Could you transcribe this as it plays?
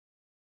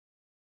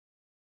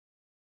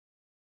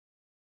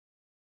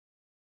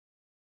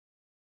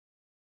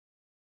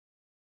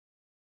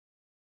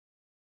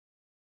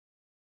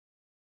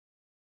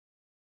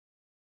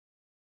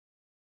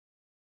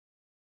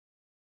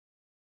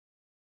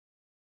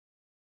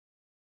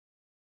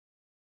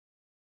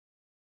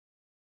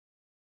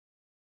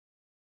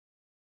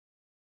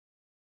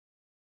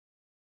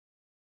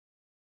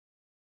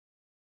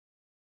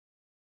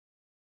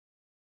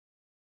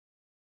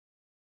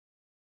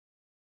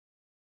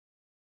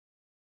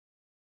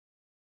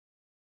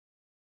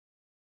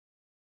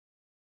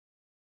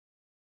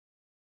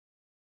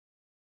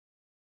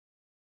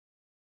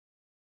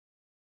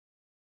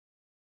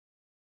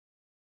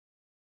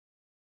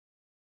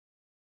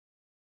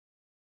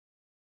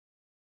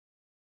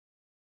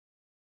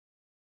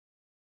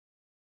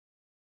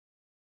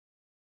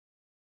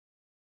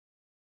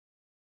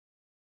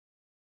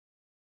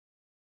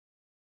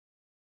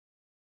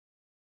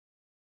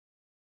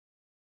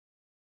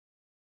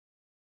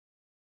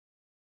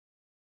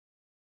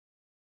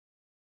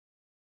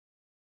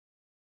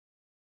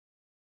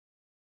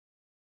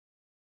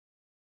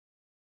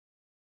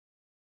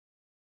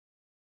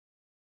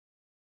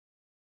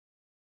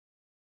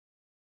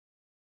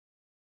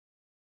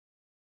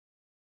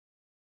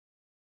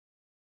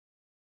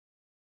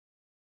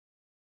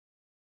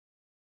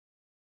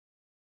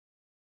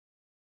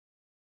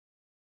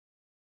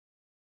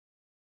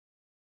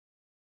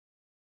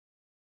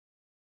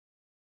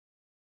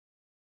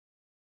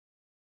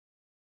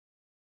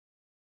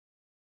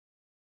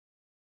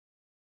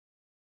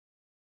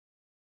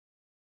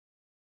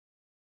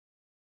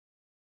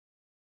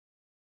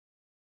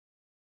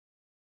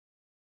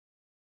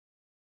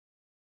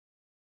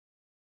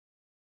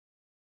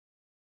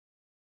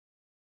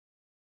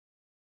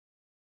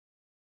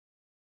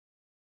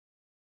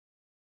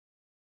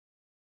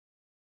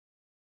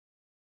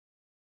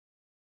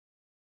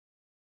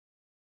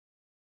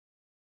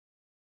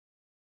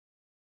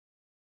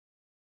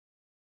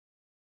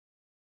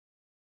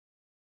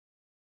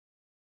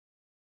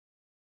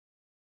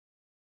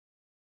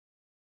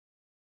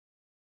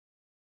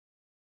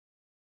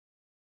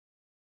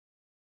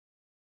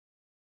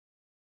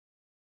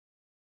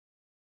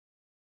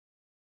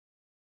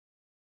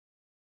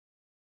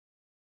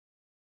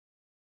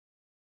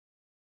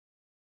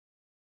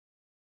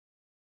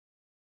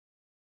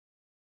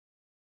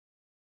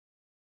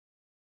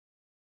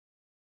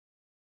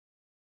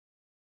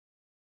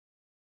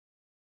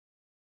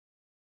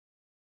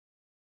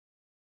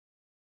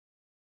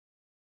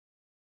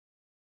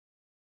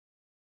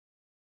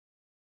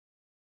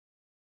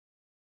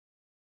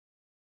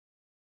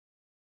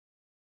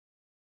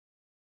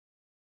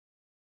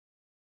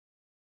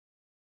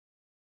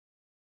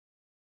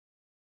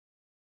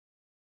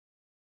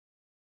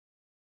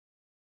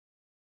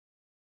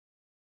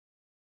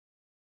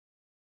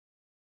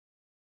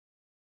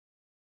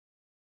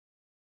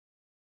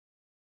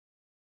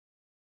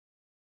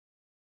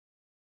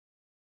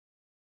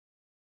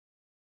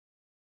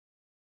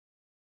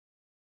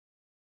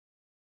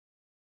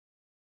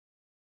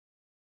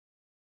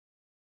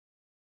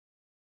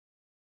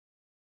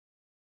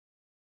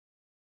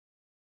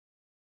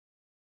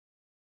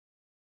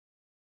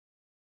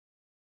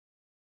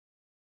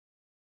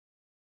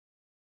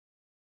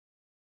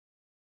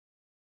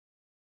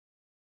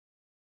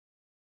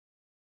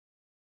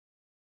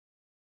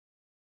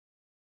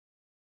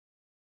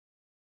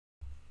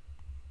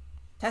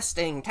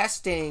Testing,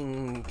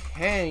 testing.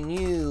 Can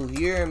you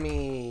hear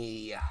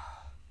me?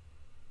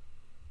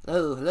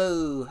 Hello,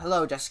 hello,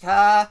 hello,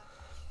 Jessica.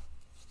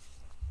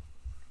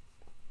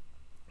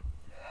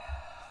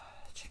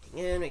 Checking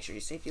in, make sure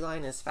your safety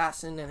line is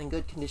fastened and in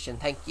good condition.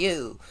 Thank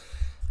you.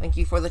 Thank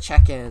you for the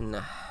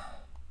check-in.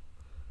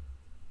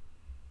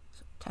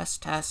 So,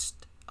 test,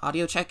 test.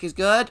 Audio check is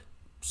good.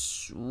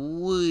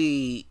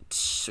 Sweet.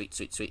 Sweet,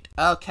 sweet, sweet.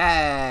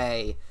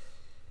 Okay.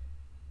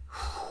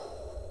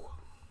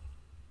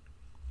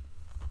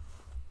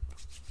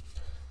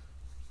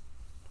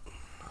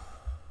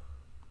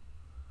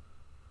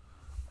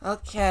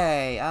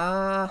 Okay,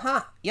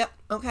 yep,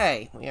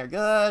 okay. We are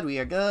good, we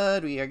are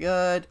good, we are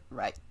good.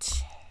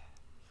 Right.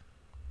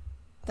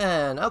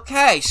 Then,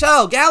 okay,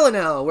 so,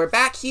 Gahlahno, we're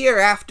back here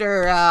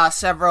after,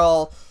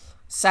 several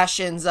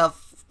sessions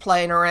of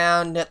playing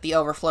around at the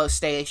overflow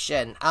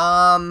station.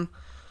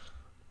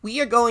 We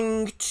are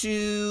going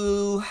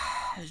to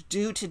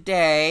do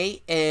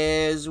today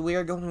is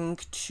we're going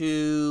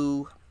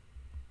to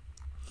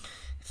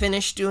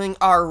finish doing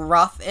our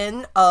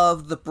rough-in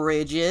of the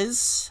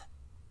bridges,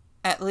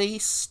 at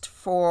least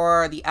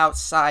for the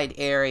outside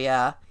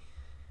area.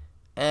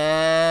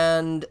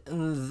 And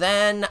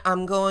then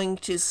I'm going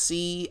to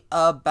see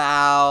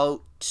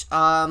about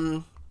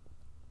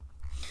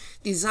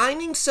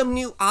designing some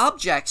new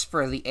objects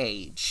for the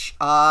age.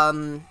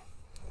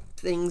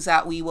 Things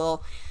that we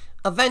will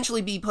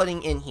eventually be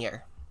putting in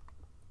here.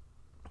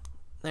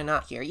 They're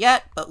not here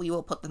yet, but we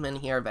will put them in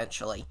here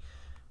eventually.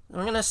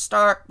 I'm going to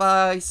start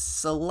by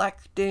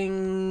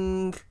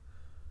selecting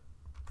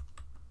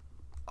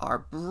our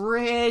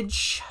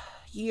bridge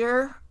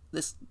here,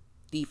 this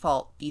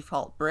default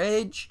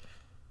bridge.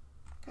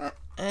 Okay.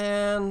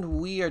 And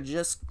we are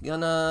just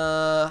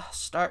gonna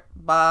start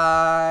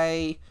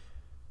by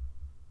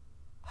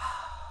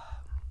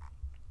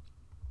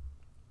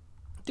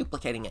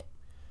duplicating it.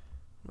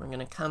 We're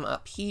gonna come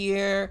up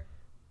here,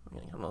 we're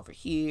gonna come over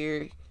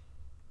here,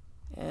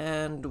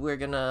 and we're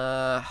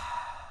gonna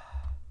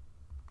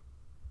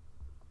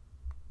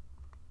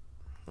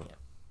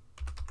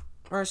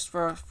first,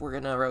 we're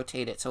going to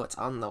rotate it so it's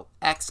on the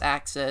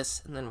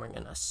x-axis, and then we're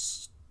going to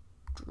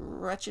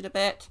stretch it a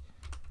bit.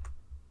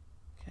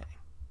 Okay.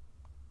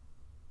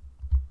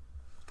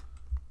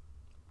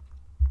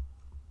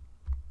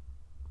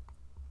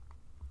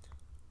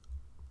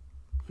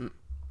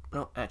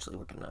 No, actually,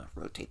 we're going to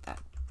rotate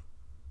that.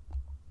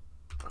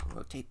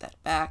 Rotate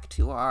that back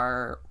to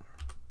our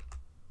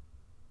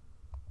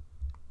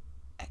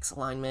x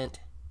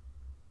alignment.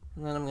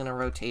 And then I'm going to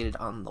rotate it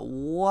on the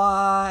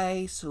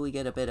Y so we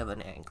get a bit of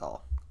an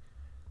angle.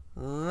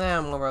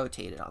 Then we'll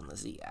rotate it on the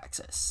Z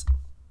axis.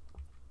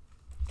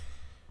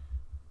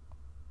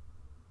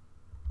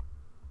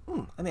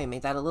 I may have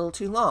made that a little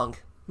too long.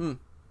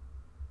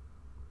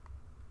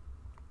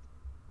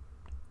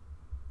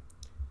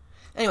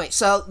 Anyway,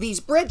 so these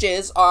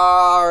bridges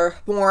are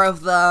more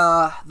of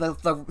the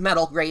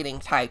metal grating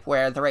type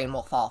where the rain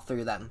will fall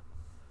through them.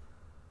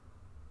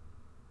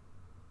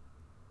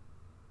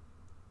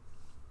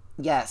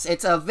 Yes,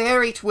 it's a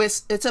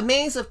it's a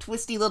maze of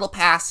twisty little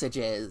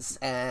passages,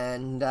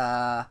 and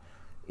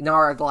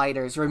Nara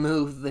gliders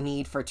remove the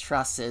need for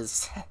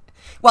trusses.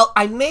 Well,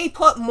 I may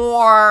put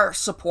more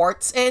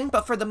supports in,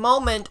 but for the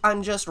moment,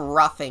 I'm just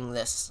roughing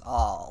this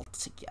all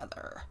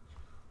together.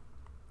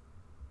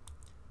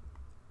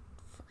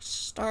 For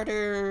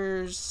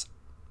starters,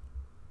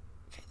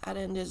 okay, that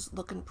end is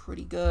looking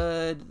pretty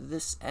good.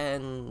 This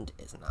end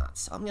is not,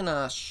 so I'm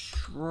gonna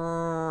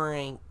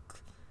shrink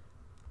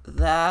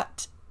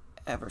that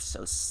ever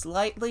so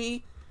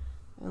slightly,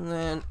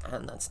 and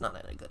that's not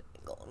at a good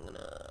angle. I'm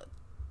gonna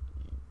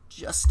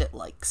adjust it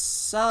like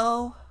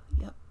so.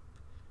 Yep.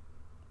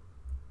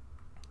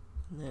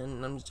 And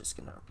then I'm just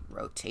gonna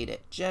rotate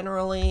it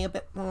generally a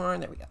bit more.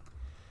 There we go.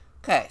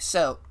 Okay,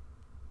 so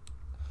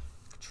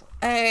Control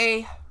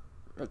A,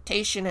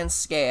 rotation and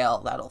scale.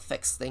 That'll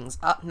fix things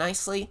up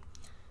nicely.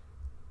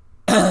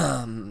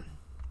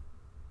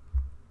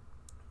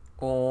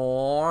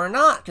 Or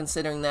not,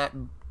 considering that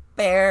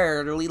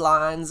barely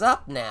lines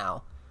up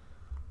now.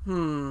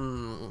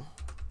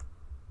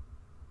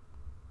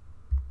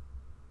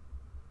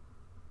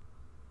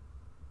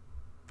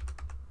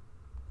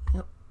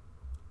 Yep.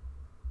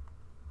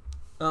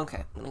 Okay,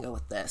 I'm gonna go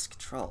with this.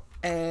 Control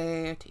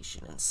A,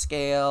 rotation and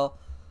scale.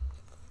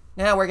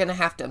 Now we're gonna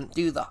have to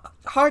do the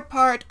hard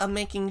part of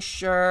making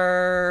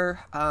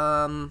sure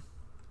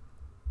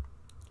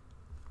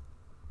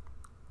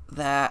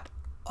that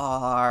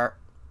our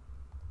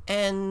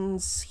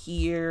ends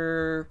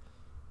here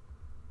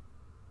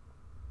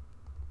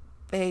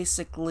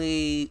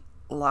basically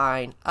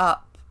line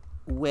up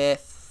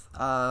with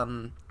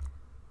the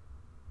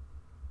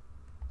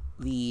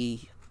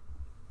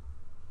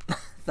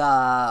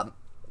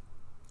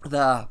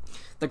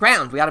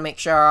ground. We got to make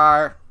sure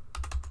our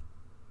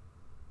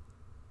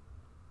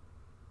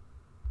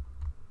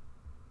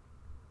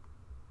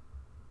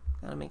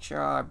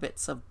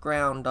bits of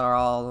ground are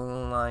all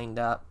lined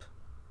up.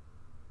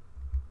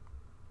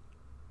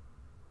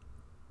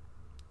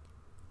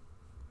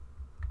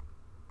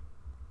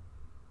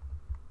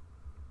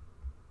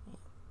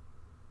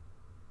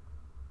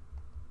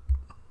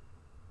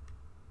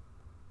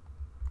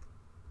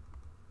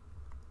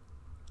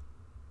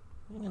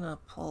 I'm gonna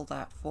pull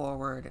that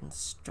forward and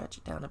stretch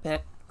it down a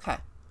bit. Okay.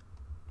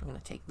 I'm gonna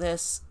take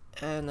this,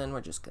 and then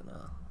we're just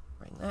gonna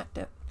bring that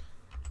down.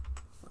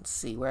 Let's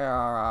see, where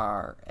are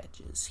our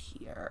edges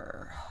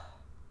here?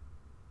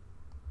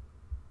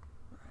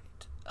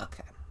 Right,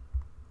 okay.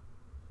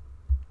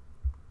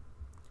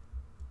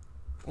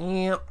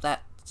 Yep,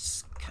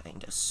 that's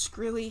kind of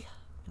screwy.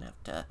 I'm gonna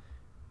have to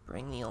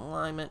bring the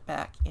alignment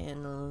back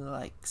in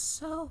like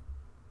so.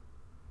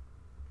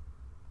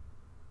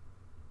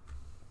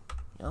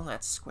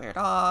 That's squared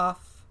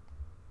off.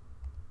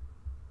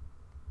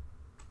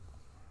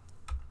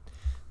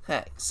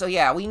 Okay, so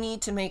yeah, we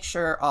need to make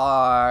sure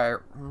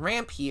our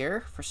ramp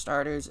here, for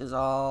starters, is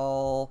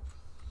all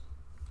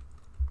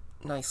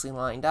nicely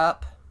lined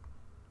up.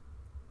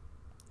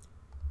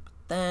 But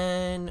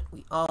then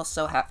we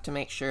also have to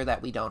make sure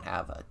that we don't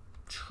have a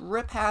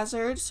trip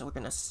hazard, so we're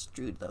going to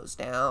extrude those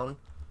down.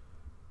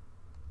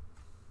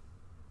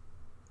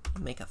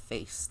 Make a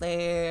face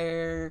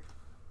there.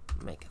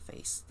 Make a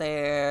face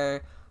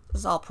there. This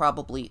is all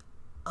probably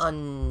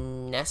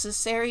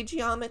unnecessary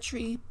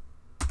geometry,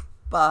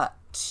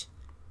 but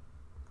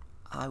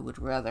I would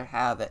rather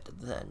have it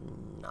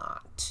than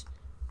not.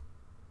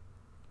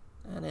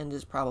 That end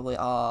is probably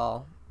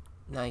all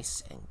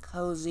nice and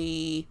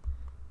cozy.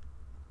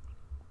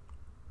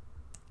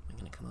 I'm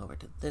going to come over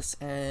to this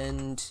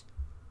end.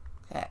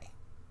 Okay.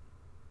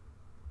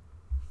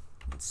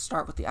 Let's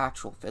start with the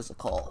actual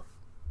physical.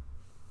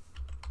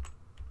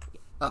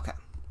 Okay.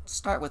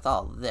 Start with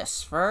all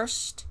this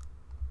first.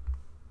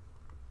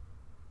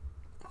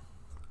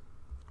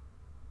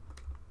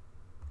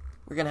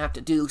 We're gonna have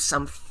to do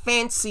some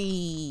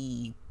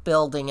fancy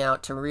building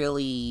out to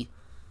really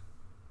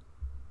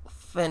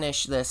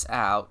finish this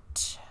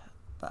out,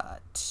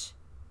 but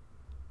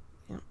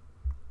yeah.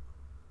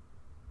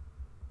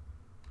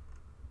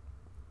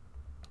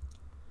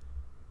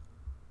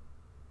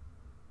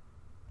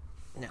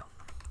 No,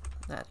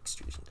 that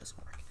extrusion doesn't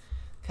work.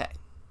 Okay.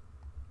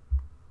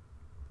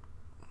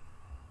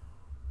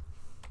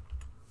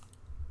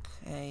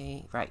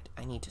 Okay, right,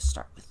 I need to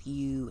start with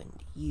you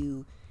and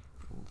you,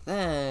 and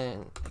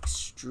then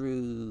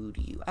extrude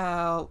you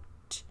out,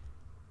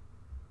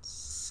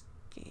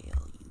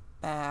 scale you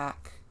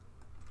back,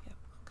 yep,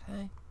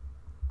 okay.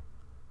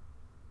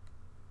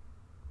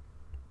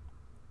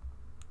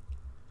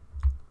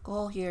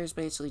 Goal here is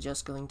basically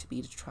just going to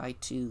be to try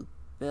to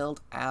build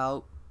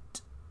out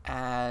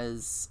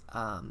as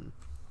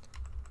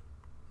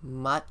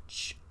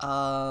much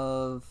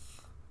of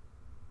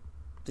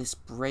this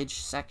bridge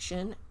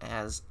section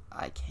as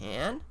I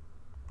can,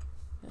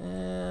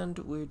 and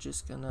we're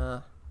just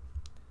gonna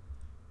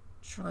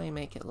try and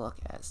make it look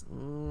as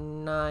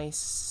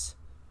nice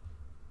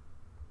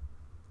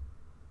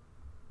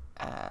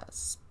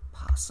as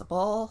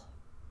possible,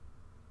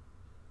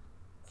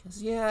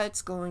 because yeah,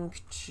 it's going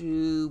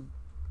to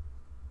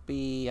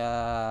be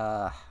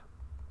yeah,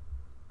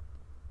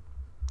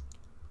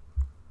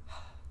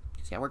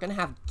 we're going to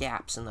have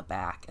gaps in the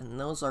back, and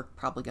those are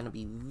probably going to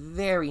be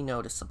very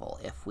noticeable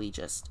if we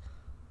just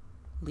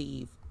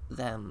leave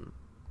them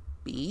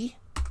be.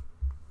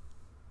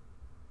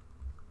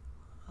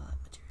 What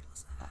material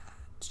is that?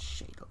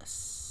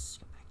 Shadeless.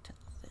 Go back to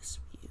this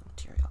view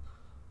material.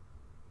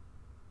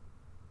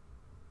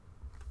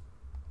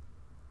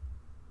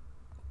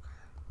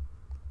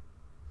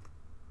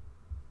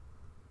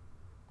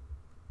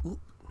 Okay. Oop,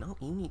 no,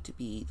 you need to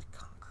be the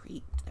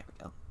concrete. There we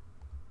go.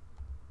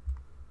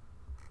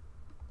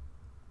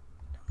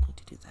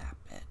 Do that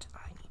bit.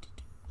 I need to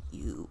do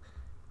you.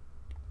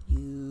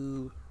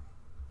 You.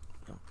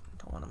 No,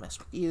 don't want to mess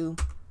with you.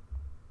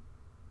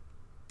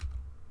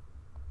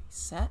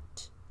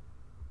 Reset.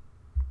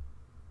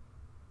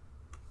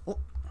 Oh.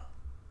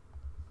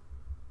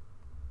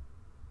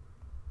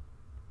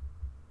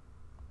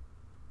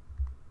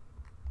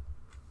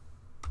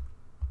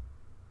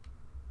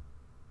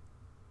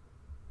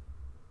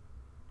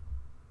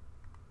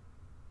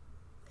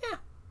 Yeah,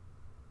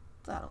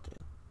 that'll do.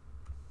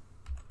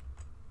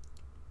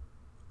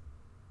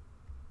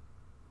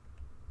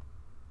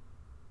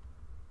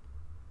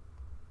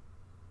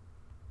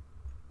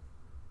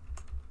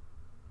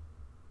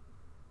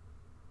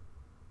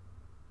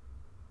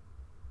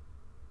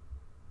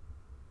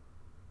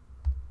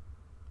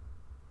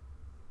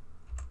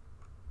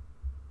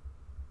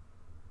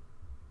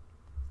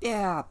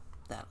 Yeah,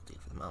 that'll do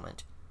for the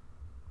moment.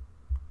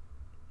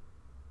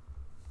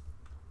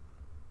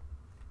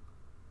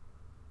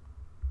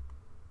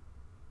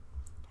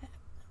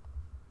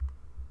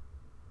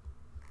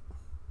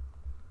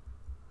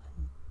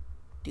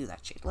 Do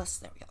that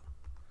shadeless. There we go.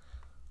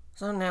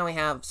 So now we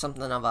have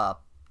something of a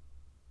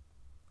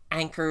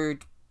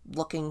anchored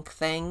looking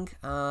thing.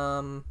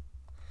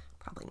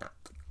 Probably not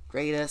the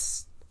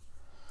greatest.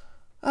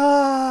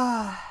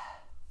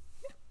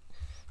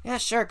 Yeah,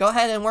 sure. Go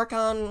ahead and work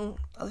on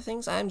other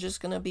things. I'm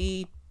just gonna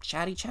be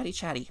chatty.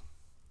 Okay,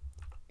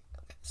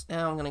 so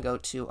now I'm gonna go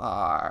to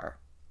our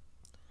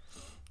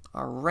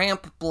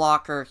ramp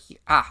blocker here.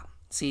 Ah,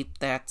 see,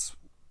 that's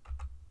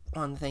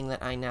one thing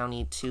that I now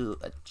need to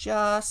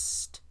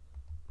adjust.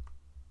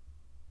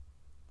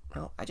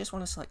 no, I just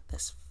want to select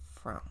this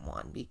front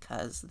one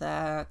because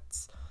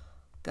that's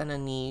gonna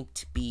need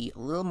to be a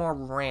little more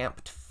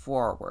ramped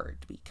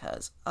forward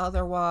because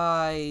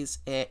otherwise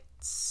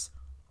it's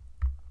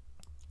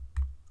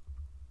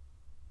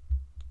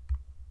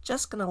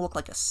just gonna look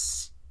like a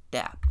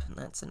step, and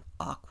that's an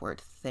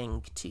awkward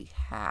thing to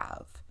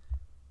have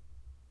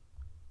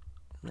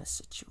in this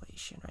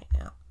situation right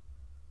now.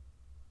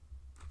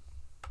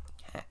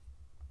 Okay.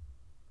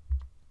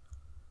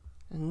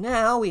 And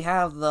now we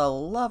have the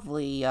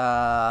lovely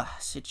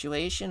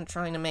situation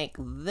trying to make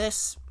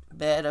this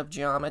bit of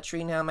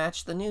geometry now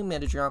match the new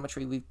bit of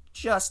geometry we've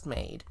just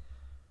made.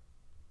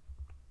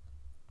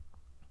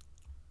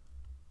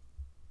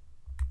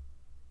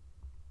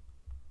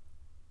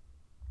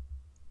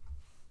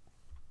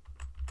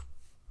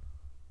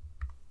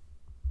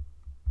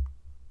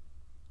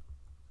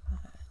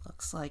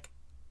 Looks like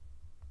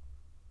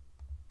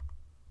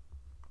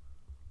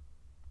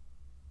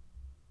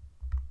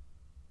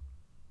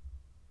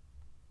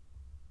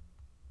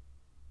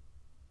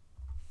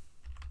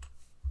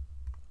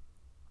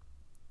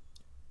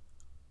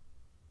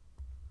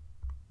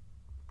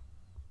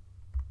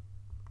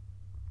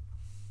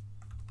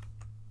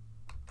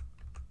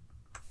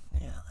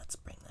let's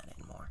bring that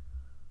in more.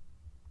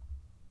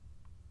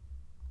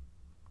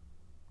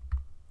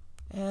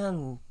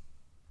 And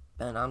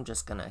then I'm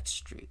just gonna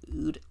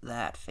extrude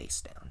that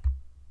face down.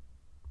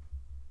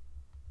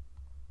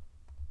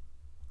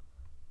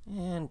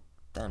 And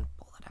then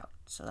pull it out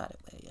so that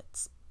way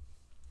it's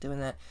doing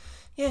that.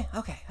 Yeah,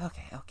 okay.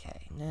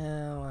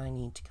 Now I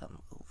need to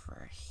come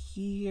over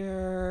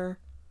here.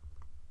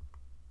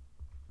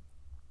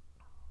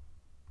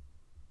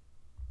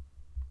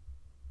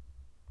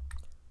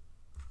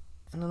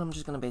 And then I'm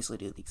just going to basically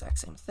do the exact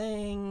same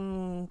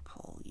thing.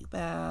 Pull you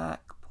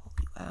back, pull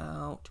you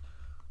out,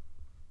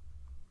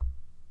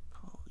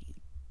 pull you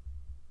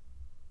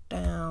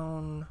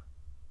down.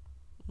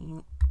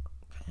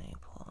 Okay,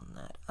 pulling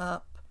that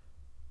up.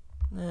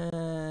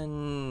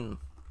 Then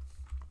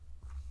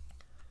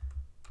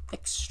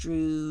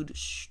extrude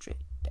straight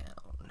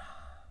down.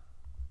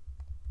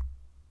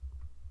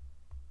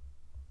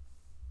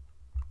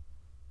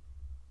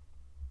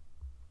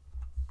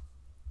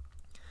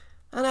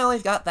 And now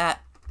we've got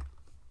that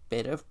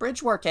bit of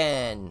bridge work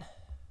in.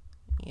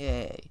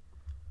 Yay.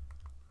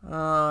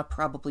 I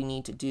probably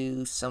need to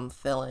do some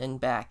fill-in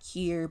back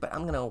here, but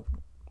I'm gonna...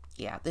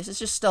 Yeah, this is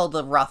just still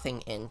the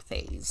roughing in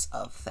phase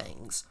of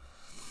things.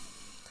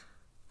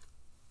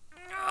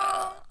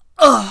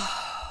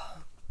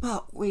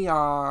 But we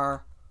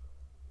are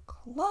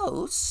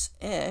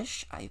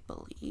close-ish, I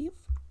believe.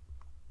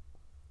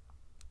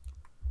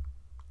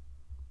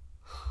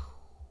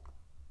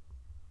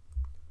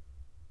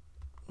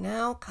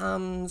 Now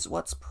comes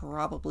what's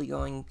probably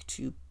going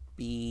to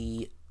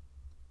be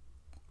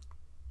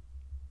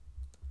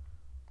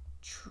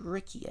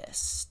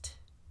trickiest.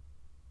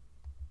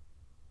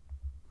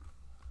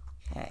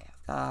 Okay,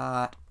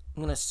 I'm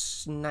gonna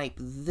snipe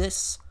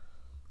this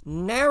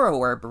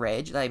narrower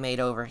bridge that I made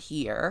over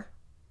here,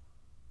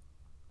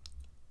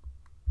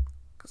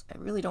 because I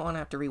really don't want to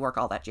have to rework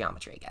all that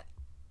geometry again.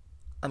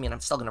 I mean, I'm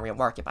still gonna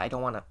rework it, but I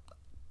don't want to.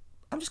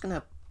 I'm just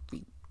gonna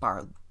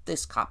borrow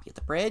this copy of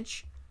the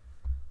bridge,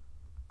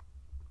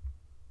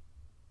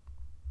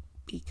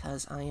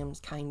 because I am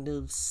kind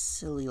of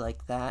silly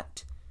like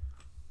that.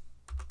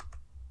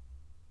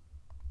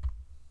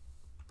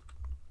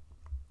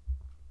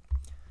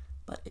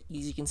 But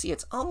as you can see,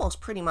 it's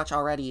almost pretty much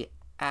already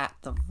at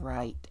the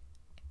right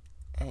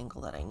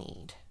angle that I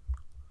need.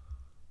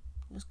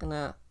 I'm just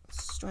gonna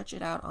stretch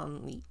it out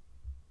on the...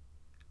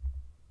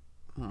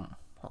 hold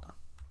on.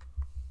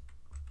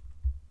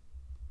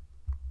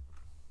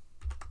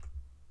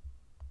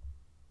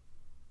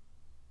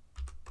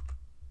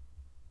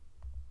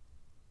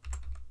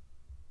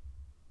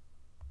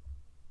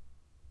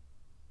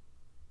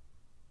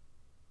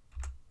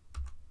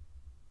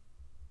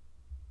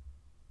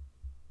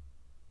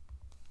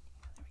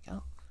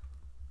 Go.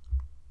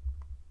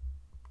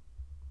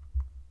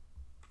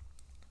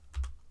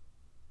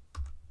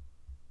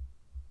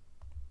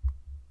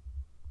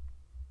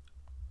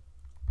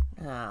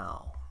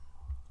 Now,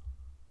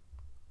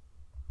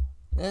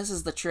 this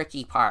is the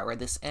tricky part where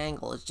this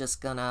angle is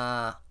just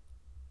gonna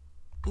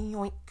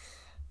yoink.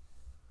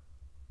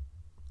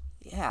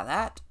 Yeah,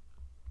 that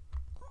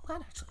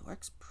actually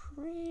works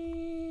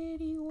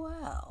pretty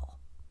well.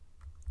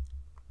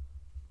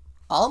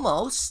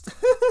 Almost.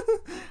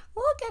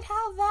 Look at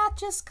how that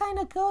just kind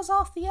of goes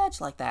off the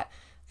edge like that.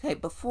 Okay,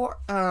 before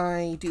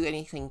I do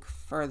anything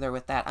further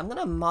with that, I'm going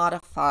to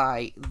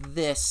modify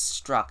this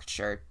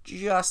structure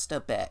just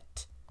a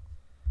bit,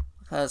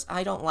 because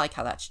I don't like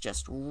how that's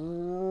just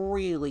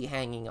really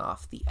hanging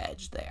off the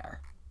edge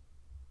there.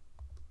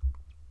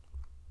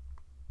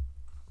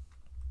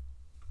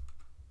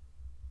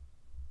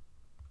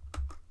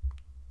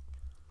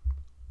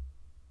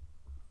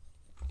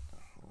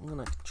 I'm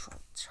going to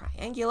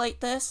triangulate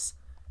this,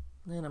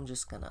 and then I'm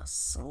just going to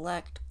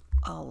select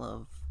all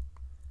of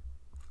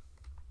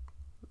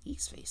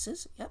these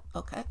faces. Yep,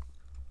 okay.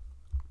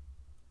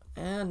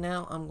 And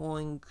now I'm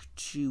going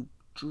to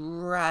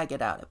drag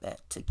it out a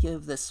bit to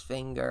give this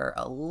finger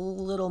a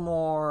little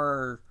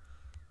more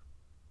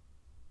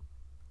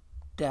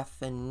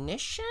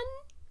definition?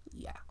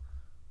 Yeah,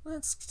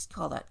 let's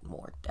call that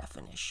more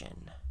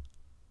definition.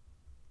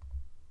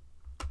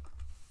 I'm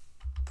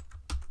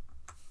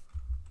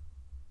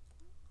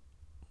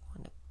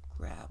going to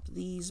grab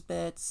these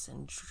bits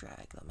and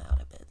drag them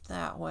out a bit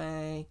that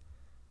way.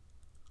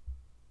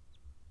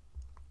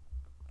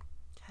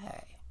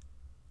 Okay.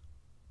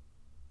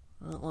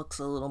 It looks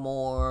a little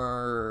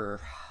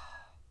more...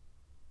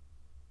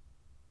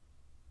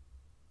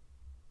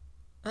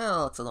 Oh,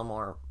 it looks a little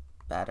more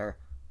better.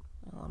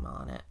 While I'm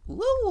on it.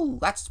 Woo!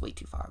 That's way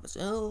too far of a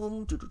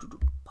zoom.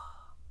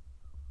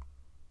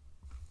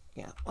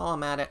 Yeah, while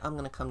I'm at it, I'm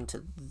going to come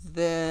to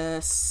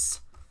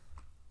this.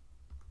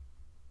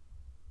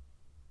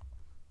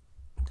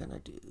 I'm going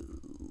to do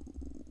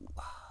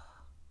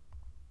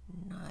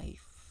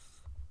knife.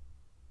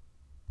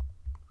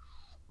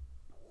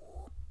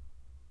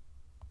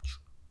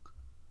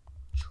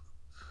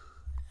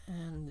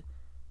 And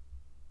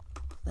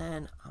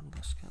then I'm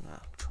just going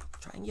to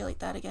triangulate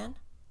that again.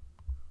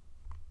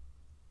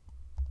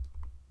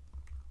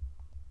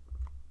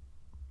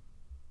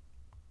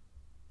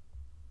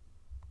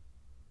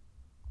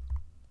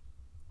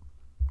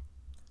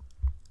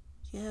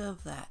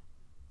 Give that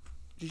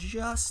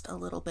just a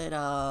little bit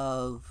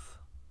of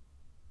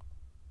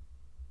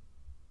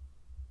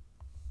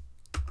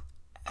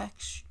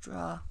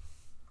extra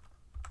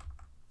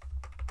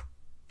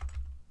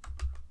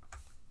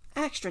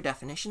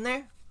definition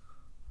there.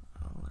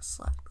 I'm going to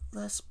select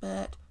this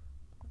bit,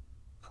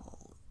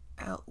 pull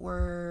it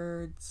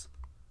outwards.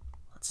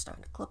 It's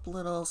starting to clip a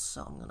little,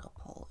 so I'm going to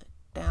pull it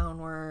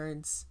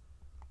downwards.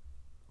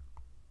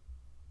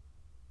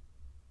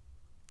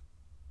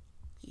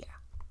 Yeah,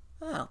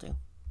 that'll do.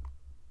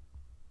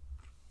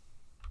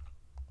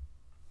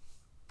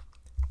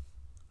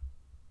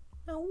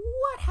 Now,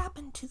 what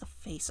happened to the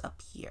face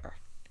up here?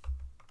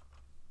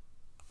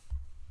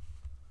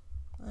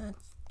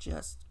 Let's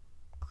just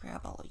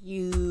grab all of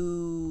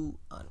you,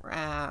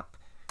 unwrap,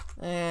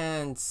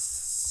 and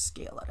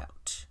scale it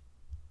out.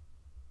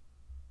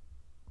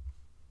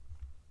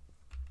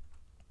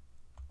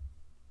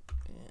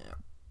 Yeah,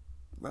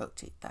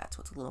 rotate that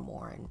so it's a little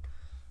more in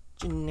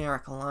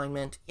generic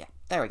alignment. Yeah,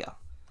 there we go.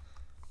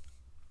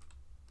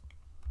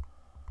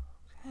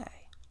 Okay.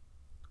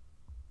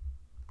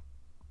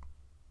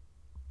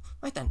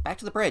 Right then, back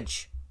to the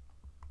bridge.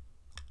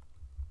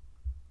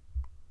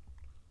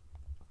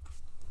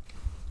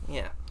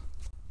 Yeah.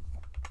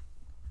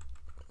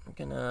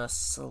 I'm gonna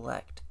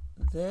select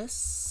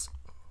this.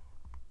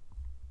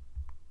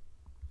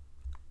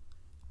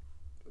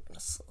 We're gonna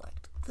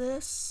select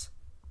this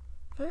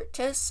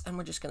vertex, and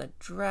we're just gonna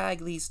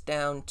drag these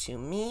down to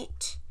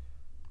meet.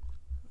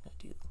 I'm gonna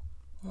do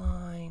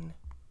line.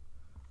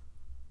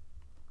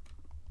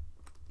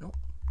 Nope.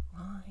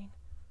 Line.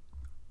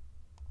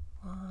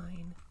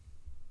 Line.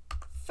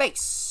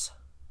 Face.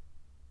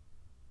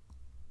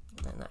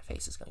 And then that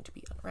face is going to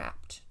be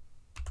unwrapped.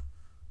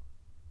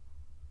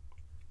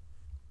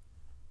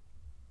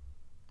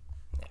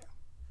 There.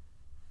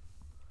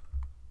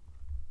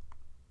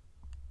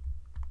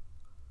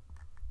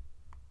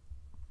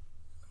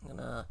 I'm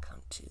gonna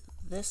come to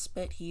this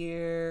bit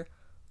here,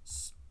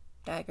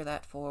 stagger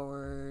that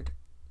forward,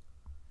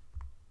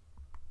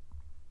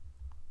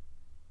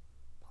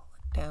 pull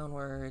it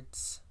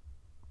downwards.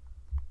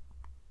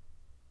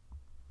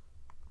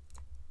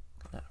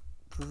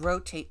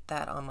 Rotate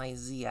that on my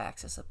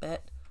z-axis a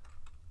bit.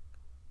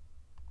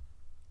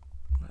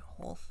 My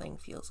whole thing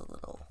feels a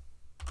little...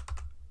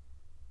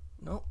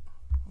 Nope.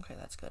 Okay,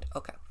 that's good.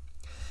 Okay.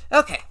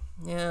 Okay,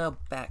 now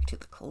back to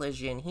the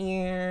collision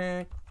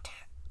here. Tap.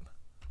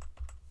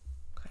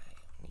 Okay,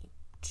 I need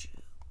to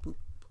boop,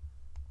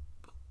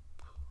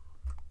 boop.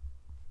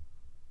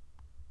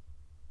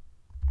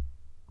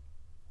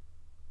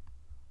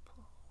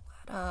 Pull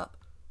that up.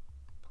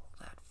 Pull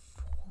that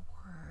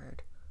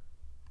forward.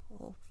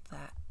 Pull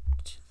that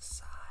to the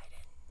side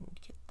and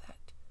get that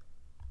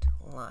to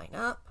line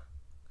up.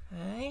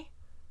 Okay.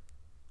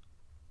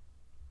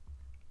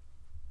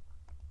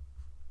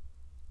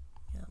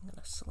 Yeah, I'm going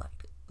to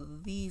select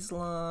these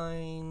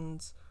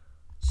lines,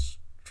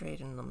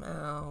 straighten them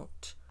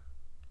out,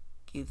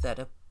 give that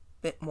a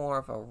bit more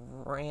of a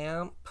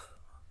ramp.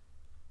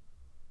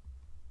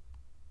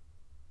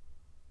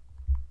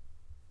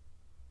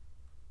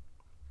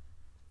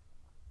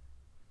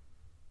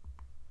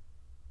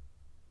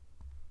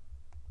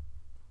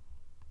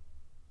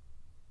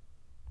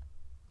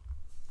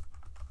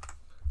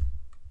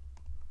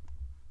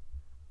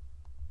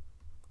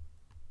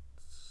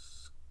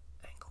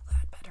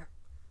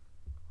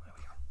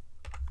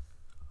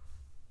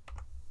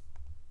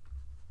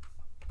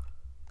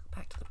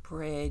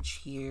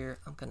 Bridge here.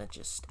 I'm gonna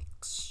just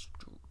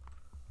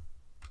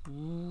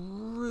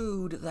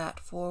extrude that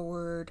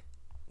forward,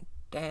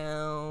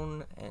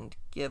 down, and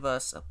give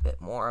us a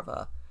bit more of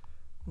a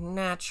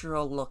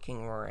natural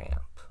looking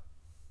ramp.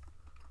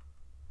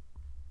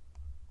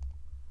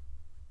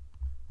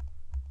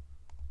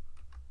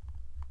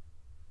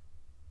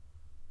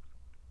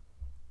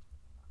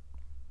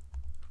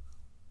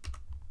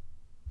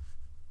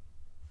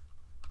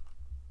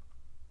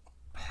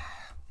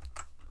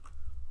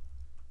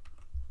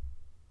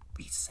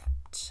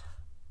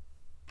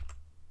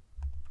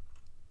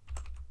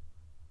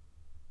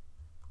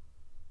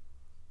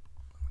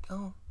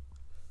 go.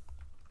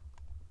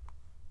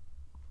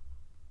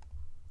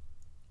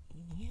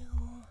 You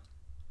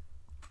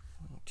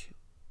want to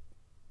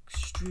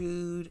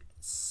extrude,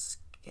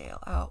 scale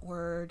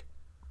outward.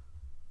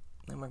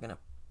 Then we're gonna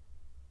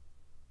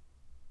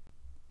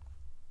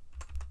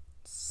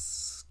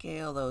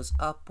scale those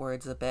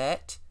upwards a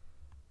bit.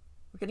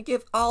 We're gonna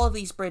give all of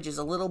these bridges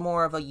a little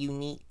more of a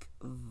unique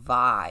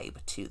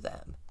vibe to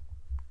them.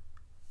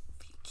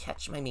 If you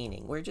catch my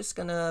meaning, we're just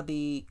gonna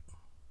be,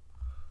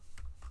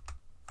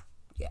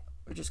 yeah,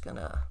 we're just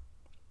gonna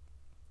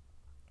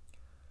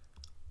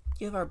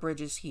give our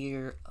bridges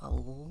here a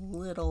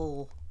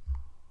little,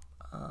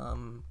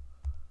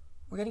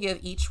 we're gonna give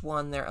each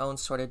one their own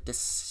sort of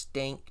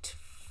distinct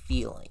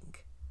feeling.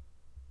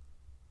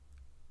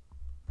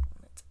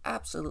 It's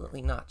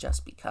absolutely not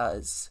just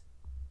because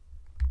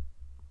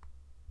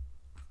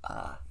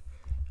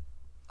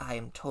I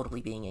am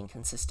totally being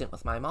inconsistent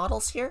with my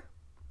models here.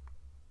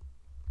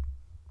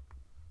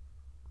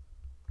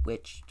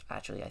 Which,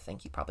 actually, I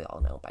think you probably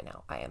all know by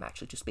now. I am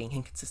actually just being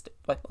inconsistent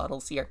with my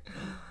models here.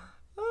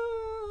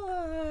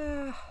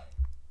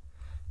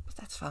 But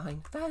that's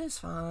fine. That is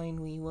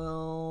fine. We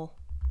will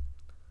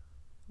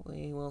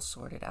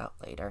sort it out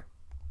later.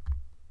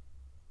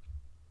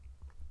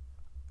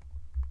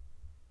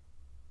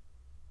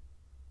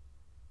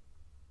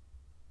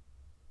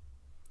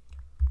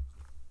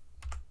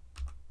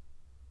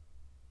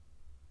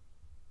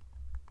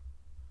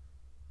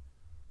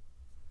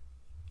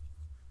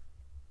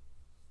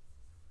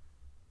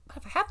 But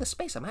if I have the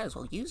space, I might as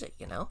well use it,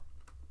 you know?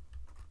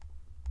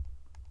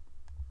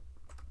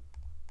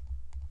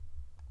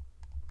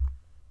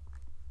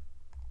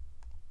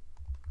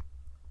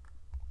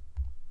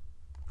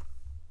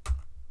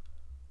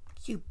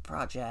 Cube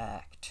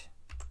project.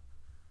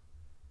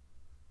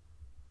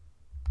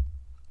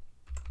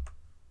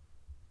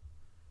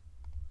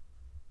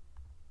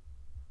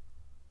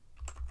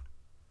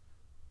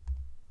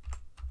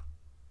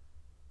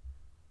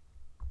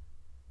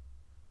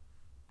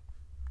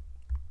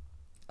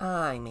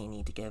 I may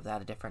need to give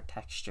that a different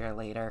texture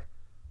later.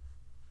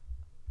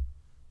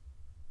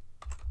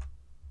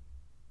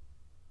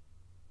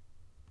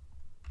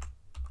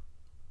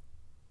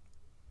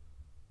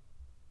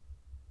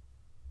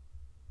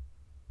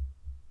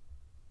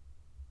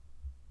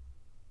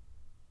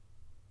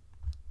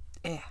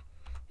 Yeah,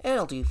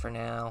 it'll do for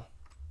now.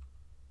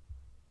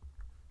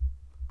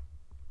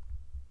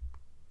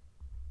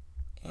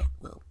 It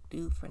will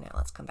do for now.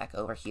 Let's come back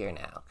over here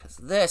now, because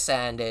this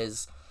end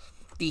is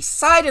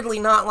decidedly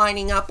not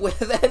lining up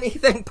with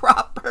anything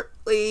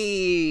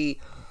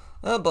properly.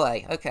 Oh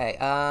boy. Okay.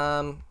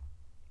 So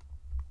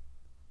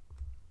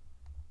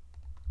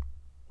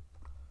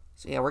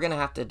yeah, we're gonna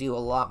have to do a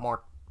lot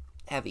more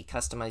heavy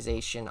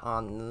customization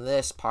on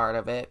this part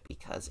of it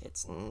because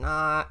it's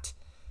not.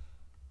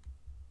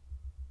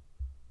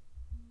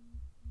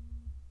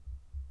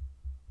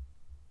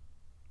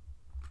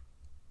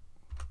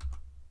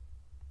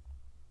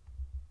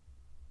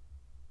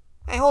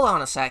 Hey, hold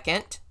on a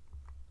second.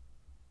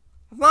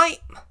 My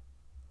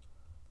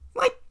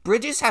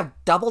bridges have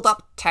doubled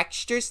up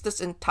textures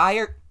this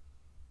entire...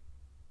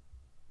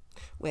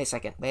 Wait a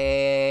second.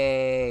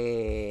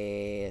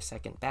 Wait a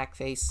second. Back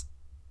face.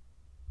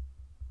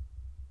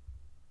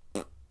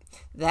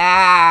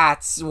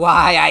 That's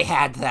why I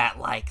had that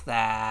like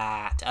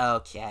that.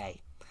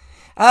 Okay.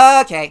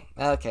 Okay.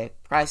 Okay.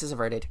 Crisis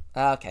averted.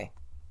 Okay.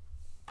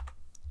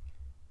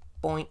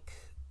 Boink.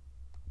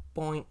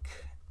 Boink.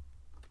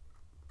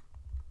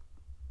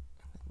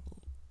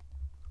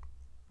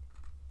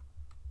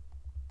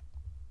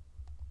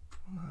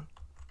 Come on.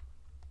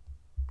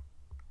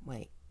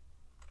 Wait.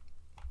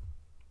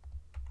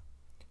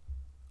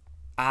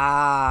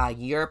 Ah,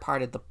 you're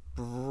part of the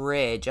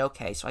bridge.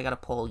 Okay, so I gotta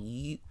pull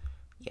you...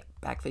 Yeah,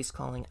 backface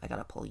calling. I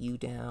gotta pull you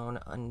down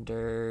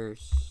under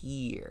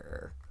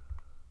here.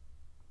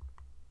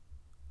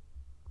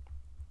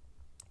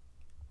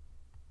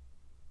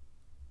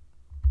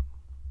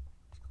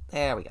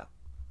 There we go.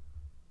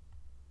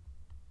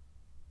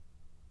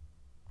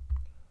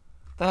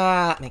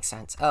 That makes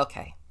sense.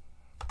 Okay.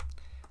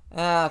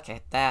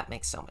 Okay, that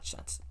makes so much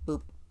sense.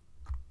 Boop.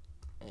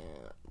 And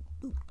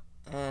boop.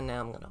 And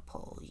now I'm gonna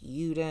pull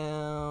you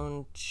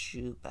down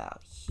to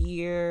about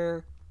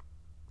here.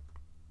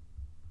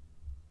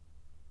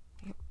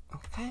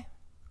 Okay.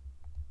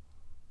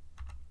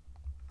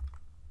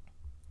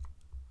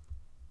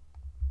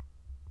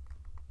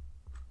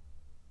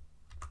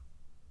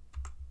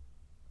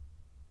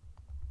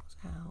 Goes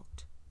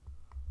out.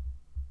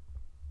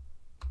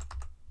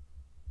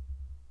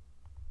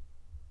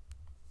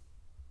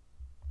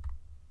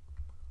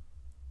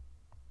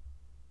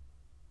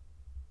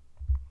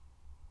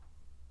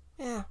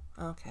 Yeah,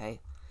 okay.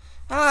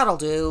 That'll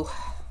do.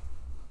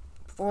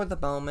 For the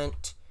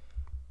moment.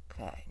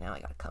 Okay, now I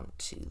gotta come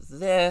to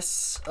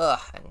this.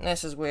 Ugh, and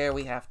this is where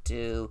we have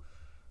to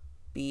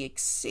be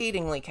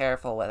exceedingly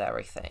careful with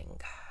everything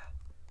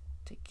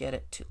to get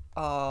it to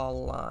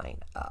all line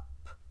up.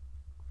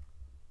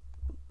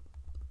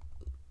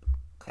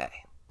 Okay.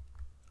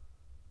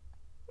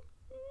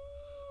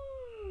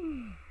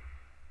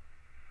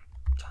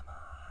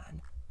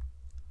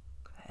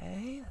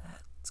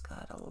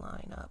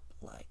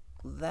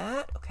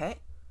 that. Okay.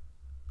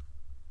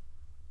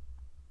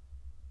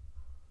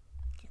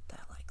 Get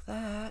that like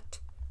that.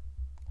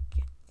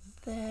 Get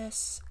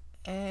this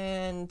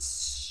and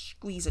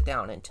squeeze it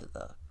down into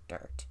the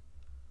dirt.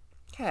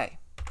 Okay.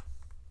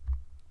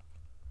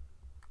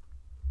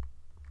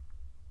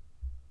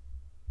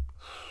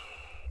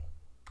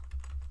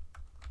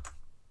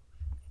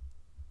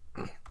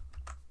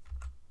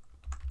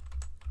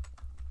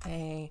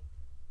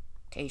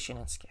 Rotation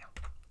and scale.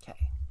 Okay.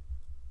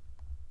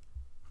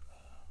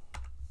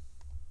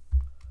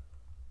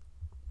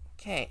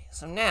 Okay,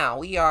 so now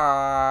we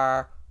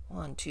are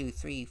 1, 2,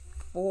 3,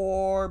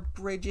 4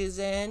 bridges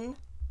in.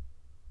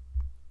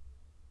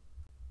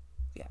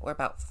 Yeah, we're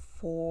about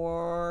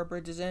 4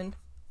 bridges in.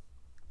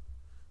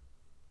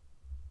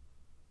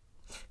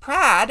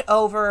 Prad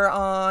over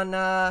on,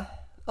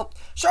 oh,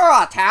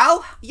 sure,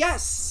 Tao.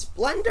 Yes,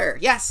 Blender.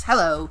 Yes,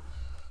 hello.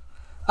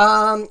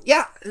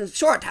 Yeah,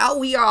 sure, Tao.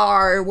 We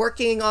are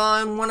working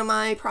on one of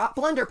my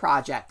Blender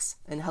projects.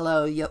 And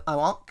hello,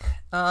 Wonk.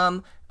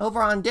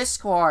 Over on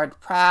Discord,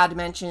 Prad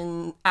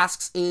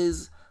asks,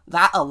 is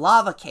that a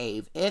lava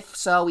cave? If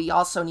so, we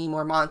also need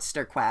more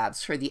monster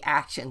quabs for the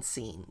action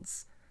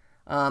scenes.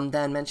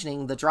 Then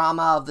mentioning the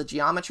drama of the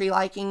geometry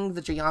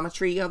the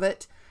geometry of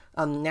it.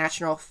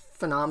 Natural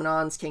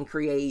phenomenons can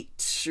create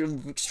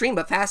extreme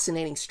but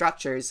fascinating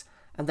structures.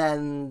 And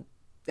then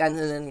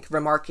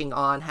remarking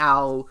on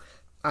how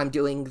I'm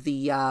doing the,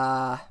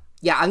 yeah,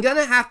 I'm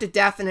gonna have to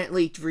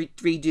definitely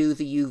redo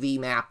the UV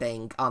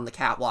mapping on the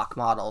catwalk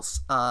models.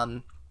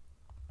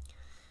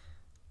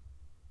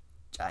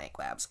 Giant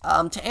quabs.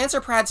 To answer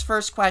Prad's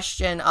first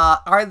question,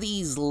 are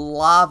these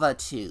lava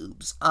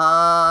tubes?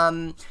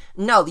 No,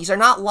 these are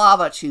not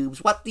lava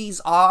tubes. What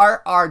these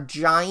are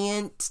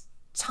giant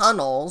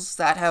tunnels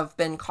that have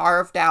been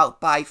carved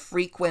out by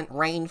frequent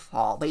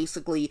rainfall.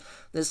 Basically,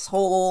 this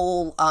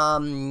whole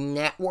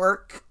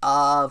network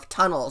of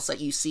tunnels that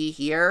you see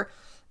here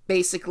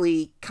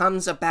basically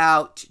comes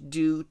about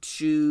due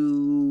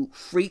to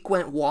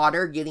frequent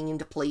water getting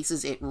into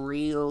places it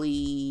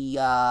really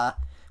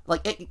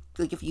like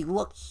if you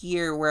look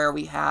here where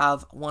we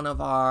have one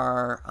of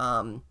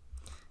our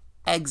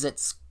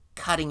exits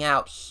cutting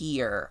out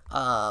here,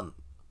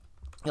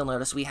 you'll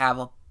notice we have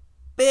a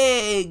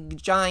big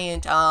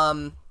giant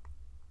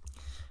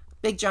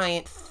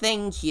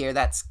thing here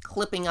that's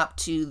clipping up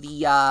to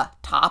the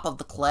top of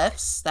the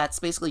cliffs. That's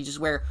basically just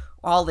where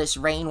all this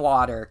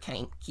rainwater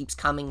keeps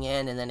coming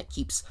in, and then it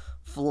keeps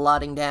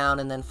flooding down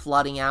and then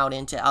flooding out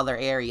into other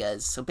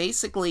areas. So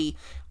basically,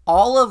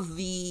 all of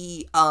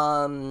the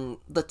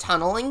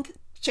tunneling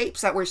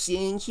shapes that we're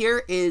seeing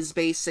here is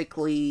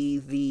basically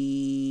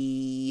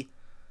the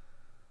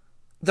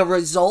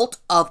result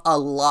of a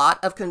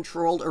lot of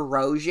controlled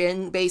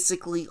erosion.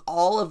 Basically,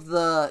 all of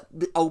the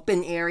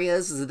open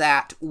areas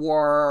that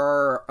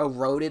were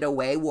eroded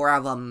away were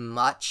of a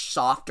much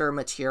softer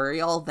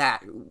material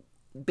that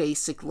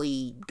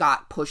basically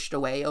got pushed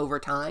away over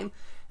time.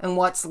 And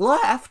what's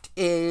left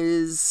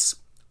is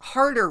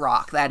harder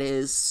rock that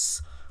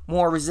is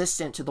more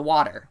resistant to the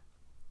water.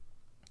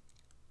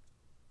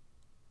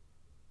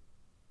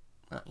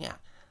 Yeah.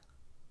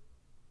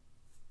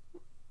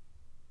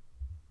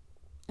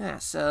 Yeah,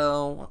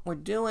 so what we're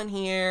doing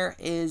here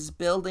is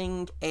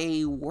building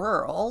a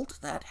world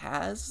that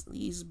has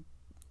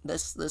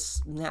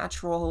this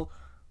natural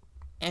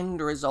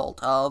end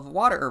result of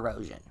water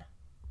erosion.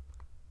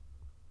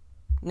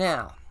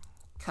 Now,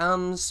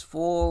 comes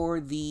for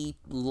the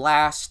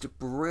last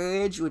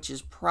bridge, which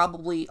is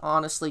probably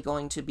honestly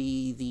going to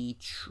be the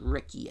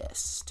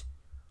trickiest.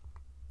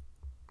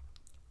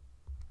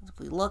 If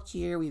we look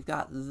here, we've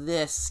got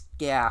this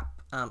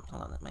gap. Hold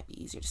on, that might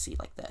be easier to see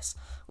like this.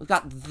 We've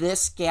got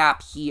this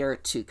gap here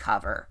to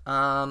cover.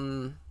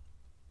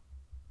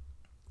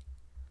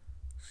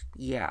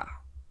 Yeah.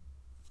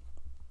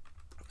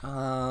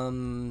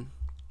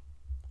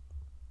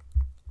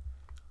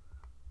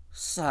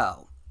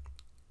 So,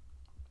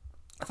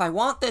 if I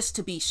want this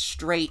to be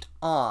straight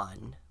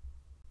on,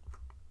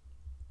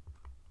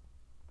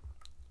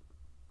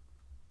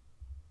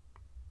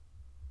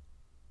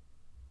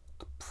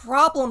 the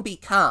problem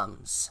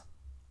becomes,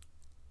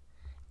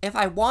 if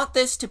I want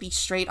this to be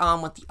straight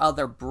on with the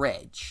other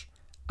bridge,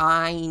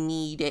 I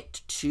need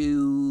it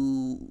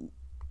to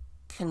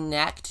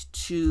connect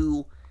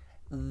to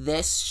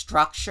this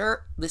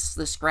structure,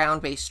 this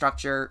ground-based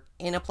structure,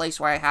 in a place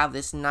where I have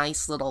this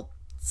nice little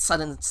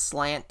sudden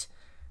slant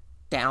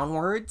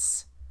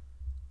downwards.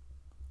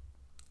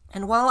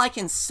 And while I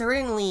can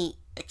certainly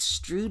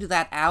extrude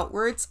that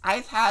outwards,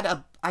 I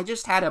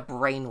just had a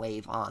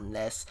brainwave on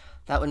this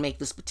that would make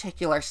this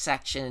particular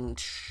section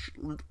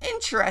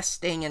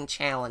interesting and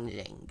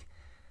challenging.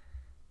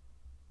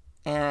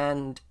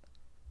 And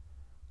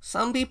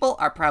some people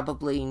are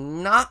probably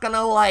not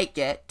gonna like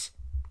it,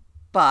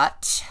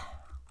 but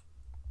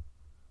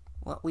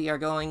what we are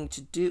going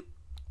to do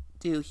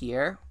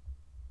here...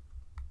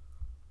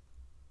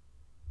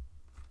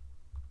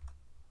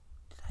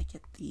 Did I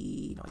get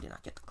the... No, I did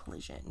not get the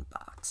collision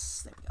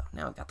box. There we go.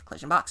 Now I've got the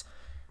collision box.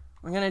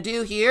 What we're gonna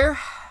do here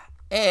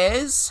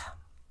is...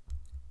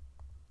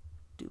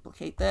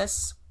 duplicate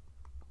this.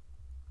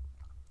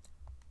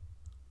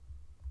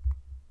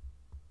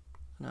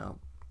 Now,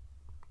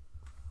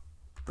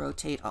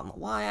 rotate on the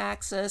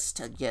y-axis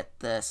to get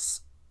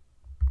this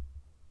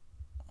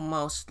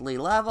mostly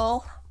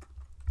level.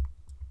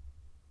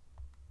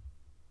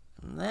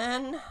 And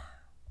then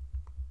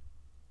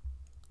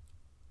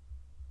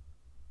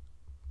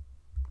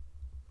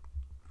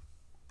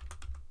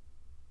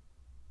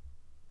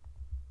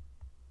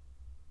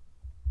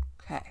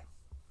okay.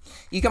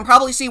 You can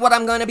probably see what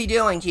I'm going to be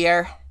doing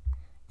here.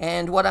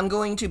 And what I'm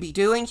going to be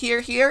doing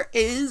here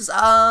is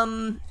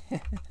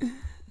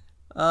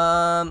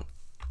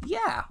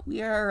yeah,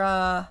 we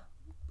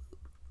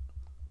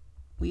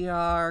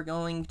are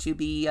going to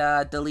be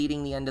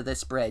deleting the end of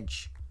this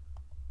bridge.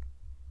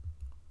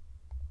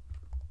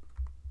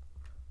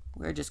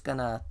 We're just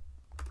gonna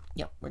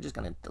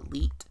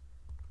delete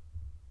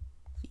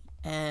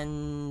the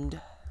end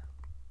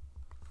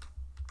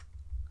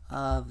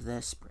of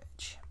this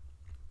bridge.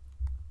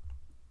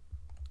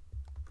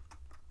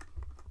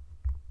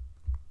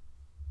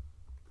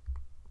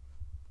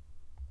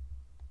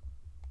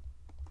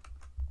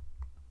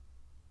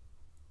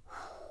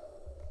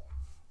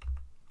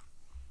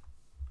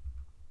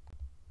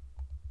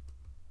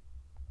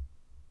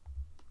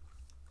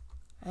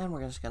 And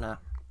we're just gonna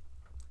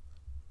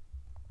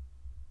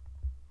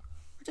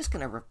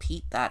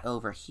repeat that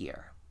over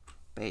here,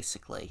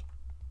 basically.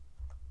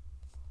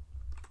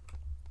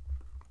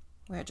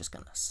 We're just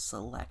gonna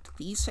select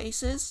these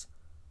faces,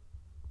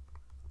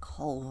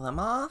 call them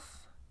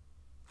off.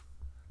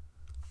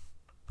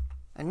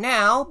 And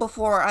now,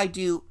 before I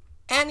do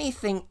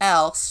anything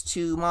else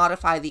to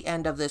modify the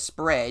end of this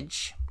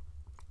bridge,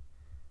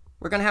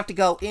 we're gonna have to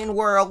go in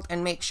world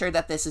and make sure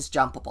that this is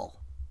jumpable.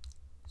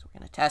 We're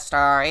going to test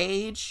our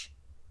age,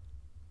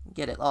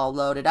 get it all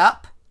loaded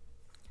up.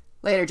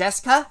 Later,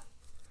 Jessica.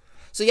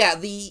 So yeah,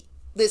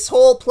 this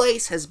whole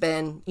place has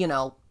been, you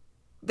know,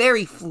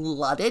 very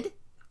flooded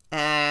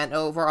and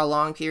over a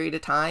long period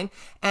of time.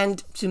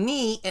 And to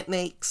me, it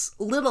makes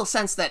little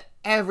sense that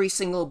every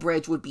single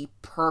bridge would be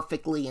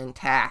perfectly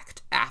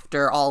intact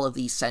after all of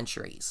these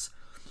centuries.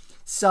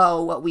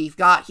 So what we've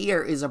got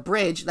here is a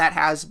bridge that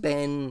has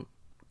been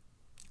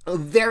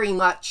very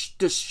much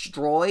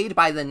destroyed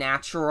by the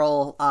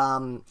natural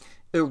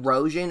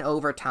erosion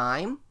over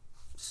time.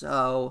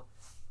 So,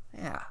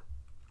 yeah.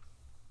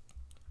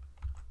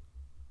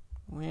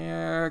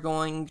 We're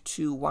going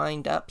to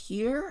wind up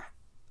here.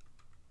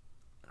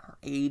 Our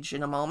age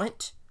in a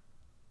moment.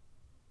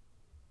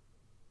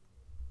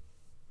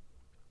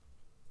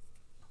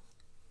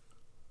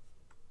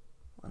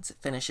 Once it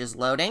finishes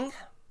loading.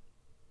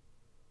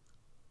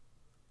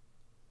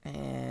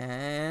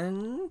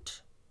 And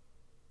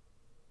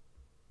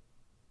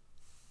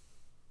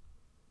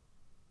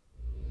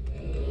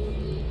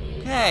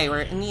okay,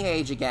 we're in the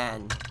age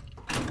again.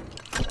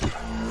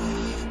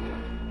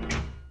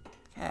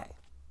 Okay.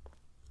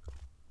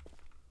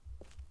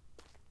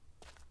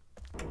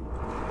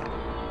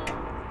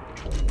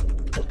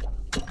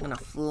 I'm gonna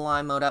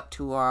fly mode up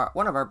to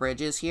one of our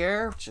bridges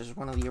here, which is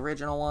one of the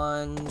original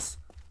ones,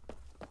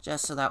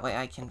 just so that way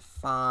I can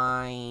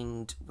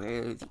find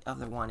where the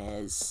other one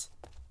is.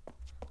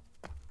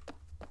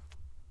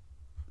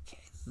 Okay,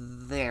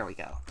 there we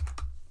go.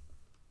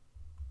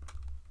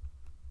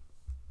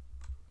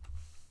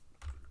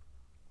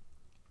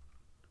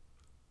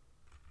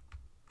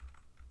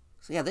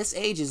 So yeah, this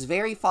age is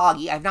very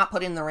foggy. I've not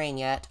put in the rain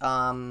yet.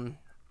 Yeah,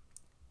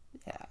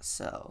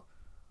 so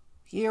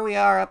here we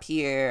are up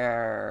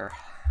here.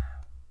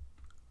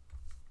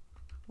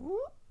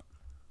 Whoop.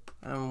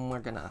 And we're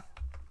gonna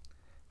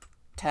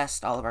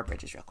test all of our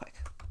bridges real quick.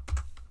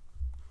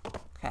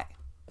 Okay.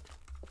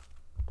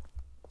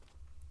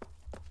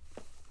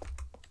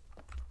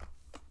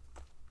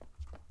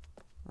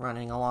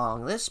 Running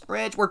along this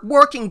bridge. We're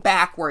working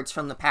backwards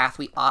from the path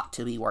we ought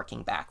to be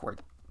working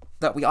backward.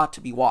 That we ought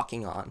to be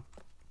walking on.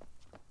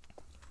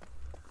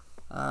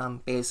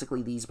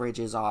 Basically, these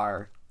bridges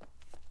are...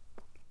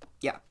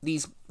 yeah,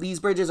 these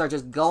bridges are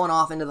just going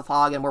off into the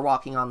fog, and we're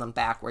walking on them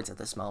backwards at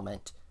this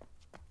moment.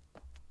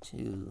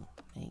 To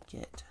make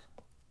it...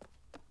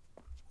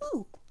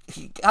 ooh!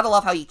 You gotta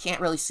love how you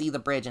can't really see the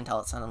bridge until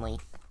it suddenly...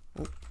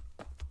 ooh.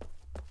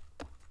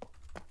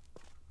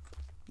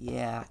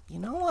 Yeah, you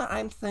know what?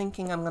 I'm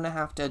thinking I'm gonna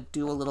have to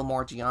do a little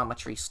more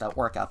geometry stuff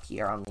work up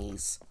here on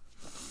these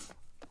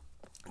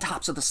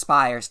tops of the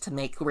spires to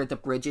make where the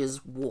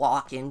bridges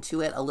walk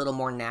into it a little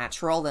more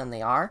natural than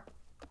they are.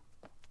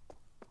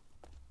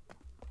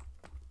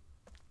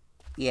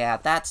 Yeah,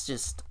 that's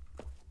just...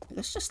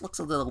 this just looks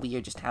a little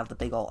weird just to have the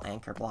big old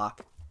anchor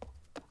block.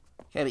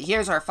 Okay, but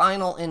here's our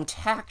final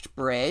intact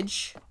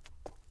bridge.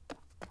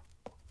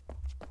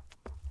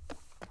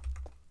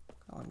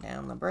 Going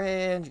down the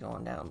bridge,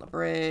 going down the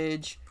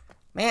bridge.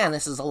 Man,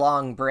 this is a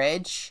long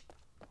bridge.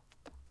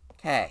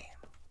 Okay.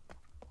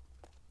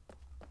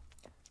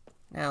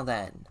 Now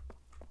then.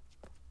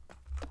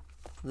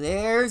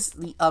 There's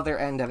the other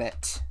end of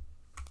it.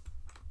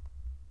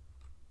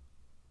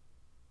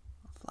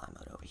 I'll fly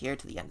mode over here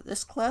to the end of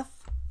this cliff.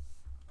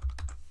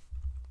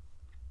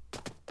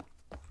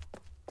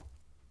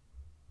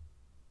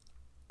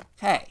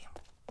 Okay.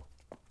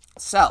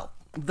 So,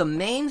 the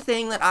main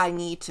thing that I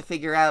need to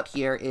figure out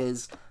here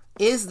is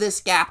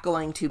this gap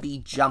going to be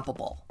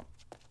jumpable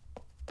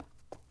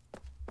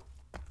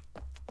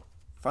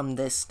from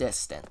this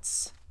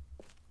distance?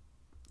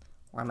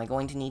 Or am I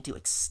going to need to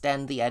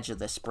extend the edge of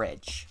this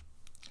bridge?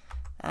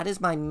 That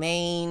is my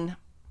main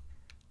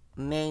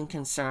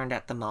concern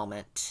at the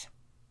moment.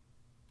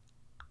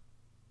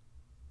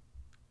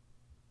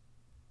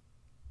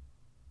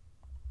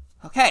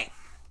 Okay.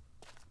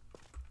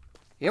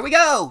 Here we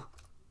go!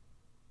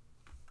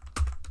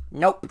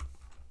 Nope.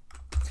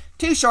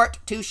 Too short,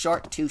 too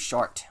short, too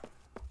short.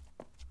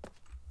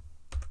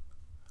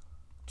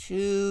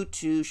 Too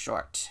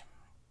short.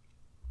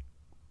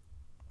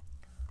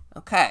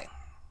 Okay.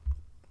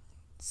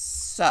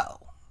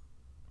 So,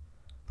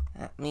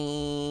 that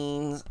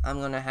means I'm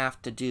going to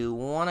have to do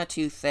one of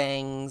two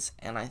things,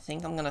 and I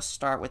think I'm going to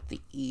start with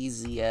the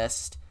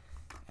easiest,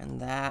 and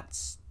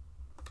that's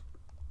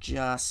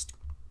just,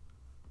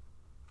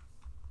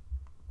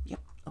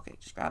 yep, okay,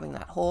 just grabbing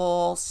that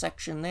whole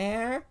section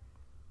there,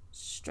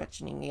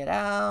 stretching it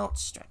out,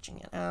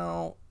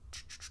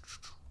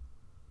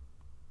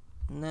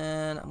 and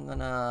then I'm going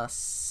to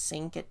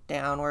sink it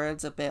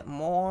downwards a bit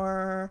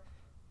more.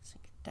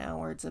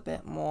 Downwards a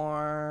bit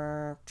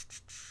more.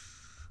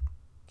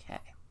 Okay.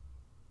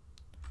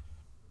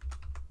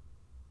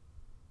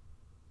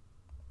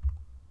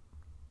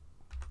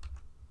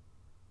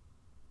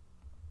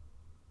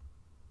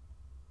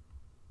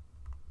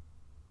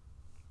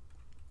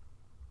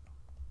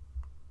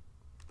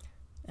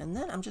 And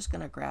then I'm just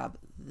going to grab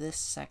this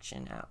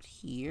section out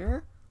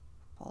here,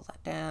 pull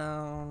that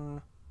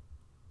down.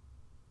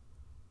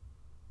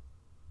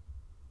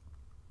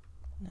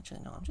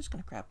 Actually, no, I'm just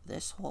going to grab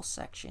this whole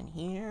section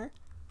here.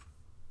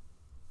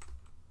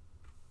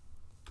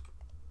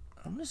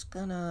 I'm just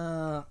going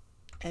to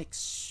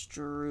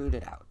extrude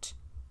it out.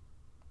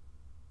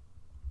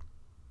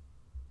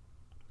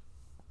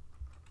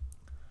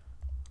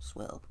 This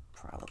will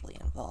probably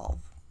involve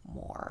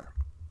more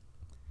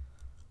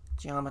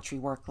geometry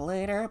work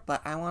later,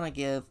 but I want to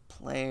give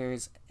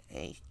players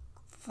a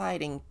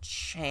fighting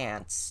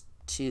chance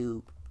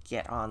to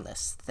get on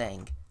this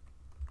thing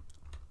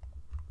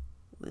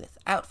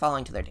without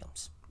falling to their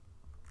dooms.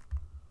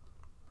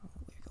 We're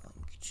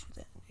going to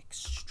then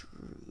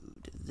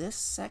extrude this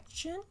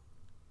section.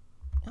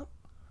 Yep.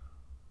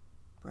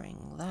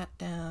 Bring that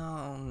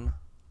down.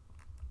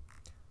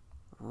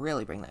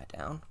 Really bring that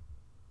down.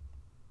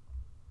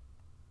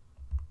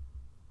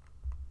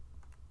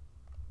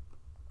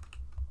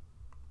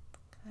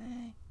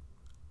 Okay.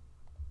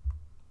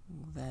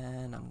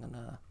 Then I'm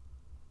gonna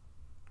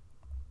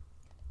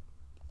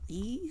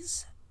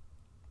these.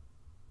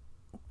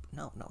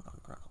 No.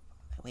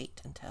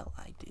 Wait until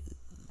I do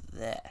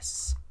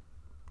this.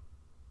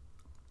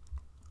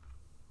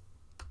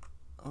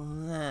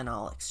 Then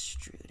I'll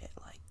extrude it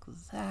like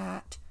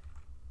that.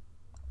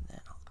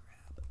 Then I'll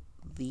grab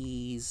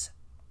these,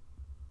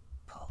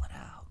 pull it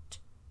out.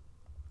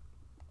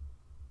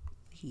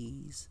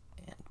 These,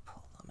 and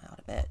pull them out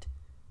a bit.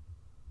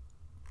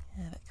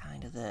 Have it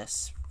kind of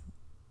this.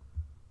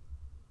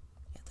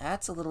 Yeah,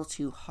 that's a little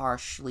too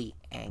harshly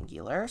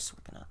angular, so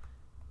we're gonna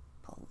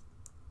pull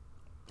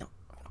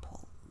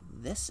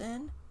this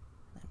in,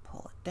 then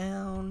pull it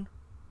down,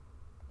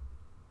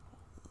 pull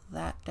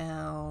that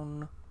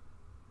down.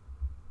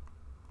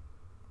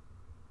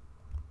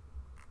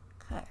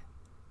 Okay.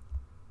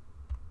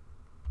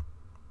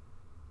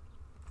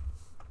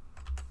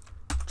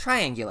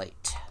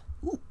 Triangulate.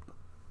 Oop.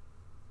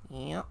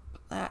 Yep,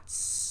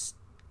 that's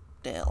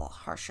still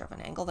harsher of an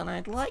angle than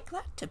I'd like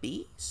that to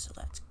be, so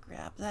let's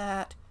grab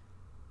that,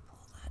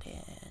 pull that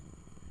in.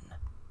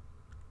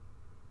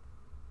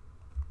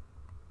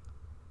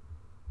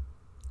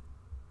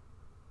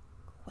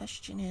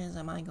 Question is,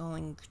 am I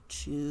going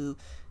to,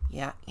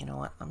 yeah, you know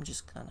what, I'm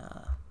just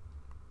gonna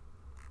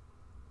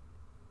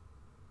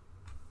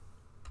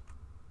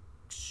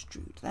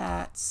extrude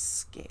that,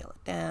 scale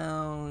it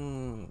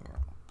down,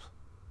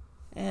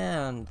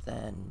 and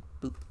then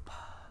boop,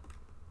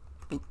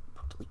 boop,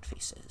 delete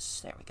faces,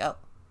 there we go.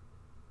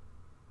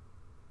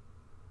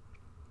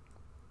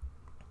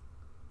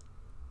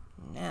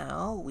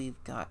 Now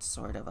we've got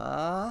sort of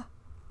a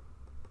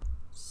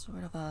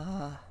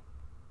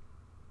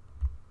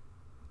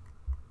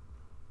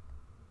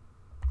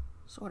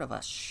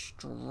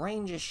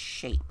strangish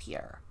shape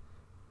here.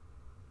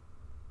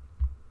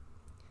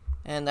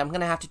 And I'm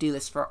going to have to do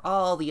this for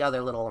all the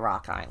other little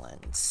rock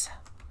islands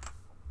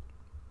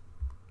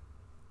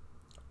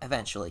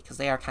eventually, because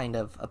they are kind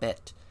of a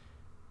bit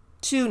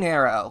too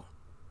narrow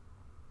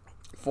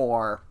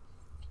for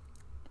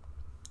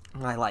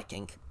my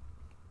liking.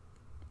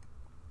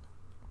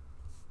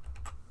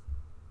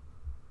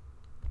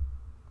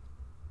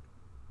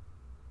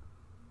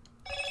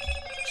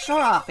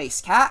 Sure,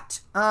 face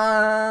cat.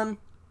 Gahlahno.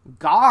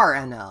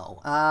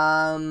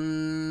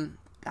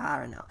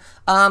 Gahlahno.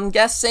 I'm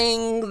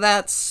guessing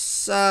that's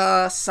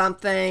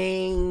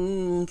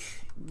something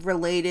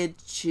related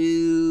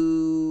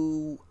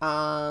to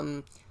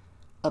a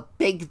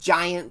big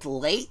giant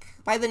lake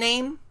by the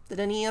name Did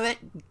any of it?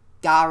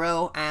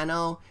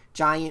 Gahlahno,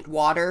 giant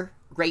water,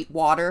 great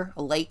water,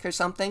 a lake or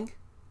something?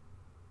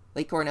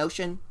 Lake or an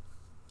ocean?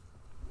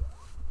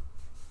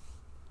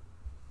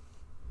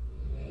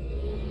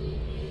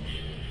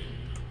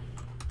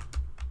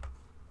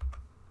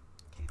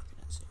 Okay, we're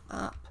gonna zoom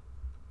up.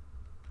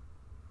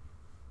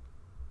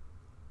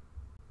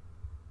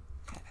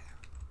 Okay.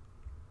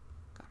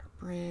 Got our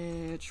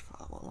bridge,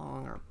 follow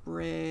along our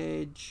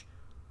bridge.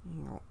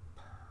 Nope.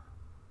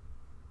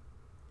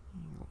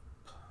 Nope.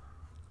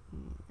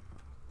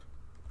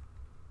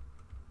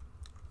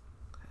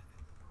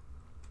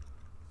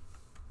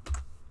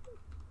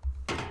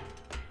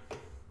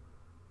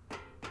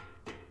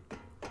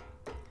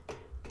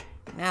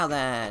 Now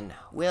then,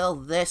 will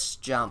this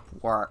jump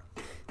work?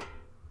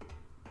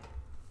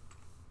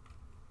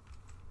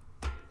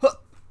 Huh.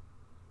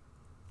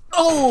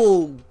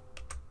 Oh!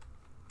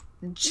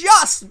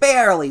 Just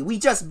barely. We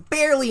just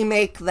barely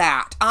make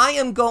that. I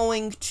am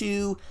going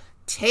to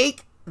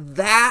take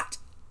that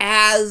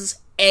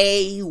as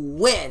a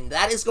win.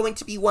 That is going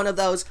to be one of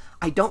those,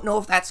 I don't know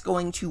if that's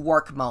going to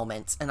work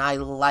moments, and I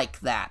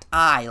like that.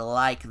 I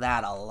like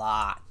that a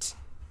lot.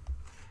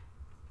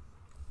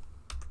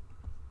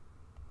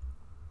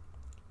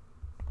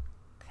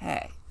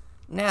 Okay,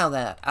 now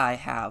that I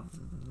have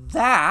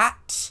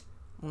that,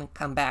 I'm going to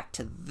come back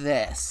to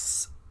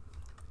this.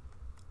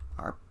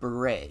 Our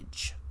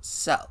bridge.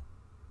 So,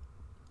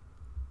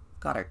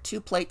 got our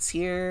 2 plates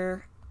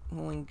here. I'm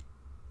going to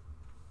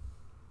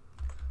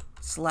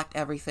select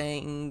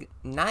everything.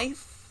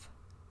 Knife.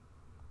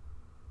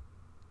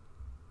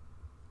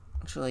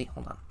 Actually,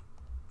 hold on.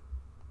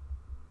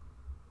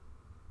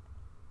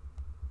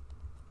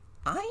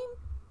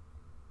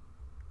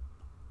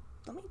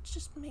 Let me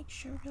just make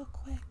sure real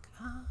quick.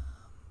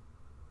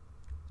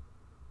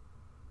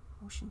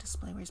 Motion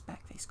display, where's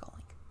backface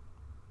calling?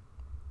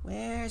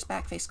 Where's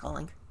backface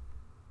calling?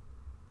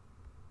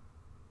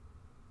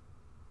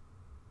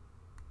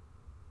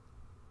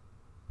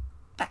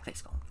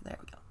 Backface calling, there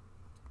we go.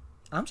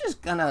 I'm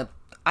just gonna,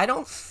 I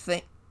don't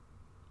think,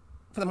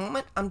 for the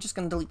moment, I'm just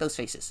gonna delete those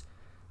faces.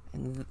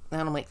 And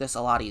that'll make this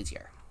a lot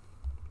easier.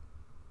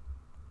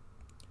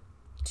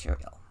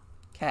 Material.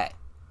 Okay.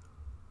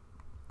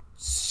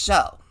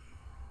 So,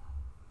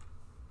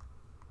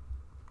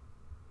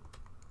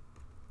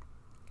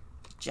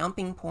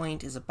 jumping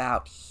point is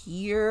about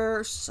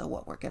here. So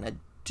what we're gonna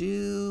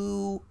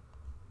do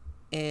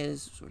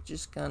is we're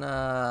just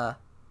gonna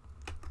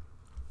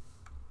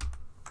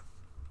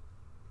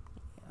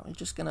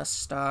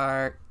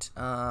start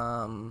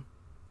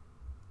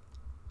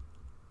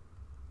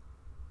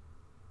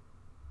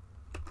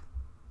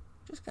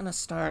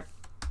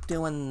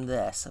doing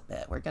this a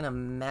bit. We're gonna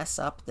mess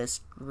up this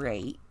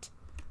grate.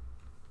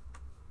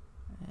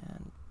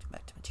 And go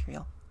back to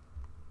material.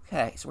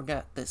 Okay, so we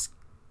got this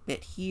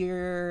bit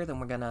here, then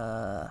we're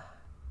gonna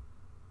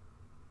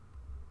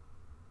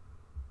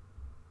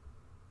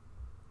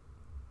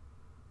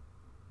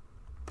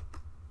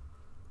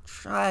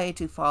try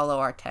to follow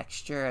our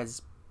texture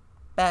as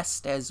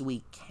best as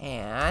we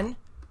can.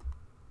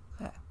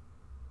 Okay.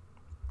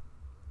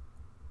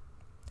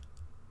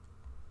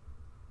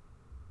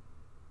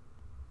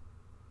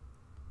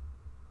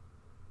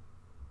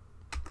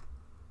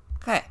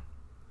 Okay.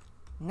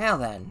 Now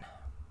then,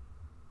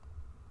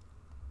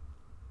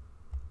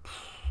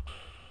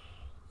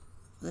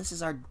 this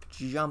is our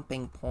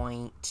jumping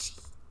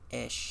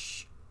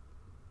point-ish.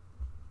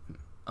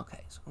 Okay,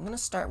 so I'm going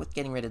to start with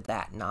getting rid of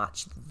that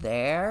notch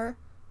there.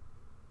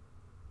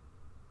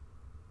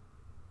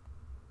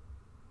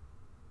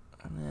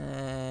 And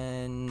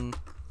then,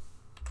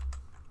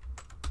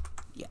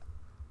 yeah,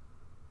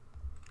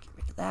 get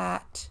rid of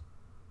that.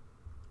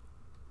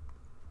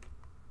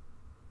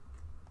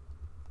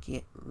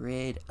 Get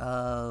rid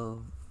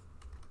of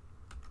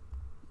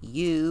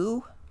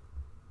you.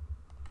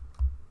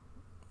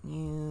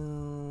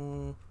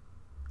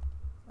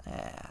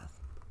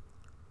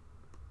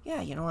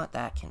 Yeah, you know what?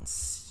 That can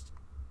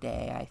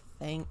stay, I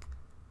think.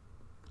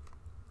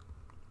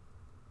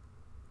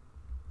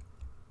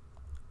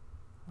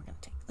 We're going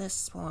to take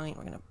this point.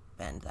 We're going to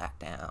bend that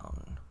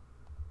down.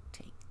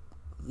 Take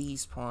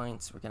these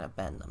points. We're going to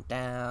bend them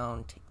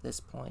down. Take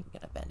this point.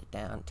 Going to bend it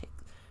down. Take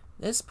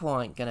this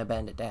point. Going to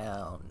bend it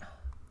down.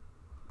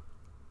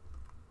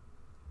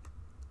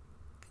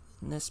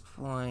 And this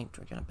point,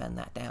 we're going to bend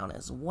that down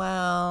as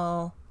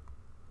well.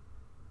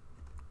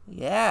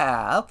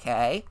 Yeah,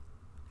 okay.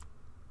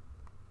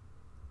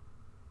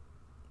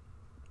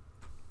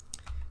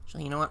 So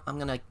you know what? I'm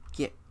going to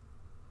get...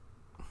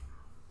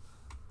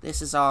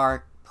 This is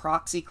our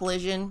proxy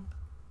collision.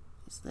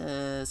 Is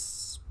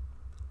this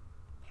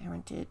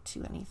parented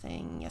to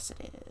anything? Yes,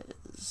 it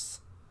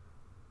is.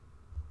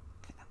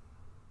 Okay.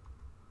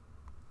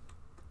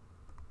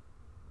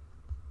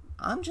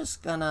 I'm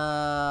just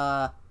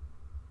gonna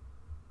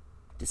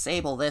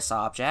disable this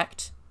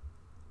object.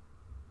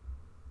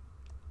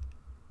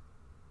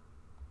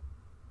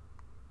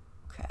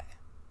 Okay.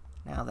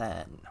 Now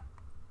then...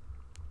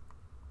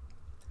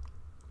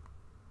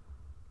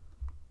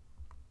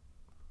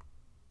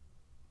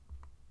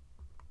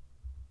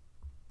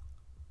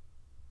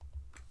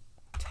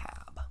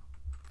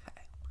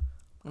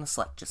 I'm going to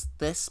select just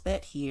this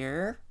bit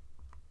here.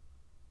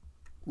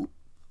 Oop.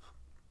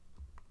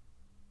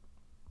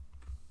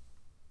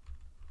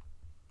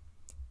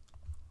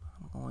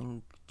 I'm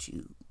going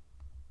to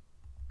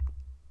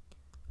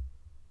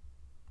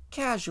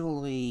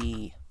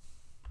casually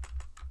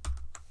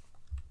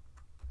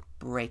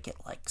break it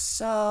like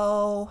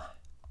so.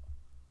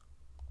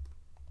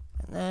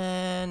 And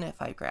then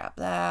if I grab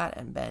that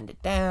and bend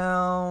it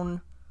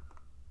down,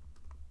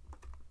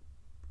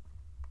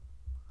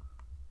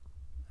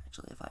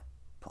 actually if I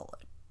pull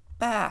it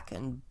back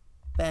and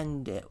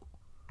bend it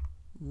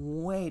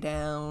way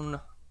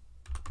down,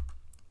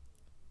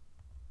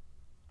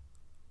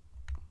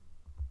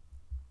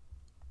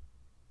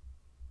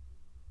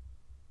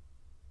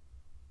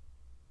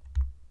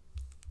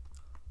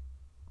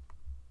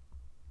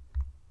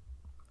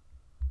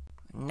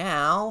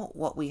 now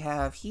what we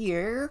have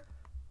here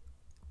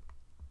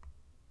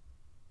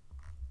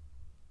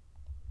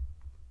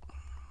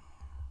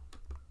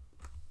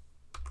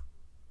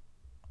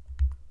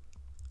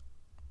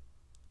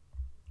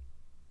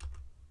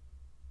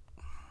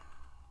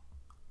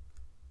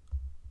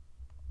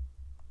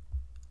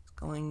is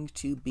going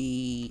to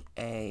be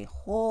a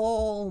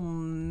whole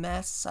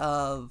mess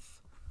of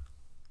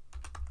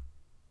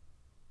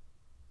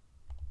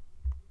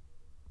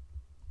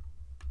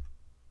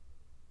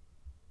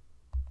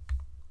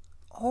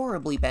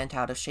horribly bent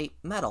out of shape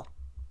metal.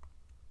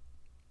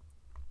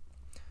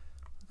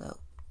 So,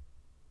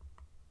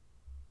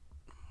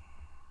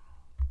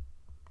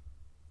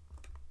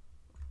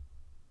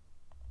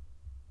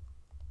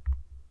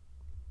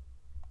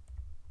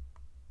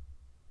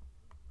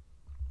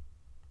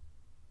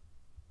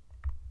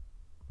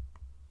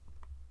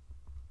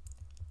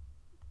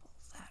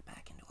 pull that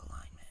back into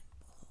alignment,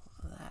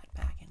 pull that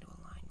back into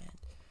alignment,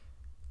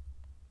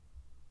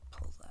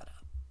 pull that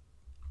up.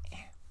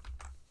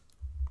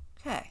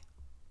 Okay.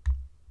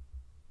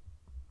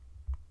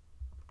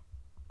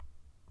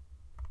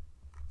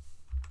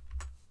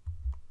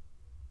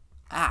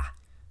 Ah,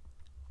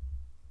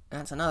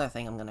 that's another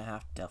thing I'm gonna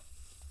have to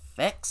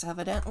fix,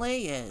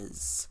 evidently,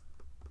 is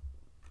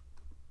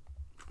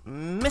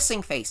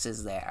missing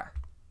faces there.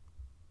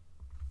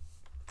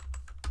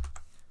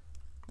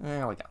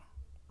 There we go.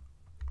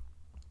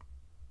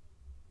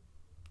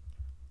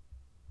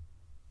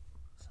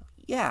 So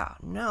yeah,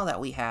 now that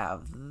we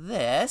have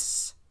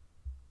this,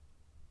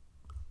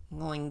 I'm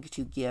going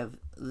to give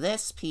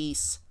this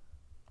piece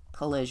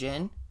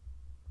collision,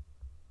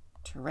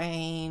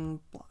 terrain,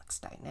 blocks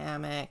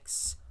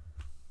dynamics,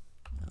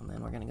 and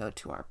then we're going to go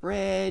to our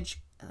bridge,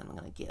 and then I'm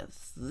going to give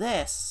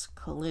this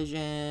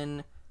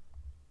collision,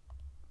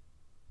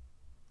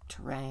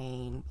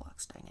 terrain,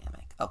 blocks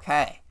dynamic.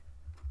 Okay,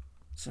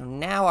 so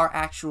now our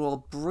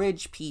actual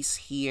bridge piece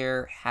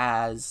here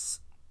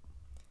has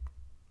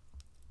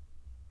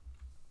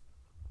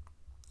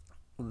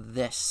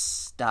this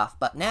stuff,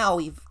 but now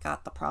we've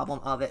got the problem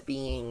of it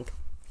being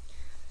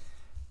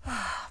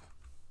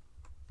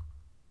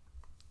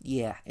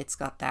yeah, it's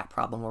got that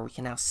problem where we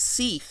can now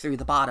see through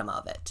the bottom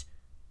of it,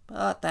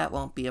 but that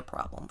won't be a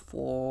problem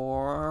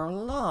for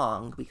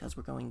long because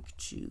we're going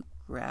to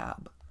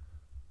grab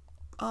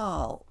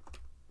all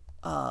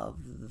of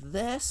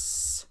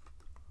this.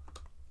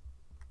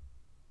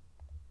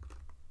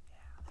 Yeah,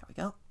 there we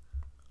go.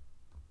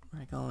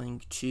 We're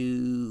going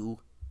to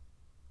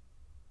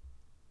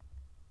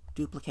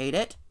duplicate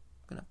it.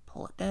 I'm going to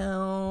pull it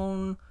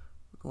down.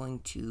 We're going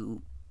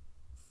to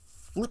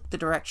flip the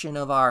direction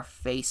of our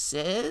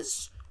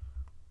faces.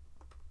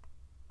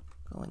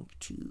 Going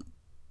to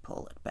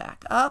pull it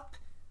back up.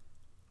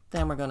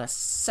 Then we're going to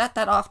set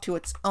that off to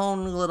its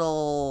own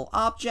little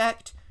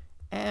object.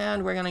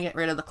 And we're going to get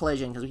rid of the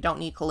collision because we don't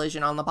need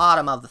collision on the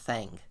bottom of the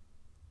thing.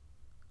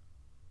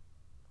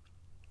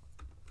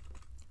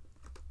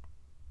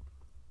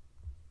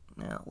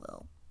 Now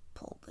we'll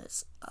pull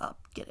this up,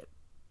 get it.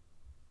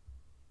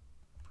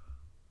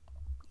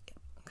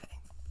 Okay,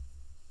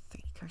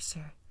 3D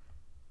cursor.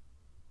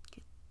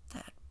 Get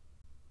that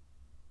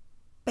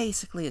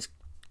basically as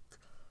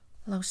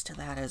close to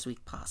that as we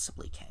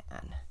possibly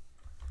can.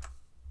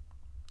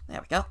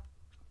 There we go.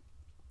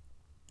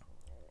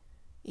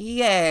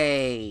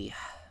 Yay!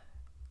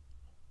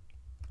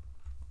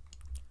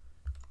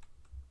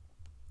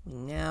 We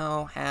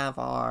now have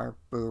our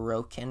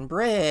broken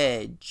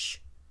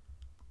bridge.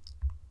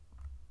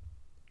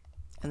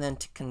 And then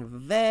to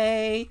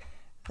convey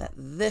that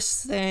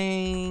this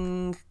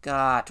thing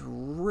got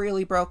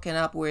really broken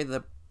up where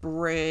the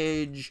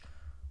bridge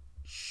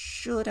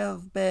should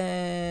have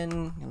been.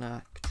 I'm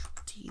gonna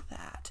Control-T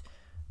that.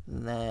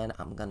 Then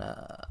I'm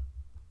gonna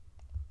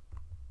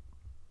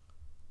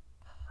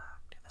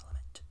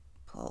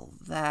pull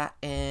that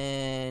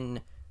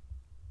in,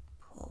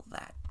 pull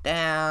that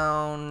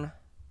down.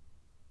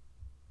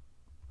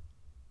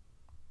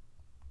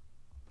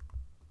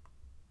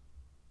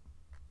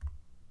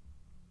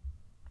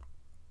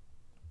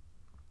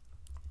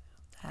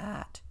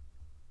 That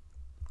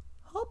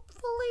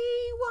hopefully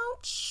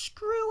won't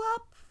screw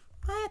up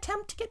my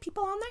attempt to get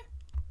people on there.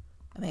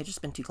 I may have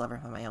just been too clever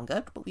for my own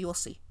good, but we will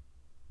see.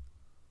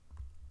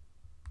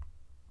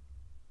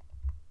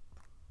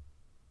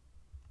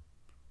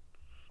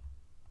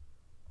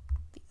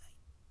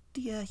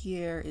 idea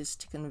here is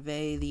to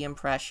convey the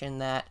impression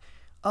that,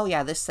 oh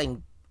yeah, this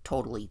thing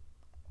totally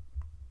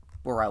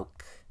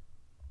broke.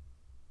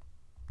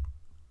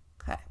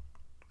 Okay.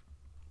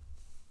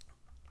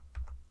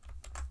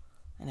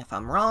 And if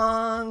I'm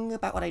wrong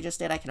about what I just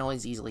did, I can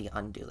always easily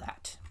undo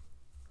that.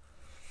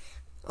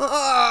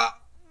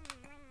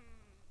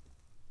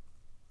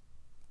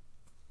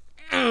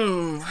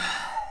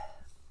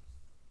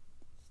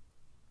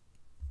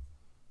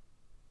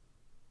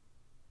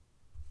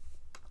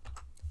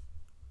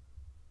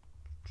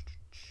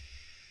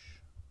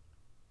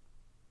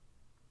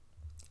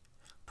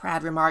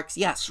 Pratt remarks,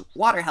 yes,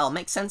 water hell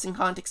makes sense in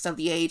context of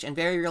the age and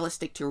very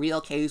realistic to real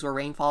caves where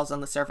rain falls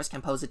on the surface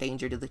can pose a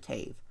danger to the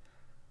cave.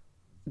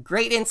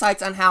 Great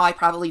insights on how I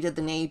probably did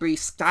the Nabri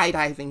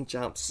skydiving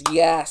jumps.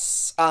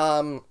 Yes,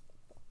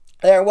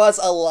 there was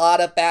a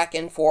lot of back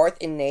and forth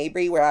in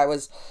Nabri where I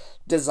was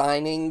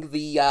designing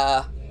the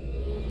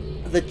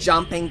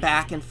jumping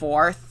back and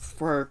forth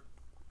for...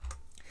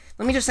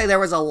 Let me just say there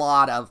was a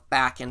lot of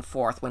back and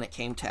forth when it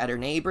came to Eder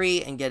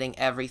Nabri and getting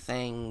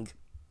everything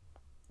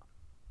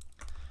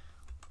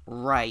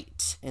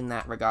right in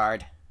that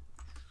regard.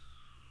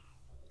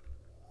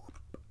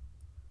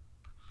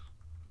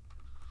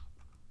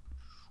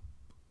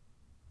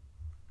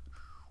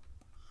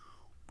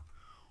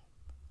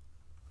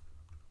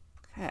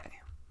 Okay.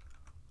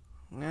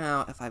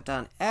 Now, if I've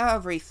done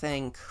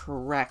everything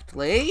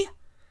correctly...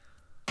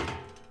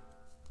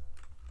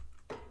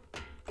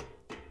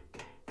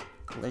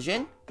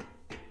 Collision.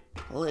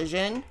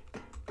 Collision.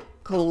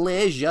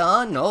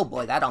 Collision. Oh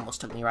boy, that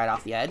almost took me right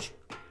off the edge.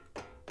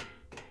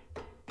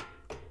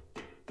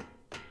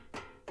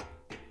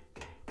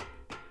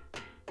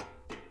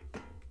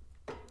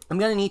 I'm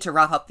going to need to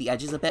rough up the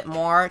edges a bit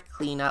more,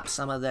 clean up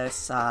some of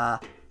this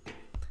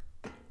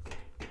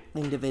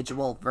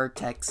individual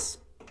vertex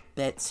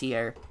bits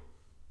here.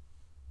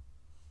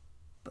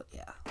 But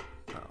yeah.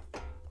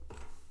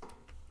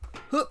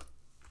 Oh.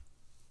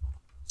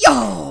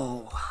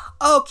 Yo!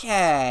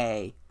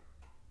 Okay.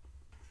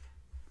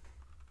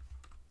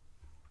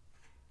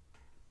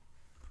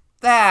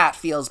 That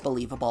feels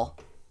believable.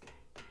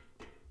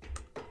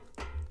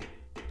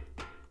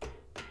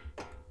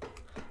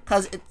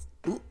 Because it's...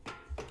 Ooh.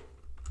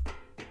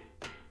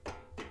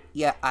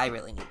 Yeah, I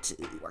really need to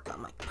work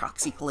on my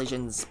proxy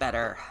collisions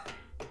better.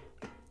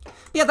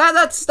 Yeah,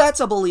 that's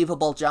a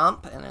believable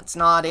jump, and it's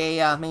not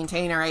a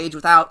maintainer age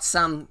without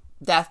some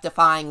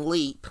death-defying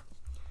leap.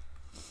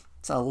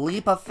 It's a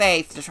leap of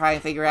faith to try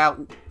and figure out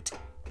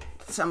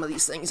some of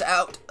these things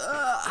out.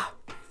 Ugh.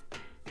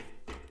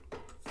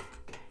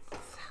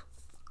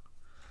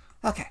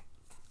 Okay.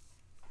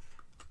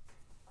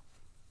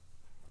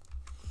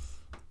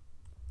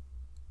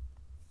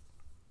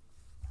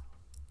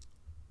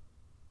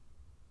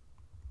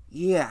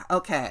 Yeah,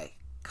 okay.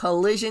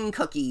 Collision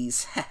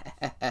cookies.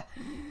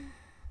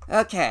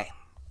 Okay.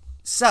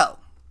 So.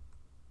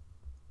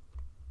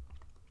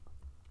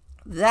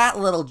 That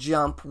little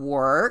jump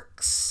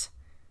works.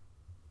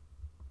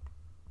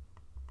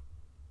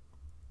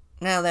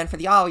 Now then, for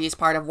the obvious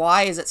part of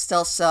why is it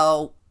still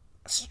so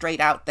straight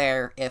out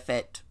there if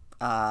it,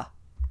 well,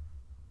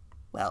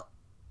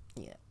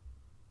 yeah.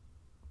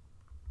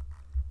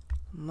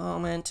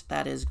 Moment,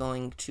 that is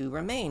going to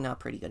remain a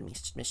pretty good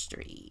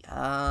mystery.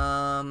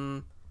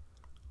 What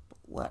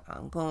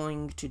I'm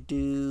going to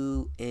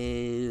do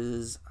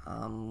is,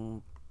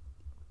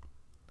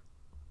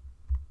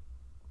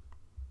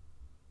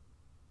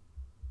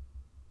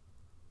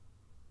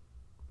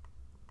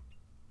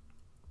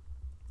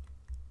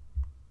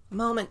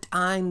 moment,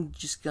 I'm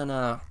just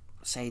gonna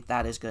say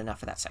that is good enough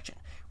for that section.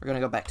 We're gonna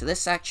go back to this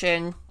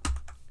section.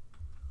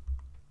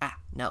 Ah,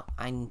 no,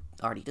 I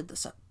already did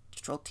this.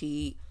 Control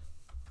T.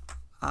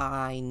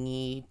 I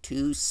need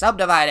to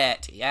subdivide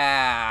it.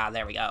 Yeah,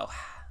 there we go.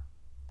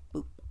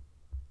 Boop.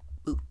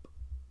 Boop.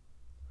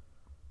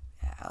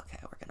 Yeah, okay,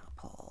 we're gonna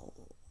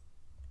pull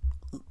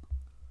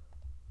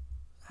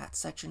that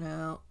section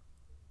out.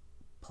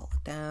 Pull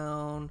it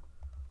down.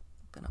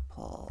 I'm gonna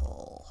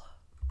pull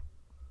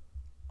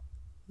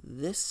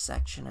this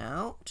section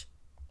out.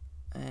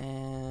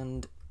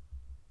 And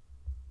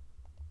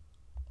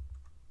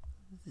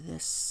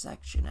this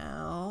section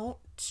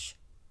out.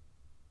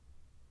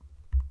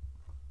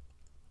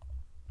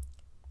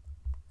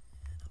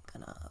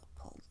 And I'm gonna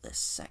pull this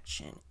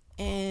section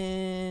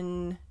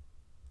in.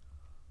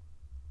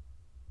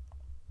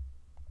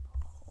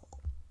 Pull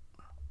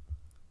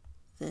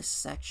this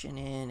section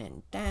in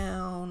and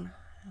down.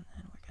 And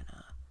then we're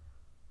gonna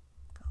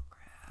go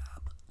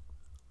grab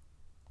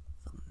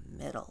the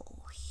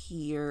middle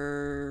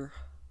here.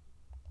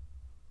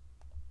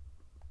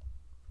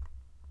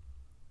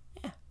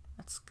 Yeah,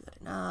 that's good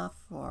enough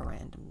for a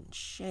random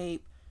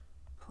shape.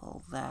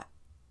 Pull that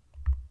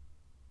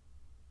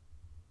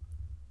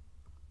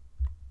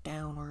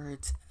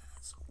downwards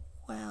as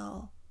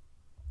well.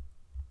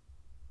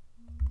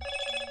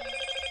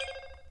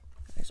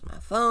 There's my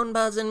phone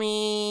buzzing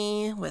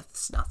me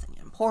with nothing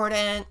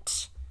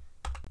important.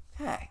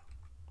 Okay.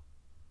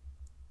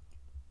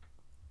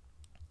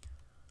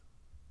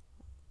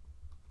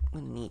 I'm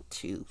gonna need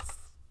to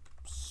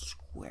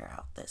square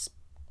out this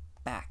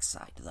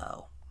backside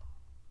though.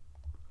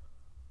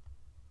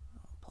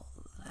 I'll pull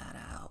that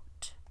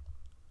out.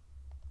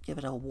 Give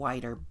it a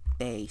wider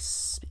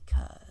base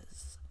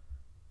because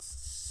it's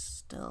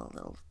still a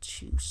little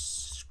too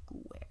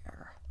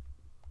square.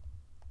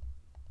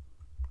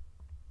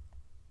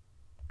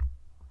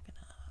 I'm gonna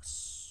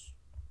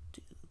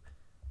do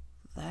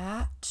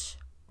that.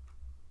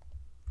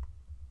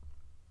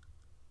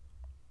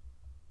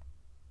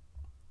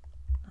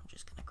 I'm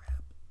just gonna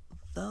grab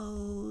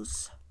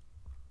those.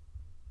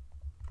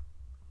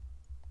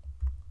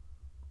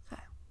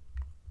 Okay.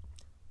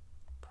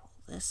 Pull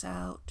this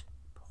out.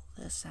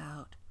 This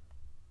out,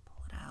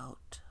 pull it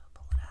out,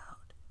 pull it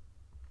out.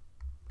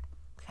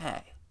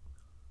 Okay.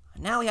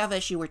 Now we have an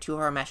issue where two of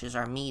our meshes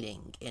are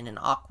meeting in an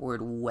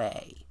awkward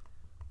way.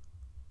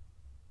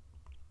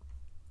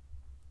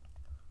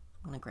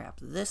 I'm going to grab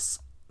this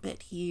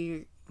bit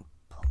here,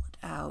 pull it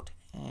out,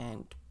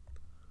 and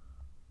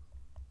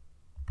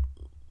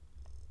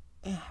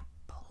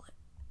pull it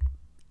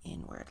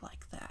inward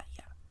like that.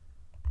 Yeah.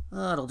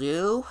 That'll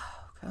do.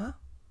 Okay.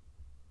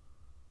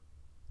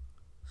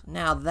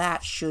 Now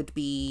that should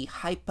be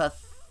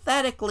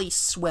hypothetically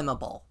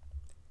swimmable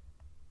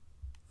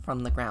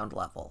from the ground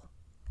level.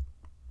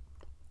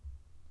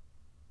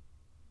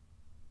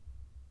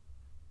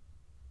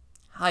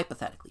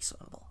 Hypothetically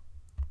swimmable.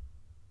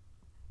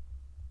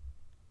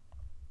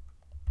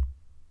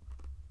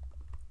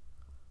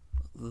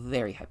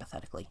 Very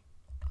hypothetically.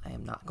 I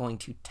am not going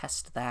to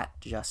test that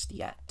just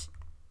yet.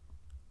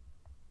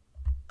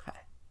 Okay.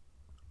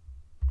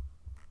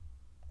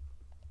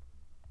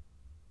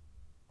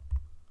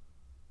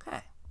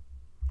 Okay.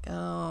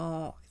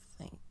 Go.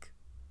 I think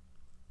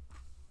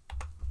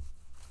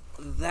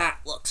that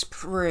looks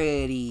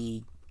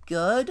pretty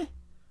good.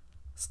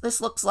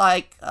 This looks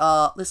like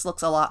this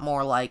looks a lot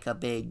more like a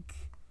big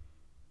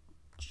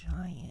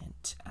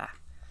giant.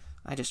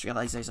 I just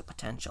realized there's a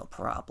potential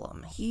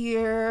problem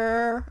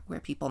here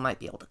where people might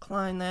be able to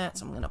climb that,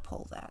 so I'm gonna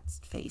pull that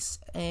face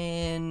in,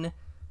 and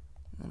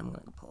then I'm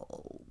gonna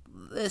pull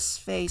this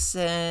face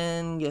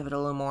in, give it a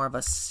little more of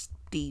a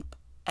steep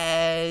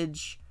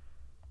edge.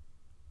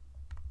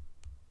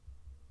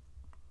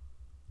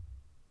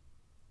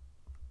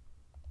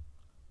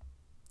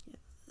 Give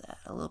that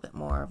a little bit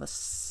more of a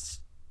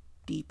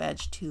steep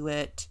edge to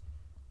it.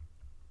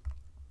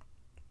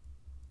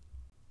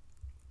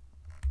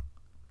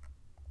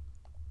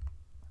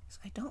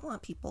 I don't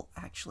want people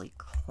actually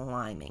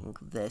climbing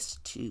this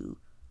to...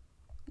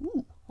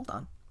 Ooh, hold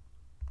on.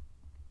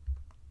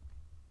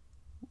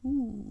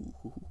 Ooh.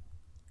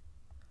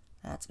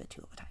 That's a bit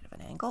too tight of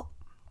an angle.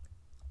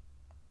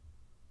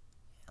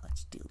 Yeah,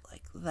 let's do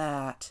like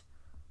that.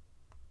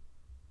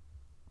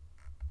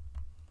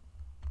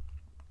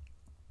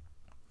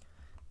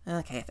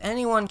 Okay, if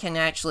anyone can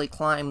actually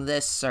climb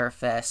this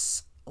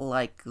surface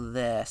like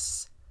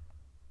this,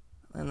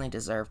 then they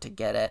deserve to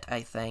get it,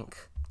 I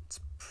think.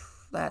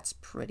 That's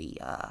pretty,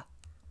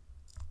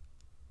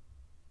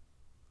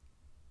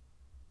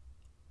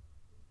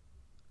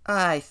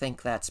 I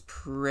think that's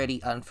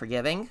pretty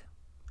unforgiving.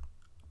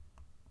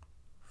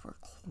 For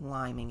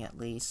climbing, at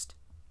least.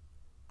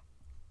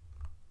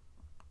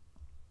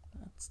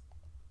 Let's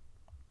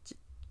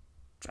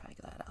drag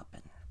that up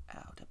and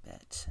out a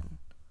bit. And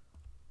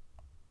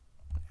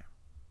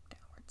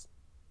downwards.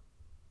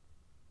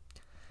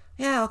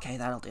 Yeah, okay,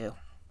 that'll do.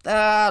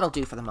 That'll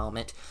do for the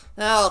moment.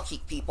 That'll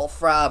keep people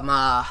from,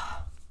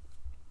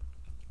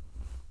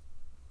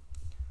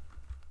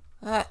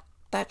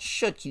 that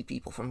should keep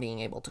people from being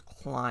able to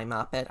climb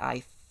up it,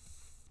 I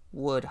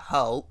would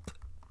hope.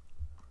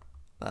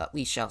 But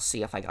we shall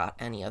see if I got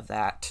any of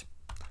that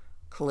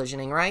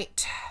collisioning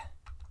right.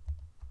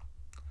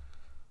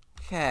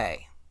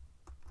 Okay.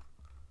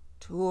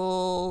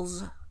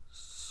 Tools,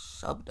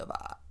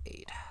 subdivide.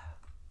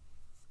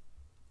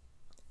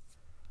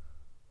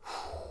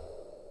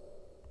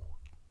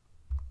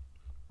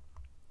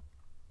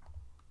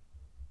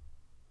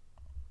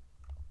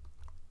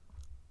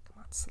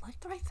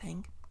 Select the right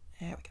thing.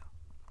 There we go.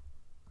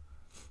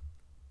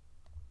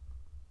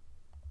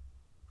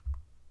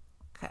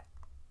 Okay.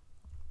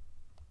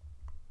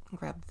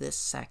 Grab this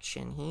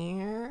section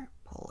here.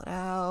 Pull it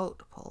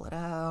out. Pull it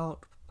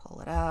out.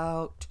 Pull it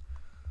out.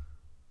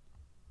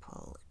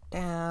 Pull it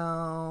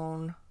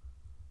down.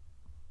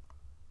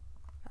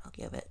 I'll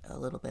give it a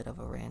little bit of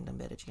a random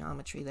bit of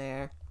geometry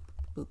there.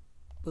 Boop,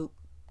 boop,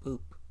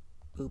 boop,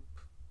 boop,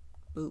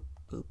 boop,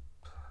 boop.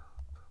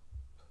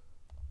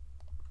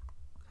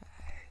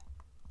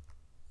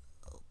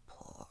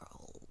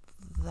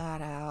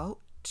 That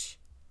out.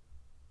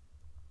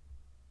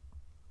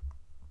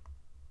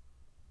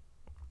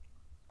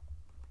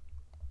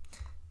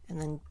 And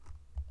then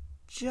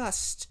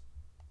just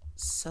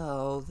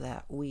so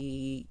that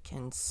we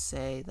can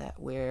say that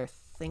we're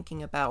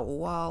thinking about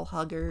wall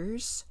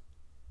huggers,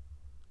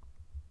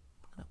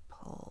 I'm gonna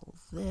pull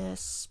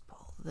this,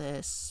 pull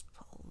this,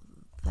 pull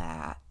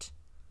that.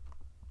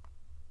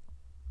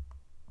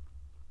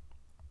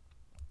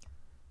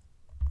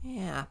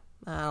 Yeah,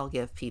 That'll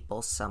give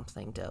people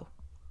something to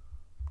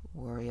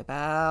worry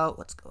about.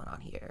 What's going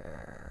on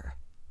here?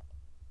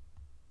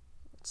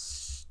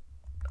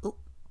 Oh.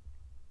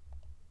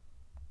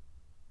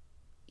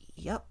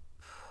 Yep.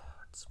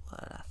 That's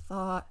what I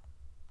thought.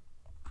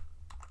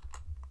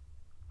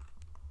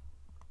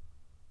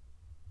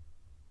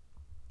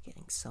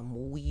 Getting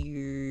some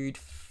weird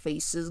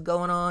faces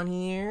going on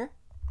here.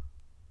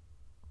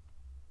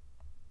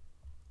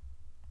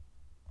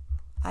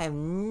 I have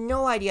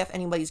no idea if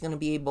anybody's going to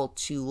be able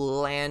to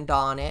land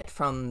on it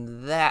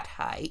from that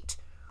height,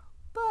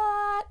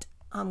 but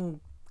I'm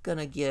going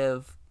to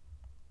give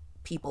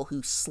people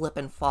who slip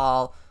and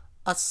fall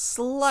a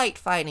slight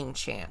fighting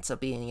chance of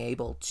being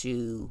able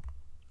to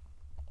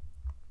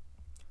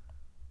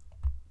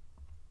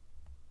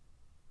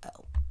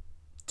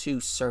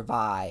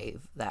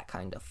survive that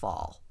kind of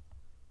fall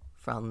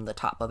from the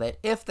top of it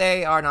if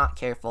they are not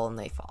careful and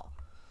they fall.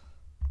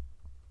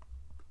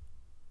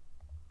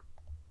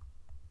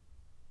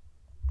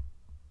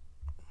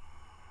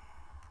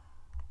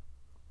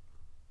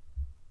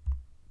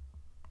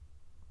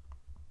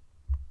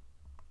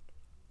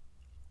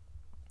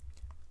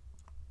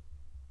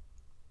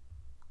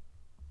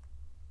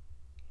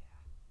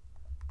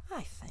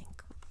 I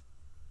think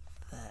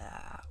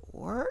that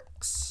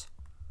works.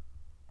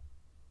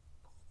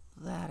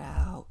 Pull that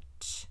out.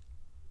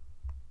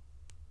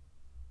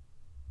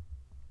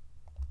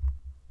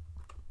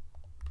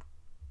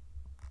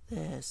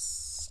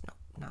 This, no,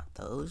 not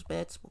those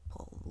bits. We'll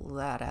pull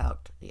that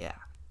out. Yeah.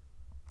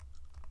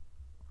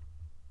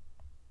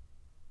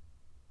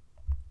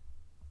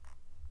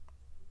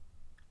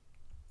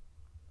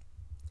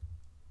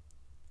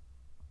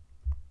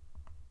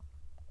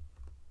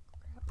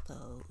 Grab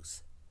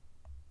those.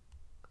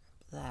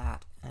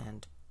 That,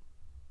 and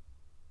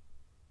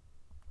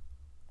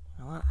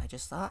you know what I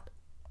just thought?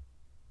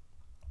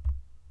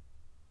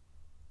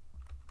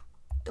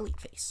 Delete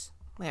face.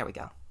 There we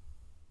go.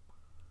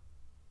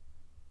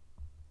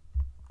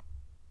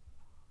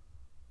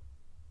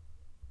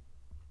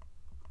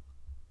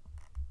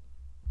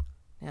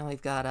 Now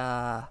we've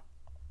got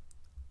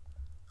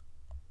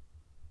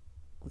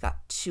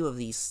two of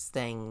these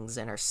things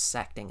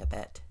intersecting a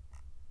bit.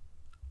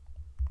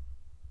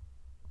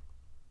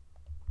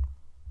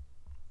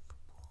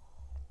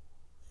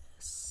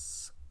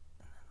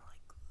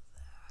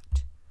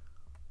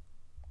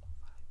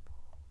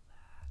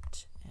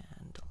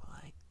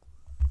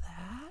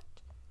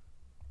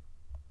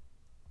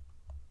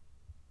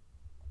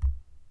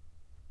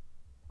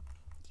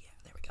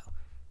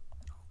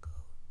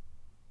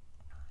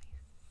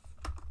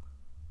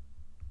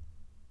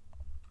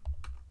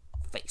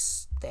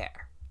 Face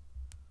there.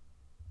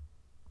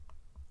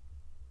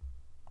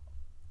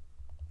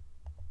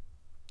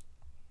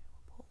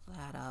 Pull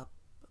that up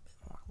a bit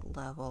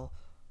more level.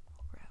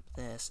 Grab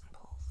this and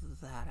pull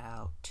that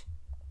out.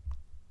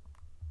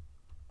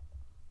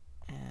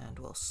 And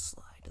we'll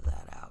slide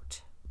that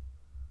out.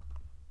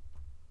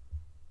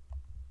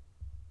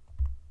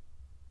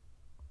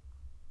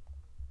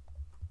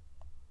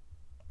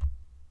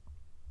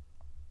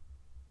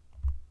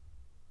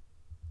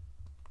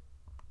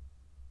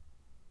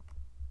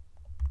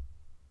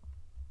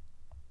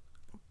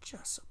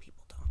 Just so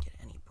people don't get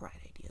any bright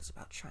ideas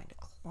about trying to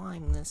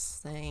climb this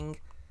thing.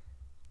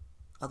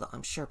 Although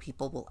I'm sure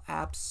people will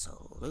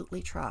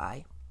absolutely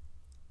try.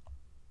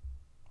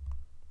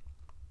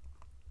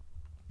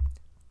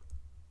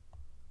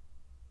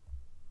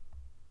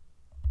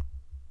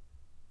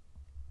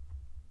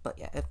 But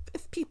yeah,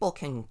 if people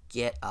can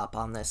get up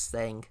on this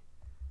thing,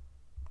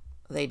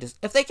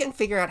 if they can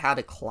figure out how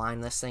to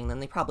climb this thing, then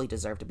they probably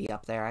deserve to be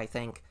up there, I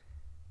think.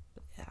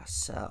 But yeah,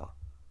 so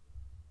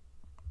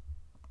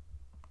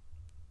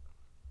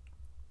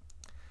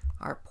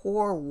our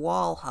poor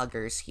wall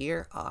huggers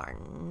here are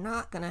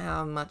not going to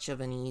have much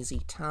of an easy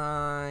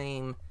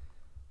time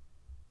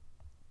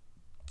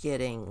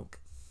getting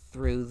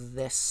through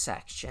this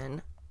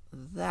section.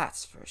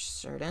 That's for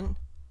certain.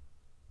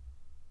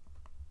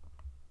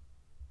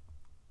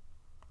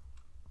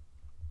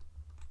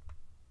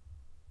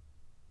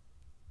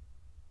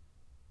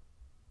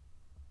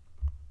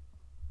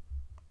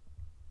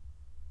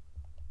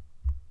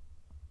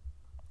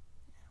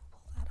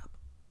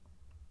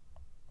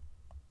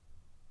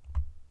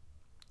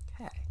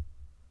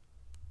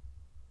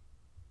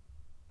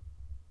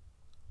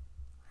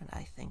 And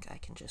I think I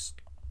can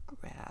just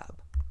grab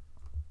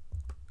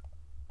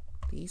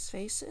these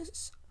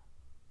faces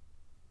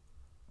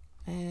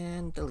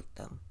and delete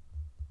them.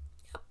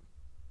 Yep,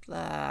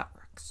 that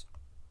works.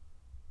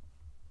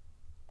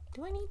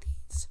 Do I need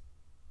these?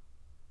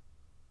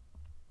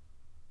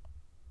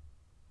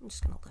 I'm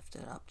just gonna lift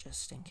it up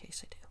just in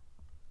case I do.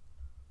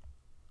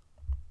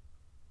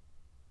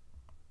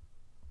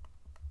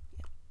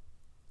 Yep.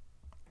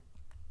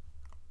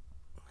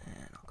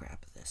 And I'll grab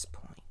this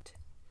point.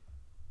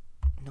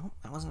 Nope,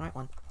 that wasn't the right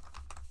one.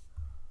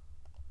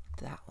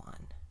 That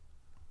one.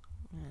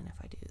 And if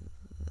I do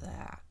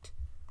that.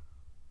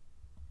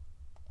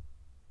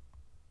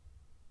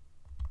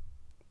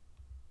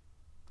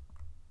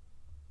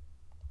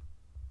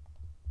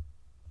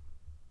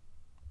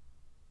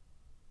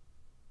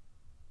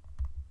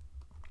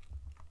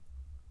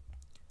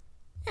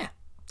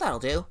 That'll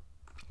do.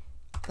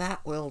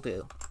 That will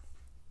do.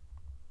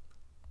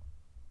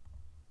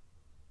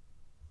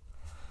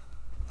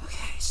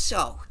 Okay,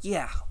 so,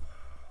 yeah.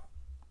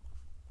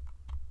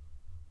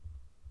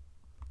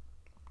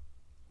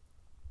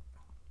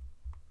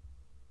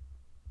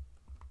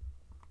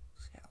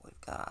 So, yeah,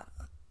 we've got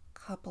a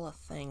couple of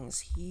things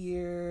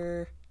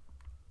here.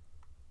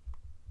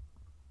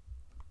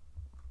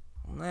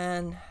 And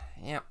then,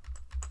 yep.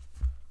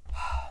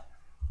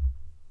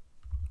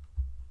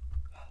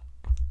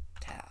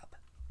 Tab.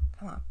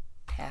 Come on.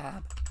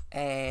 Tab.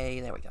 A.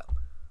 There we go.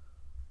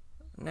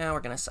 Now we're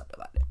going to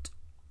subdivide it.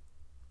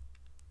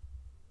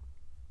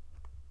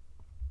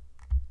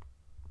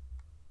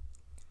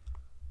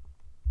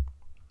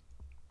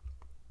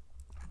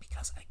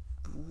 Because I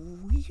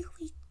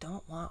really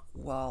don't want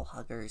wall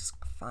huggers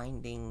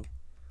finding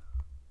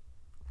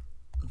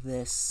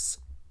this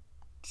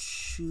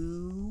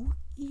too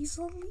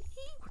easily.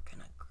 We're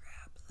going to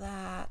grab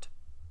that.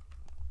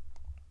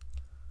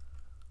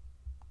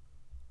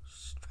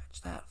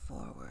 Stretch that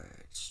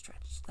forward.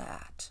 Stretch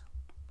that.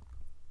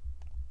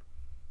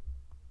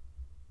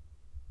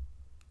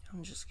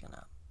 I'm just going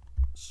to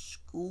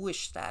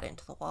squish that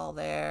into the wall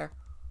there.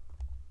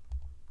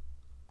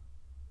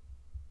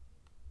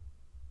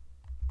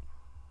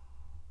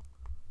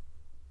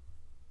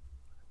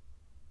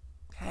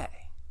 Okay.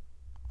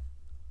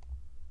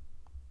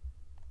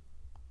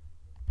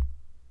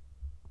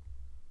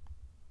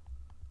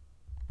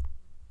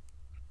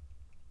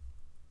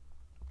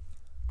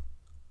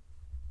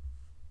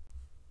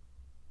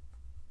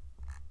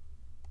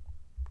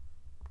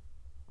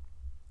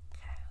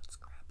 Let's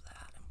grab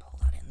that and pull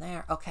that in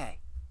there. Okay.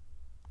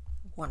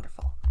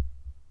 Wonderful.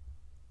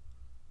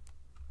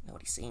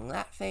 Nobody's seeing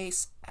that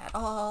face at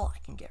all. I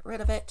can get rid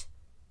of it.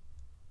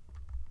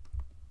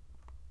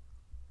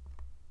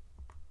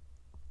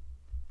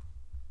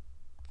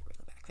 Get rid of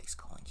the back face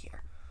calling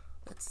here.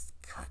 Let's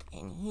cut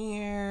in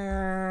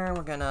here.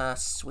 We're gonna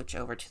switch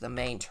over to the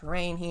main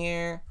terrain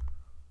here.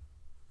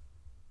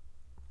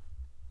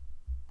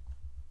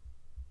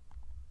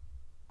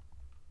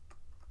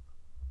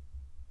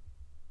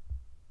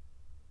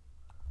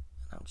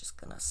 And I'm just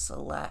gonna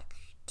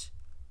select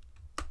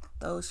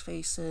those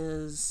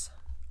faces.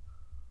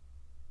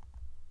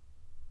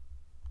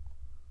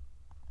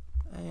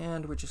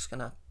 And we're just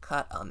gonna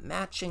cut a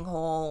matching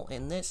hole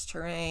in this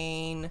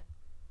terrain.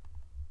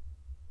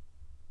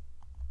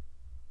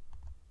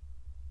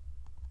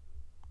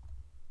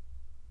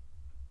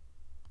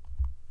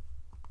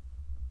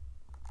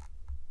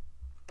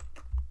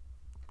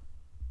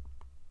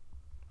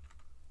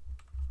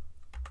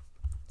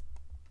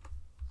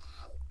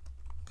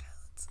 Okay,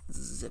 let's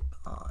zip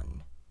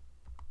on.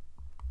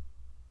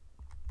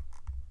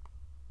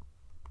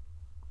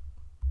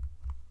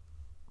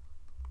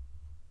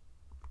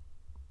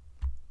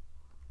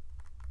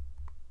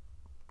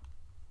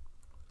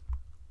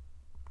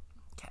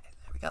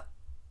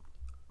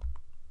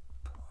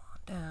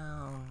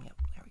 Down. Yep,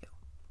 there we go.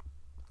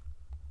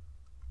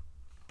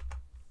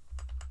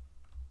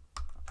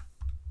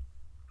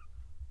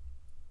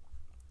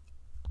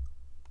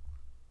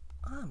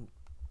 I'm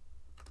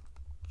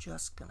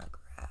just gonna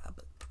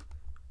grab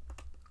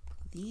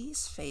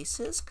these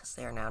faces because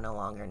they are now no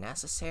longer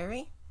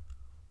necessary.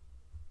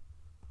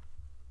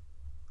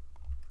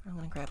 I'm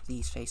gonna grab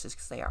these faces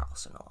because they are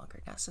also no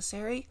longer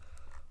necessary.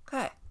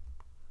 Okay.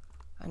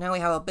 And now we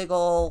have a big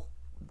ol'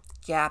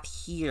 gap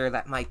here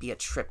that might be a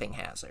tripping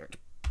hazard.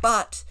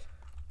 But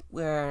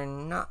we're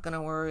not going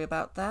to worry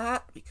about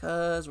that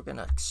because we're going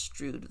to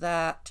extrude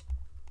that.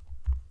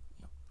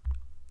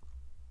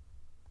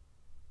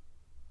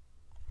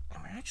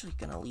 And we're actually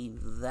going to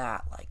leave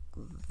that like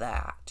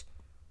that.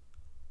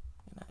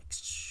 I'm going to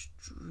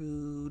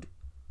extrude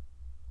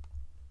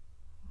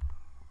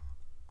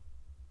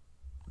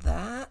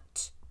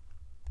that.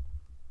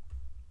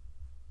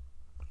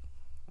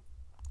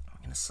 I'm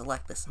going to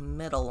select this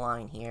middle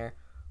line here.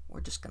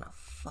 We're just going to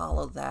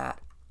follow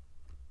that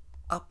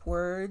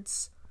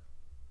upwards.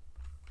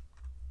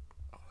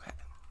 Okay.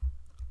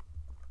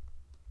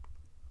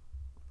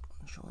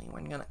 Actually, we're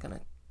not going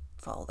to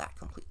follow that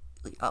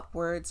completely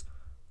upwards.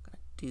 I'm going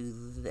to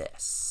do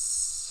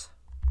this.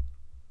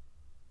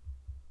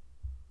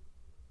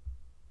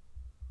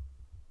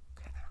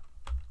 Okay.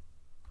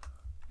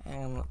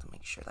 And let's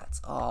make sure that's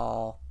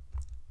all.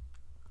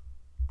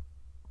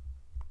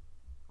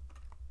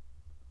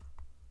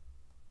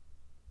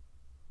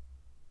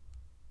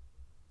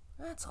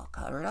 That's all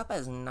covered up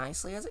as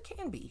nicely as it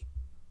can be.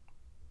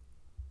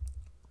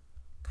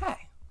 Okay.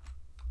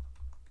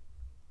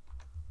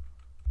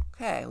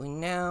 Okay, we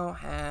now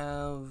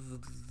have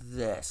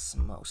this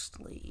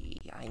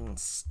mostly. I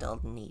still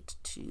need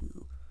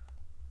to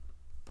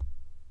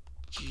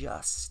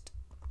just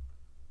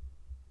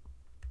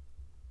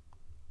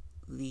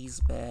these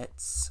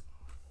bits.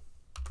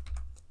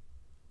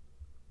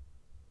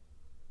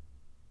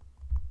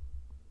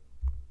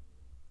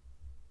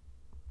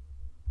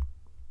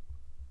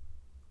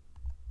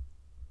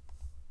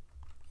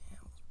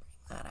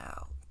 That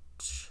out.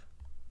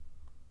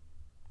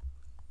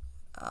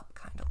 Up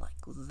kind of like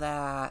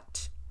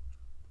that.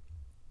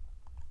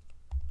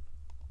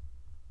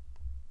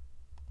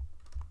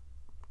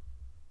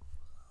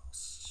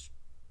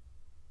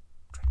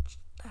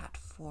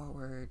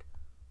 forward.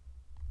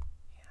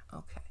 Yeah,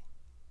 okay.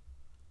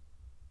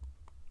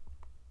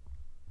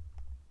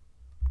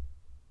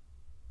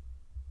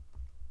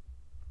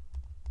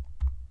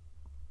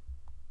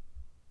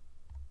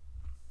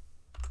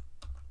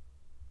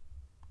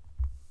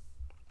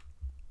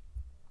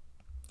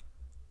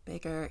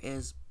 Bigger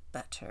is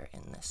better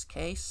in this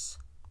case.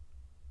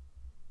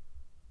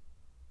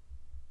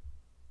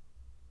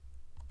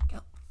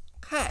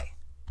 Okay.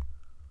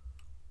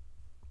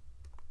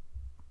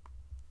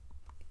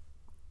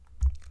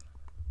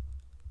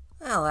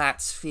 Well,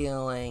 that's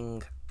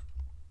feeling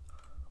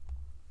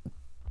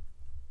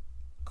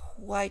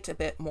quite a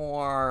bit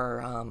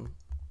more,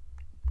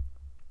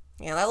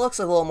 yeah, that looks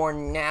a little more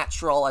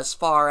natural as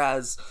far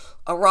as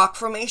a rock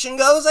formation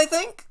goes, I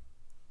think.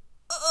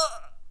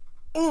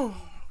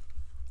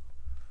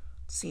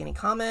 See any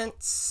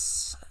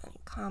comments? Any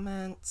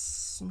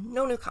comments?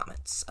 No new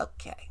comments.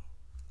 Okay.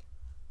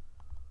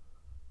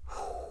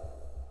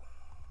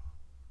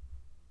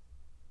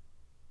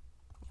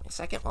 Give me a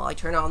second while I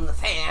turn on the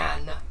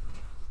fan.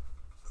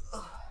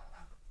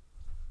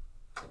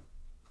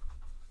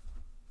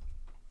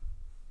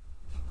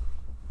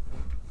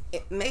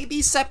 It may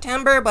be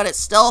September, but it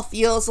still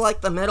feels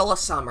like the middle of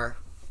summer.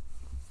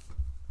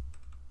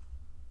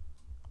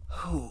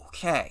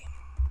 Okay.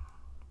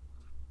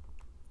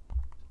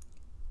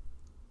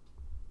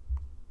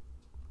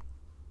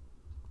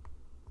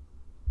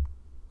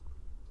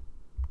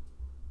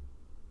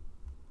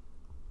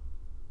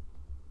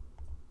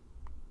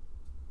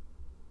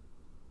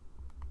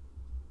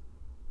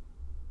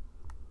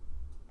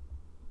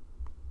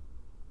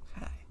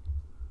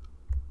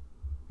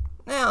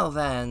 Now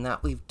then,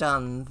 that we've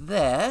done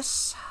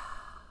this,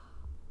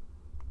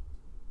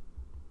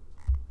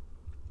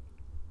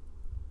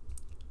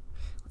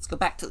 let's go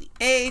back to the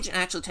age and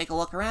actually take a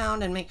look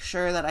around and make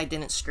sure that I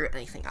didn't screw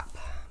anything up.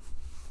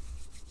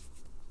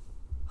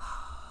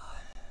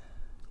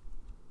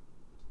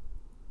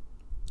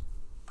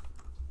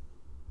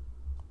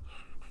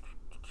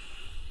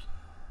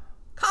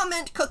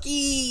 Comment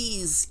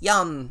cookies!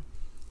 Yum!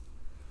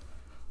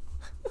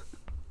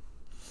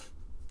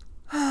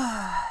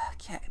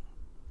 Okay.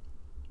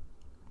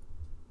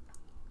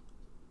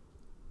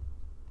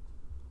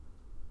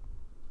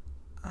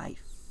 I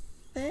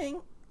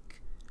think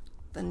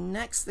the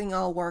next thing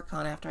I'll work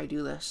on after I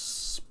do this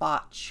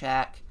spot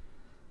check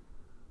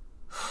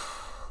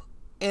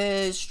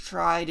is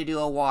try to do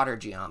a water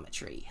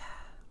geometry.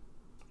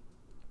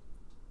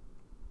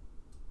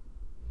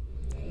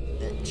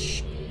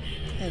 Which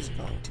is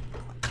going to be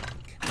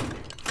quite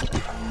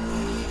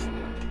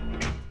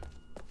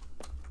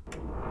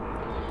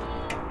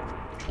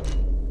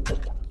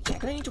big. Yeah, I'm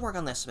gonna need to work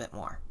on this a bit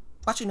more.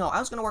 Actually, no, I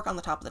was gonna work on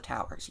the top of the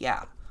towers,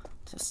 yeah.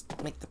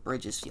 Just make the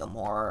bridges feel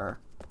more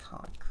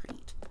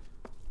concrete.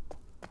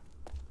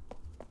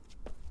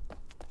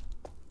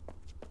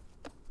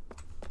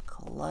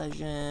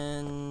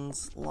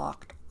 Collisions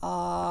locked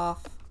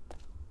off.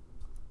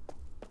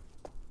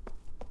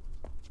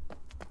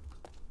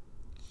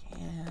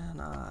 Can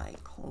I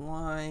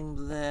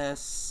climb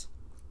this?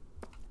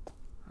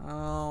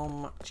 How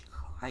much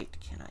height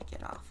can I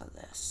get off of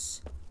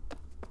this?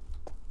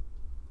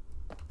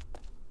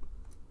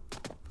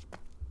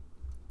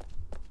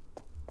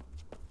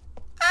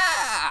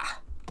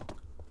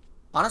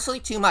 Honestly,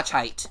 too much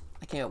height.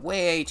 I can get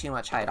way too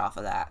much height off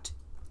of that.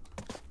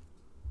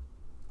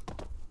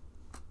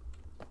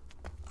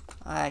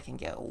 I can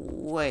get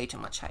way too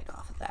much height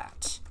off of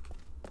that.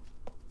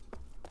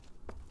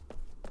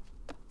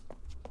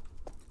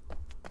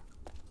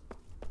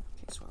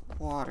 Okay, so our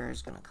water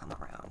is going to come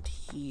around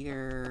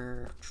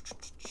here.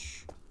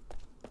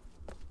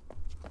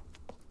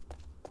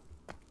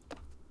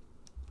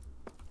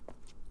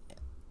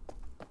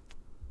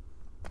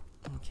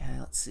 Okay,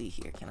 let's see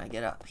here. Can I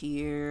get up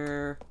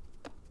here?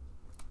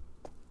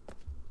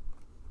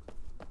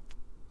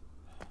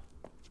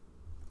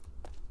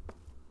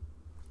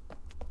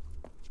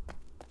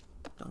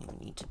 Don't even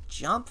need to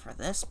jump for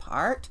this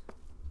part.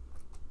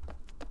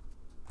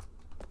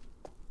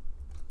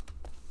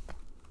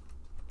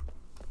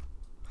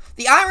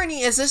 The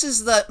irony is this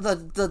is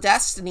the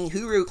Destiny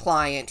Huru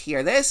client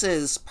here. This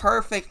is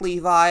perfectly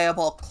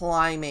viable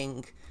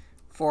climbing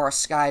for a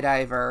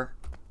skydiver.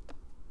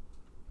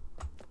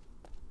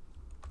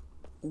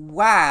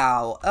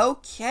 Wow,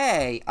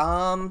 okay,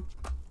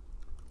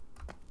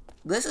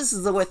 this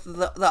is with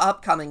the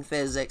upcoming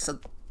physics.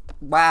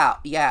 Wow,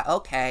 yeah,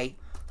 okay.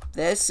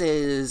 This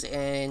is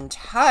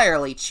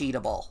entirely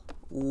cheatable.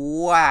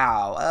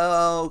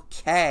 Wow,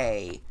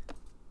 okay.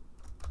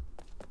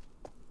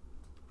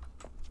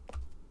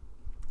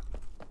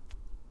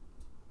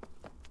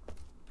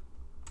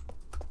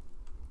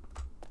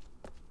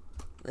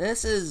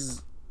 This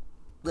is,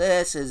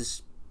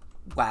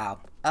 wow,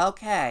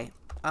 okay.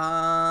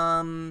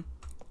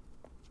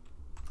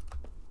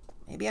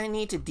 Maybe I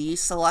need to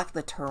deselect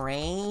the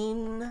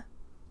terrain?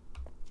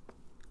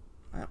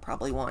 That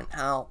probably won't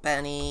help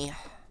any.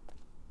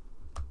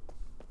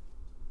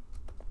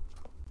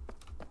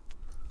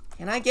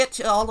 Can I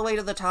get all the way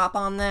to the top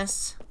on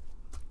this?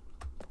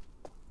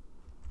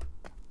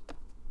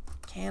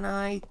 Can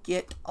I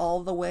get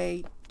all the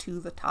way to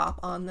the top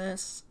on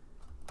this?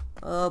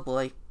 Oh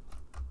boy.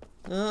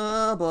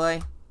 Oh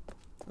boy.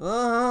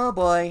 Oh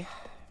boy.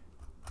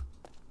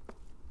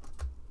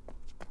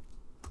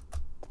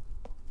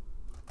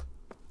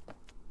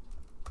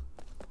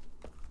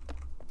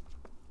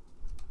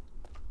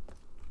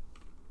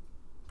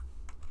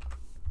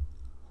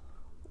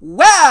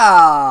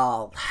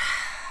 Well!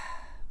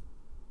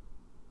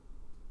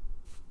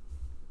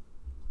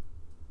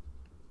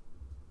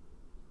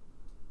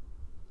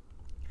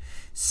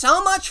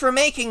 So much for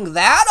making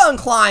that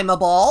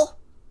unclimbable!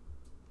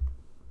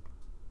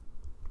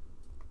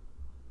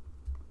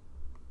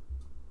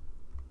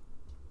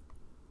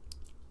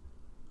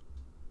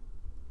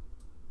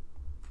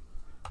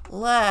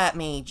 Let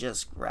me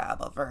just grab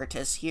a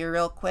vertex here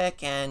real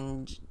quick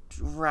and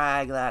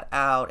drag that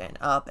out and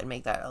up and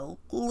make that a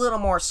little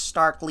more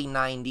starkly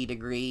 90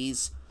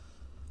 degrees.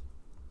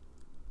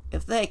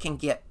 If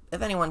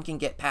anyone can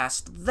get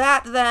past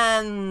that,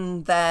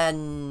 then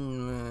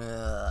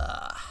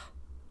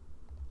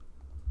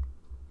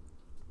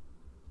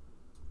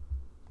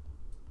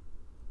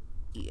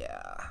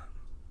yeah.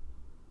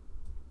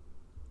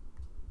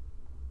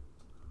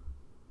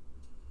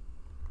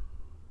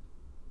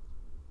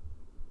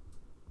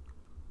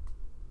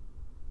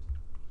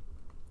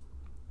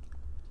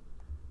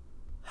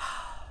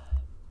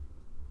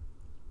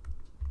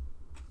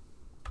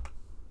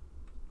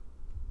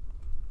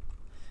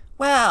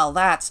 Well,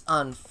 that's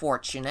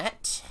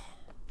unfortunate.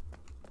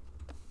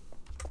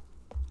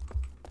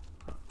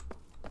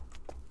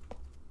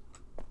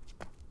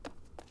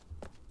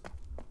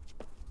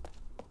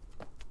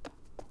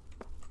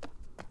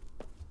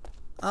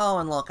 Oh,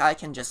 and look, I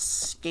can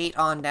just skate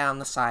on down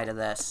the side of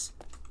this.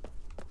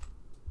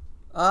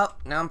 Oh,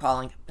 now I'm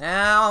falling.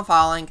 Now I'm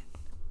falling.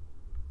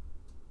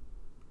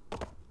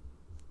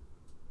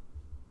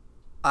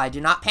 I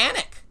do not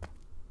panic.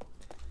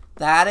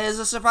 That is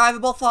a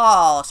survivable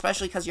fall,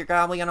 especially because you're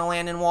probably going to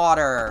land in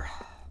water.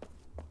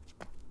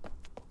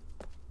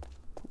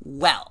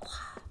 Well.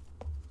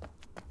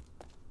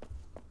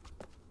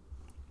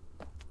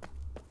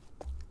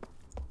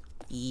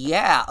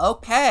 Yeah,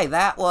 okay,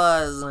 that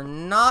was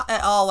not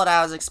at all what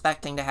I was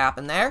expecting to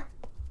happen there.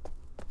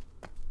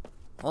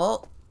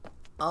 Oh,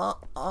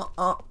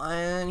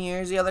 and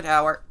here's the other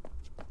tower.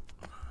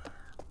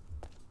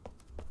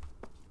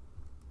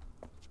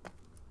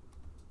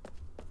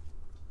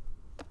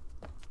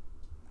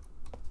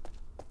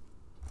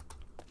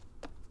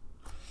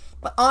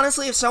 But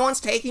honestly, if someone's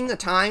taking the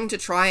time to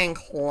try and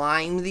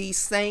climb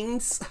these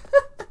things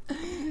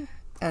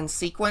and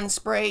sequence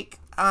break,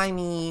 I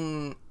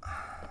mean,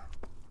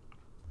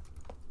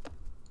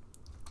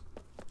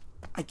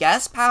 I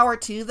guess power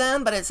to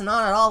them, but it's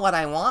not at all what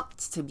I want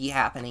to be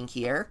happening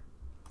here.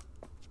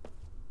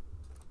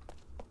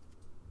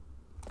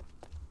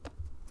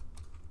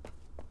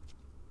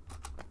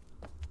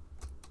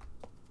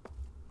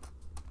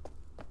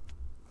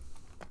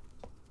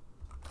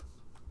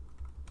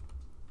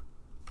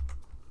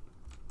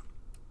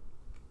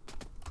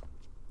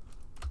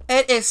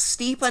 It is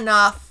steep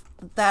enough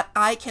that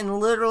I can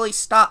literally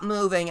stop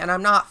moving and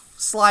I'm not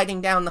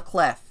sliding down the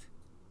cliff.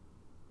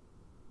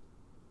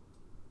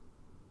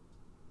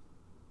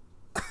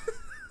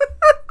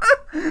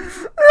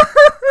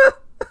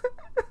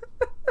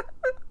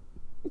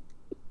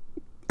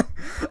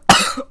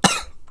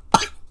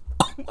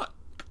 Oh my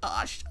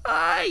gosh.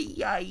 Ay,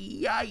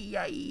 ay, ay,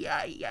 ay,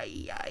 ay,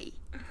 ay, ay.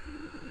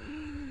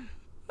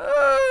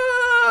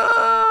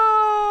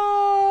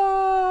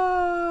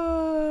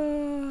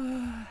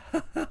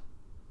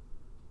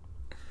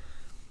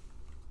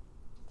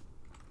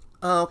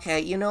 Okay,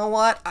 you know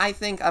what? I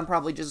think I'm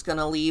probably just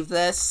gonna leave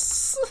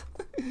this.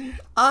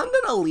 I'm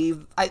gonna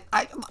leave. I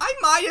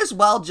might as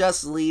well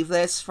just leave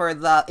this for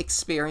the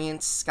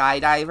experienced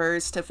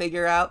skydivers to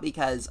figure out,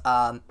 because,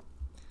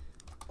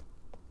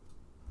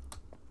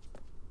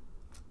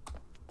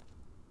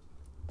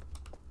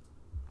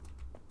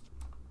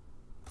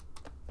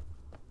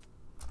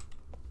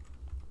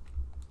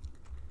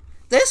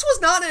 this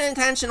was not an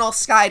intentional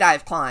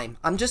skydive climb.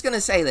 I'm just gonna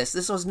say this.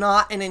 This was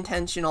not an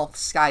intentional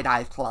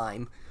skydive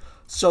climb.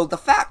 So the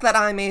fact that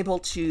I'm able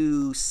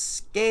to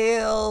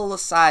scale the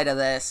side of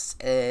this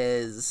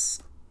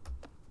is...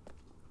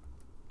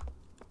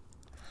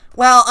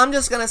 well, I'm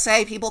just gonna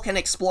say people can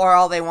explore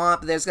all they want,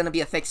 but there's gonna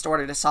be a fixed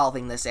order to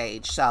solving this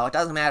age. So it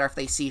doesn't matter if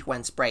they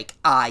sequence break,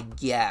 I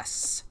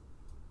guess.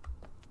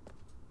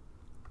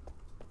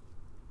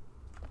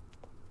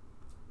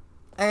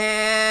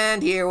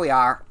 And here we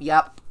are.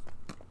 Yep.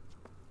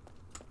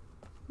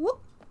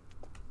 Whoop.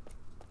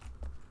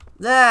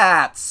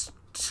 That's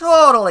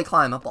totally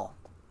climbable.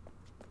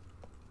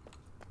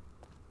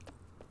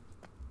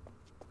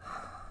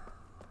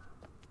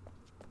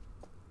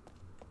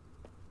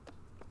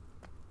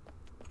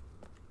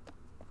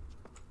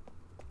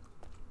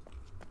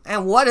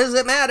 And what does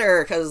it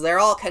matter? Because they're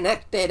all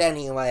connected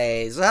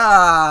anyways.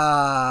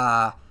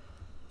 Ah.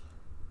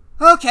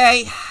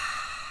 Okay.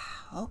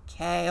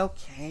 Okay. What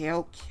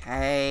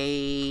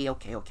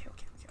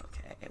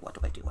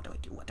do I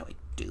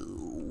do?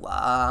 do?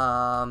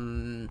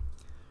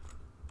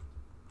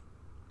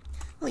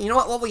 Well, you know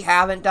what? What we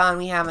haven't done,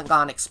 we haven't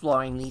gone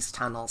exploring these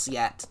tunnels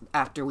yet.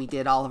 After we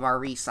did all of our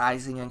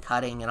resizing and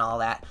cutting and all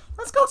that.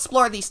 Let's go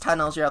explore these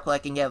tunnels real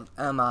quick and give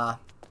them a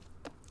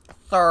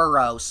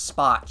thorough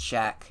spot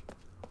check.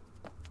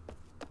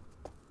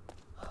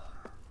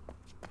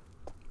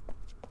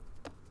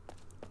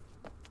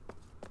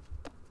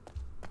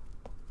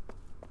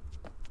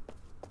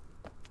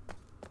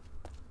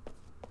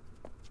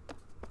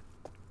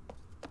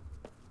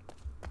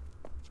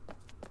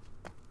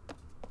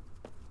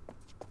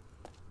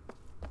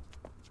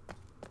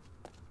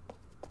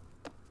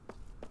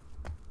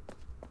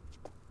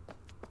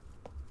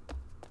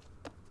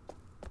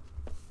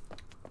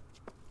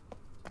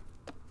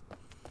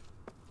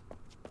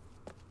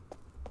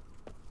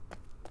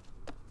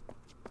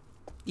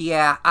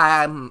 Yeah,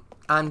 I'm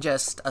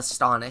just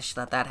astonished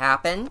that that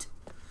happened.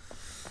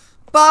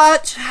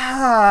 But,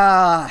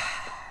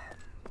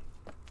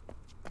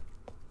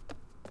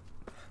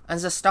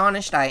 as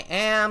astonished I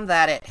am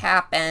that it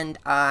happened,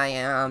 I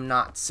am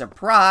not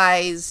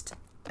surprised.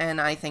 And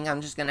I think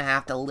I'm just gonna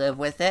have to live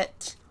with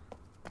it.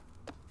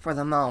 For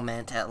the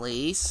moment, at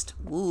least.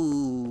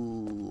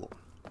 Ooh.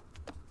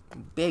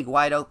 Big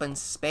wide open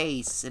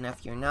space. And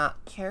if you're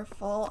not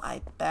careful,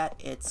 I bet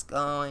it's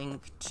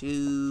going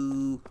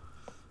to...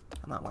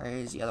 Come on, where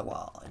is the other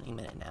wall? Any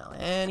minute now.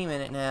 Any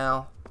minute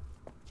now.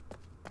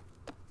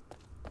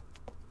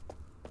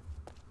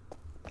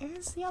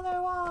 Where's the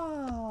other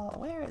wall?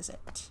 Where is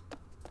it?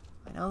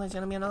 I know there's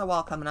gonna be another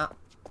wall coming up.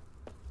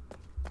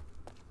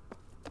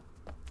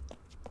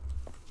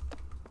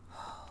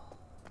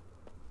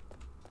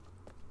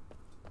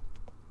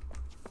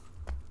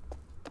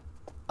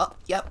 Oh,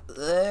 yep.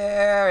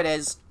 There it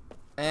is.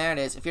 There it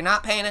is. If you're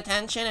not paying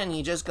attention and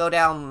you just go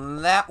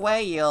down that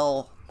way,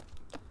 you'll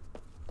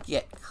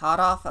get caught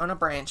off on a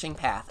branching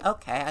path.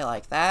 Okay, I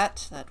like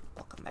that.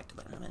 We'll come back to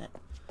that in a minute.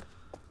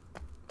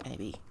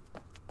 Maybe.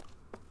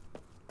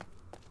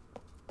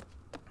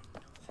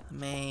 The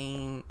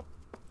main...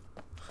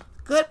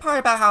 Good part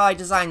about how I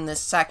designed this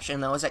section,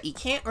 though, is that you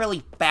can't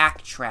really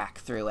backtrack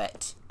through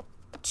it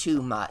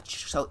too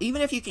much. So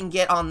even if you can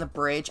get on the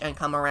bridge and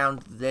come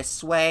around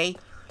this way,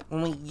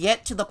 when we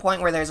get to the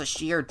point where there's a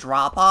sheer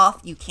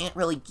drop-off, you can't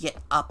really get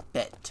up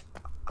it,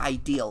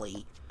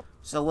 ideally.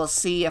 So we'll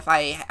see if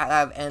I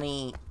have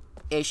any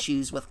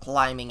issues with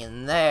climbing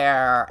in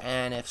there,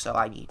 and if so,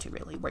 I need to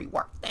really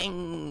rework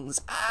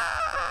things.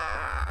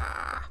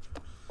 Ah!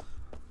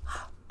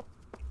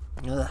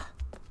 Ugh.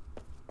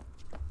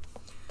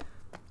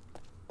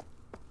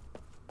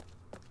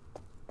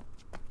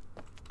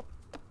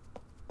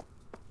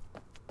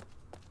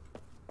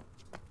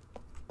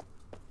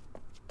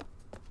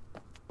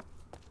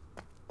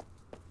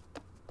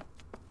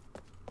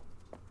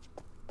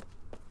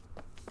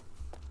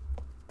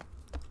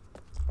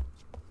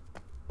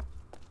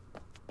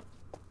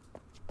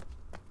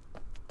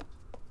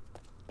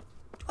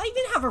 Do I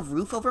even have a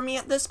roof over me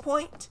at this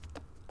point?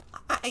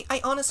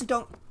 I honestly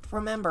don't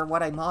remember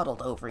what I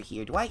modeled over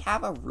here. Do I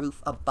have a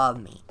roof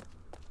above me?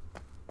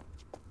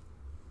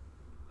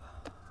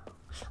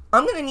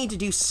 I'm gonna need to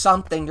do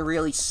something to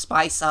really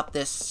spice up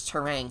this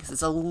terrain, because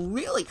it's a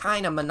really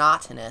kind of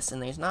monotonous,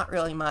 and there's not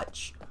really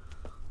much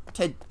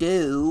to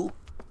do.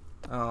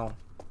 Oh.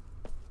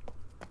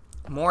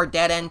 More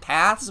dead-end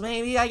paths,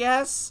 maybe, I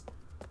guess?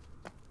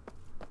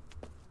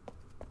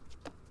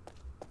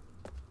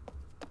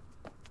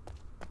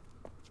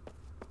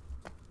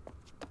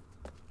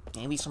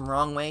 Maybe some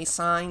wrong way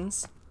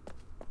signs?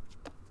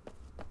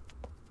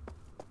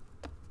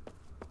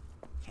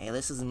 Okay,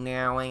 this is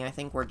narrowing. I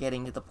think we're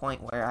getting to the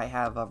point where I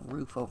have a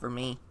roof over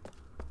me.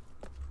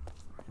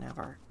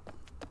 Never.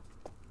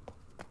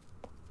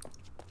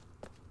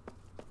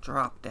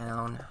 Drop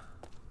down.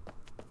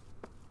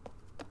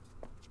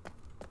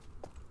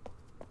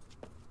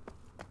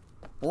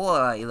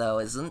 Boy, though,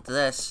 isn't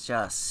this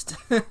just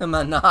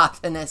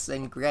monotonous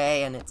and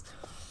gray, and it's...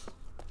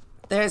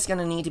 There's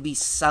gonna need to be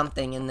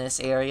something in this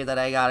area that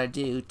I gotta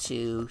do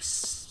to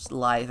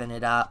liven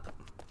it up.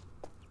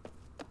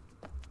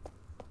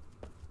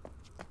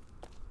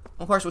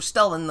 Of course, we're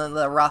still in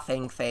the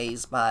roughing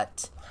phase,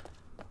 but...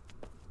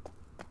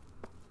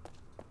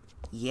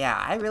 Yeah,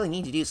 I really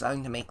need to do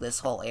something to make this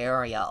whole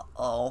area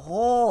a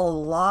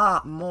whole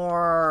lot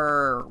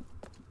more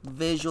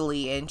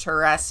visually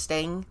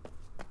interesting.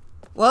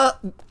 What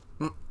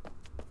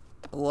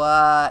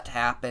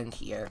happened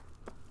here?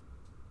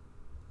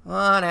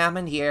 What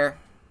happened here?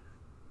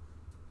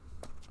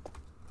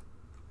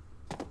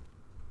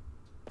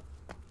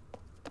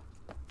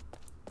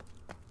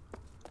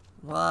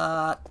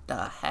 What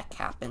the heck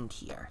happened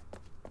here?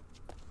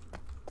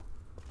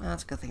 Well,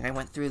 that's a good thing I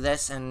went through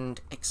this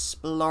and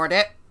explored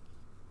it.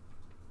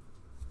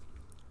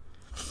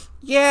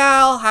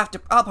 Yeah,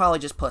 I'll probably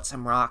just put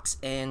some rocks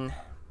in.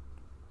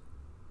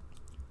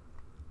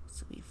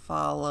 So we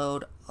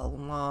followed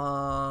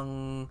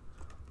along.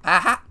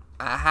 Aha!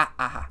 Aha!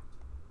 Aha!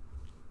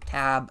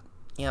 Tab.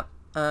 Yep.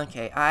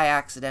 Okay, I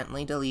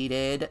accidentally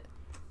deleted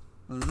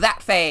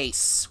that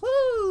face.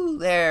 Woo! Ooh,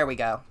 there we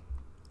go.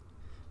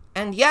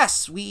 And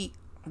yes, we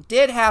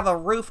did have a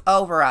roof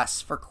over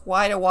us for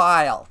quite a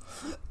while.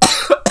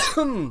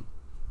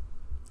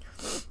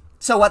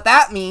 So what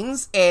that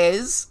means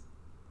is,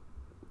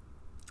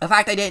 the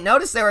fact I didn't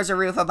notice there was a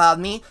roof above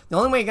me, the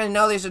only way you're going to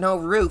know there's no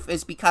roof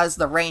is because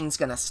the rain's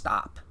going to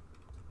stop.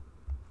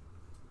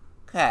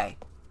 Okay,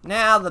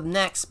 now the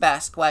next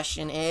best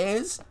question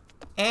is,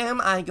 am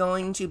I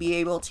going to be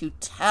able to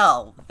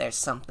tell there's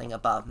something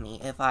above me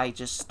if I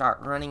just start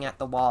running at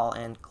the wall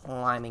and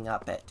climbing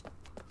up it?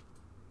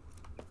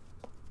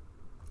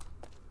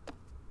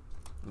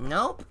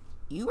 Nope,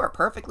 you are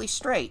perfectly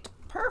straight.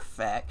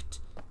 Perfect.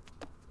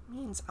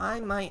 Means I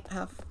might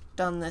have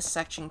done this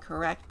section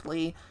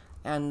correctly,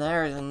 and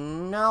there's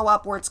no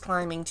upwards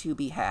climbing to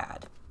be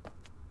had.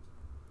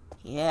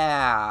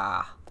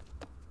 Yeah.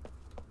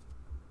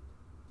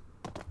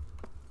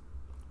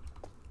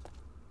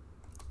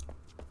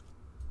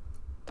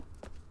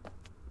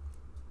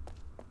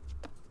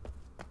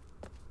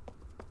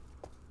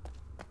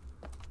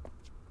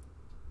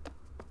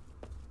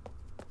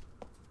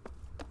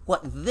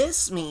 What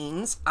this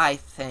means, I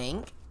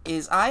think,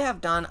 is I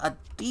have done a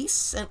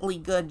decently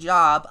good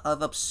job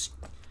of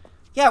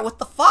yeah, with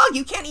the fog,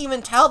 you can't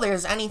even tell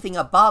there's anything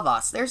above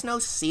us. There's no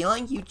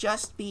ceiling, you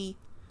just be...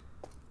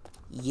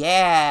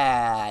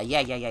 Yeah,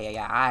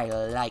 I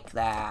like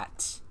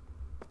that.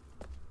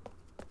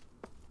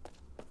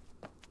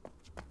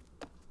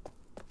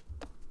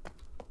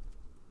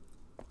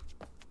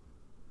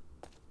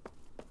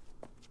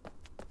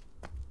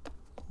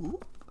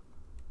 Oop.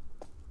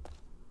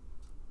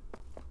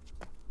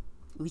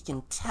 We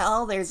can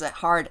tell there's a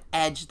hard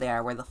edge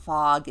there where the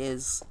fog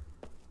is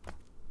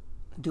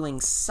doing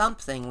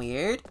something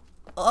weird.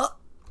 Oh!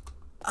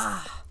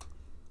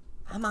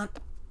 I'm on...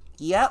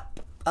 Yep.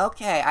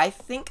 Okay, I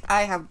think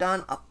I have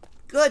done a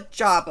good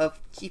job of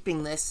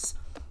keeping this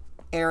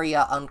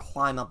area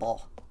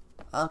unclimbable.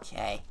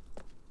 Okay.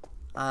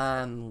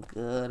 I'm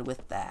good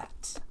with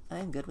that.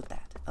 I'm good with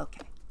that.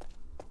 Okay.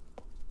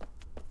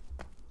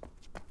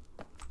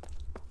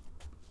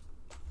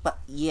 But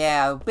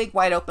yeah, big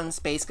wide open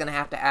space gonna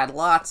have to add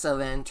lots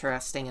of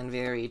interesting and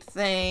varied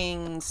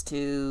things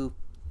to...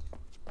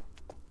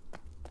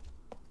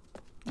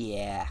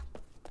 Yeah.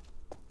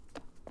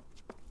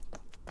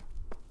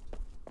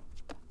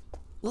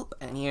 Oop,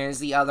 and here's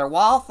the other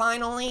wall,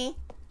 finally.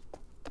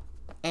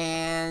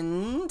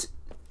 And...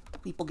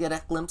 people get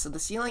a glimpse of the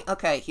ceiling.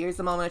 Okay, here's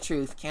the moment of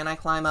truth. Can I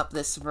climb up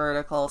this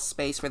vertical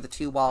space where the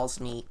two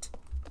walls meet?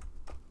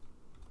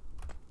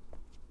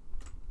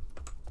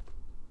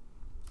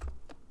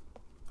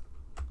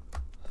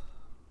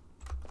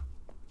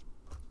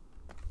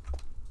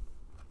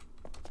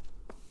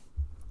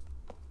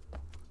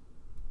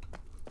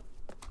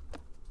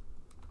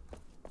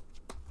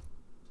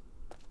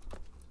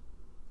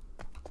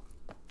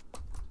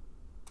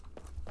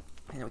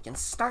 And we can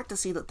start to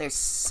see that there's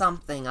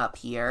something up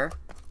here.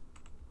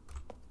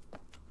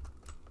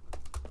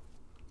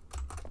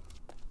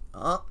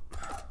 Up.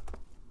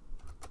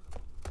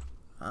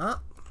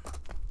 Up.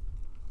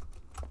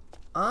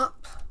 Up.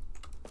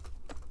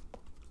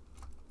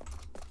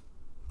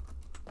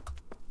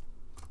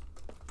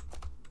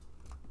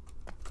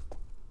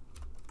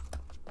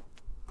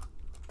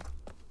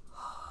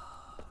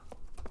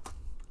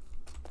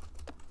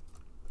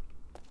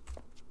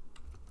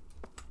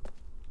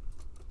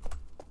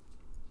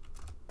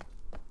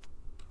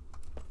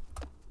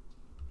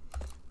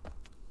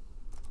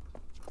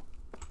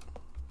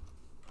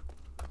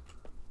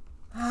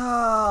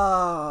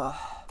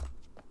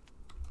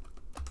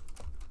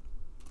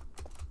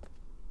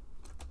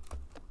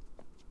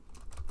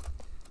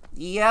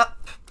 Yep.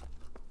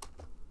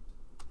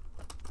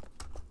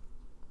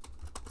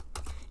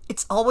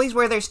 It's always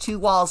where there's two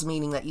walls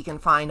meeting that you can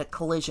find a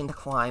collision to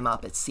climb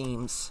up, it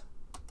seems.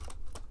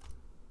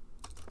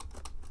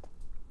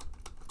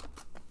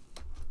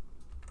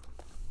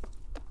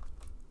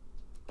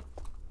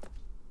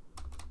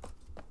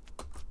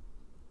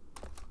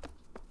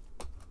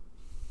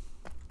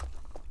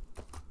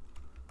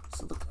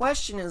 So the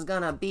question is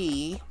gonna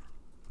be,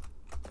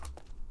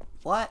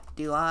 what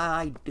do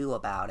I do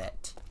about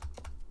it?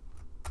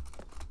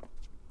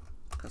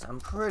 Because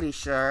I'm pretty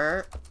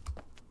sure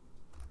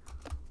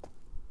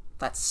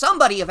that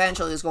somebody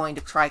eventually is going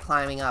to try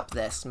climbing up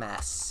this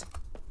mess.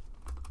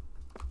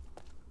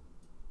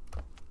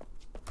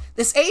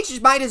 This age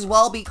might as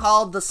well be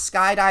called the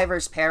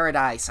Skydiver's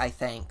Paradise, I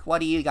think. What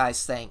do you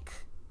guys think?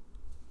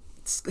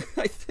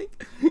 I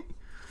think...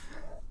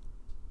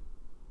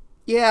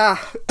 Yeah.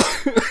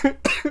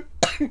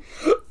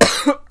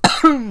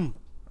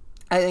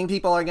 I think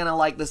people are gonna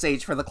like this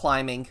age for the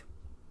climbing.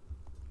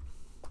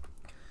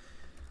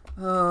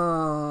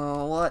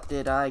 Oh, what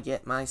did I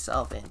get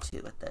myself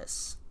into with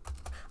this?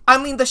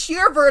 I mean, the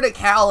sheer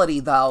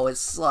verticality, though,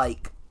 is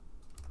like...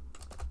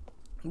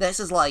 This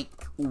is like,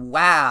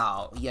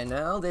 wow, you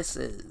know? This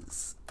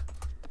is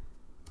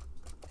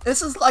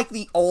like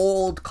the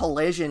old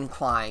collision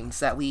climbs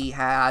that we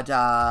had,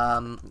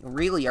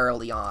 really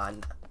early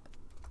on.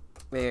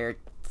 Where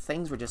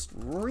things were just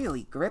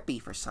really grippy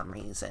for some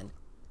reason.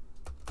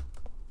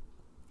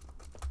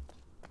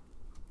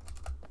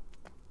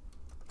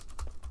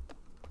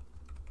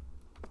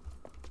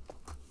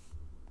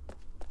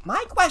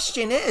 My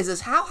question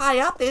is how high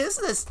up is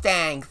this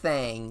dang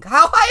thing?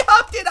 How high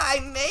up did I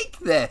make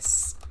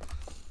this?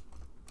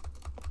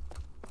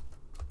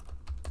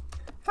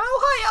 How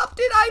high up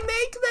did I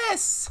make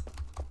this?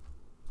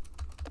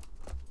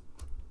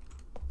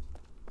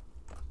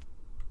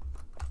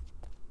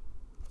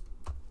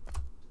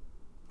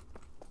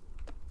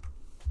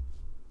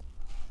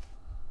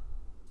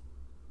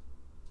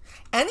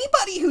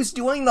 Anybody who's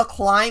doing the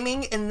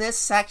climbing in this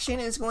section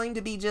is going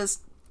to be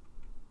just...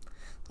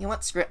 You know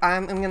what? Screw it.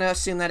 I'm going to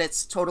assume that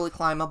it's totally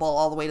climbable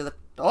all the way to the...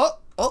 Oh!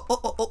 Oh! Oh!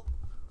 Oh!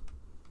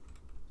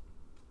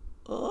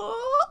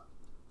 Oh!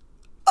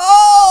 Oh!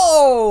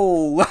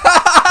 Oh!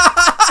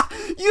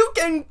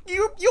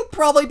 You'll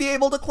probably be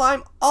able to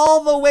climb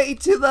all the way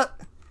to the...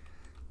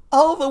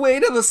 All the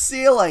way to the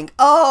ceiling.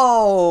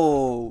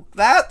 Oh!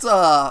 That's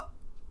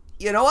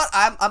You know what?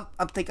 I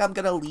think I'm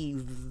going to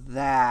leave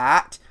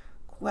that.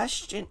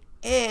 Question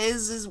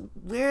is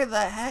where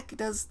the heck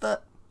does the...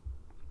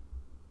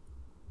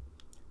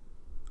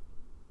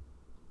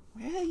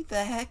 Where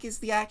the heck is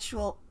the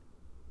actual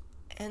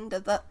end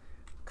of the...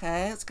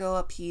 Okay, let's go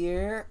up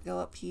here, go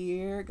up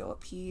here, go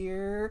up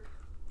here.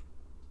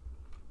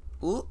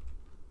 Ooh.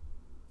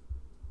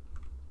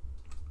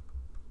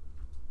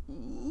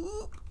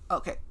 Ooh.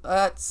 Okay,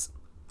 let's...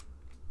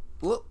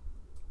 Ooh.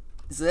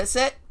 Is this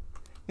it?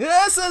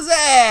 This is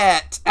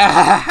it!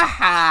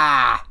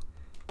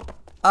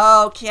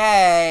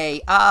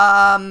 Okay,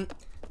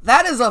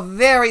 that is a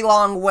very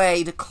long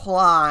way to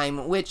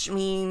climb, which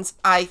means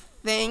I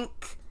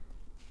think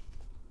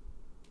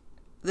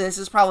this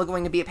is probably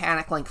going to be a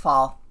panic link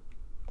fall.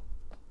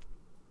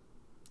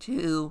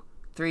 2,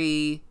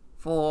 3,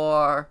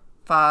 4,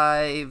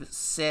 5,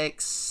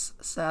 6,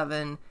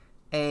 7,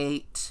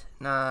 8,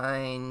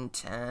 9,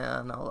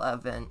 10,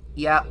 11.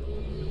 Yep.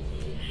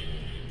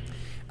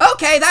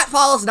 Okay, that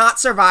fall is not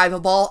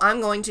survivable.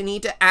 I'm going to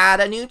need to add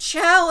a new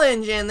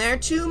challenge in there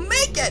to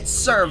make it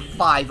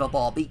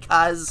survivable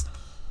because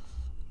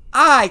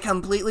I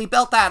completely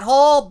built that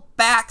whole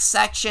back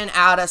section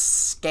out of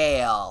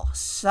scale.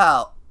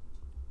 So,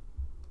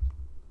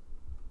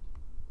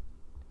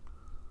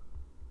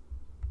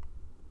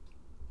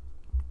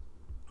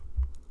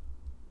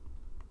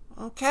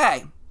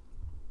 okay.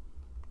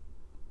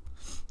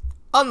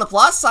 On the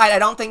plus side, I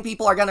don't think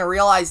people are going to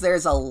realize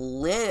there's a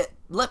lip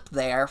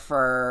there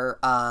for,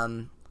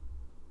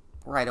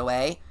 right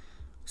away.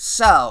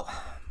 So,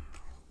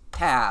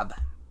 tab.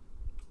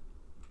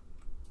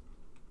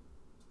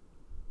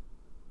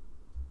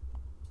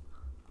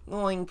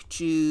 Going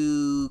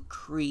to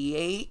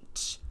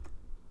create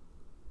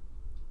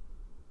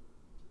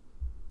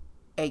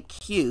a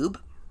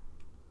cube.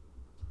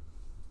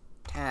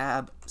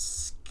 Tab,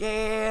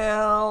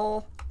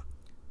 scale.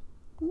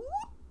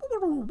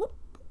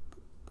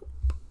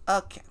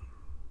 Okay.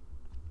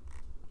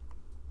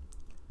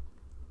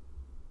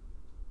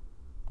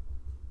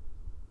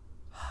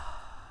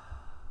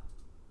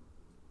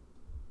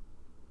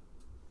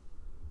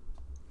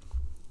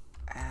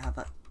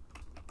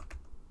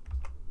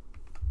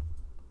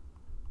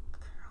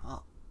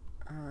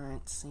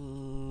 Current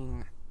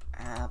scene,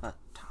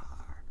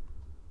 avatar,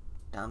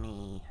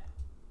 dummy.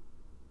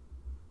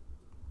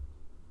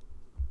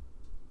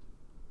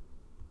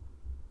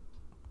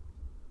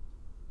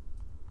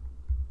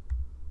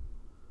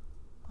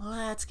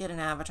 Let's get an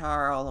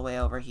avatar all the way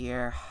over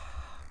here.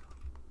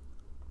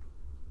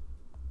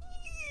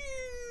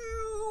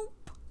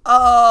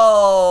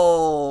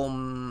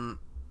 Oh,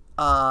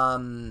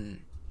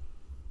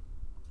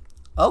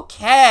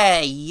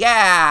 okay,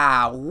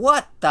 yeah,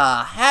 what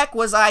the heck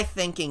was I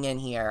thinking in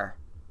here?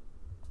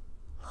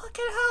 Look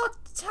at how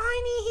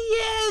tiny he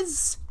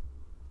is!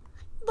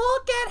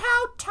 Look at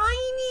how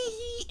tiny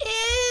he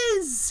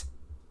is!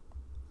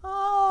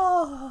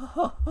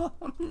 Oh,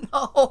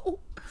 no.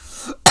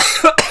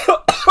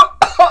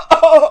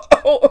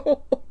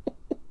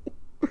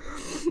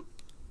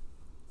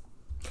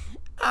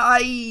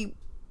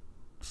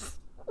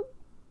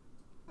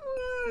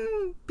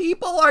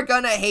 People are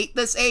gonna hate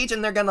this age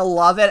and they're gonna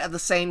love it at the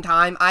same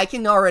time. I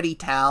can already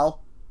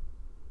tell.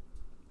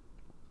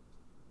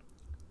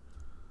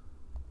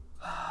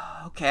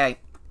 Okay.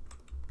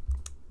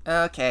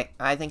 Okay,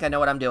 I think I know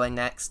what I'm doing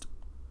next.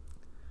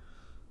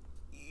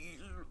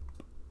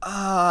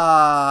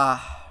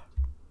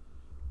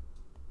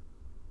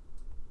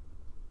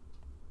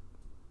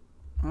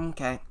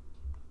 Okay.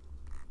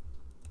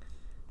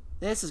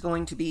 This is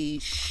going to be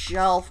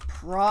shelf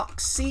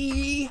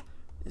proxy.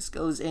 This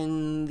goes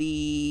in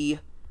the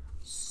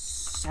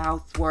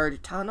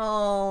southward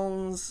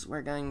tunnels.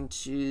 We're going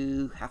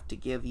to have to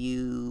give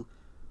you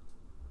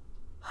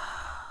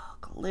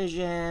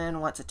collision.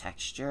 What's a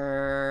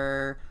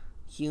texture?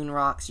 Hewn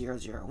rock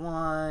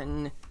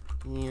 001.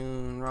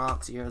 Hewn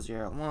rock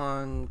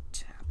 001.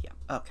 Tab. Yep.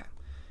 Okay.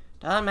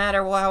 Doesn't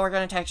matter how we're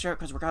going to texture it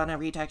because we're going to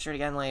retexture it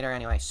again later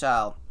anyway.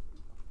 So.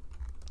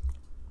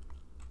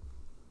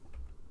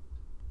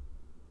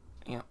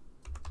 Yep.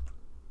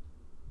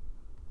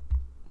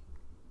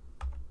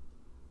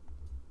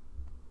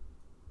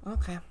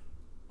 Okay.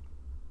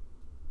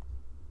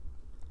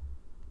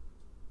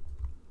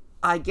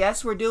 I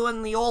guess we're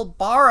doing the old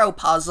borrow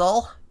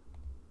puzzle.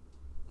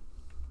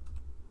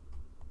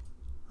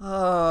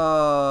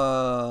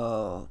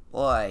 Oh,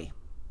 boy.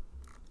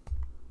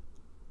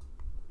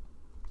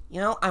 You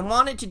know, I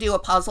wanted to do a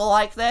puzzle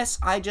like this.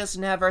 I just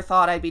never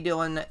thought I'd be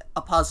doing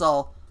a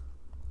puzzle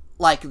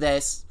like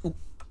this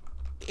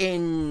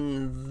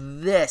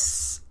in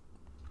this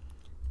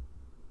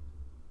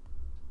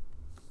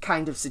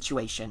kind of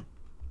situation.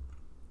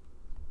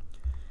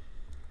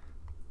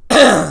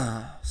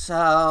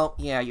 So,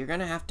 yeah, you're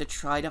gonna have to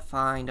try to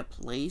find a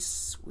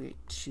place where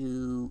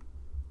to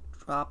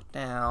drop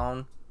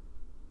down.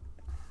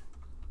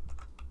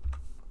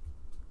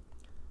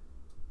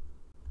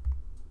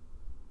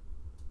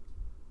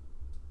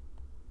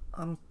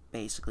 I'm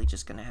basically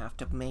just gonna have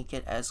to make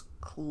it as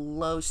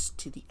close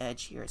to the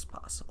edge here as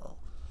possible.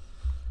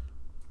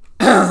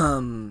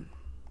 Pull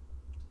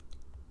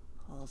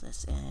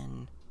this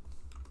in.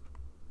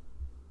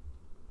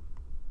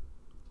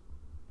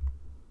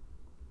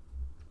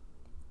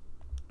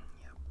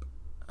 Yep.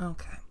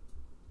 Okay.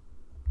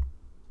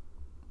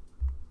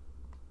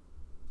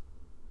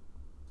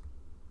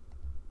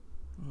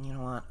 You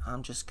know what?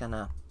 I'm just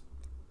gonna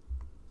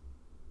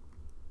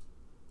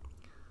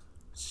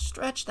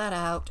stretch that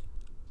out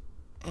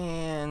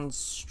and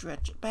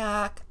stretch it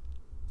back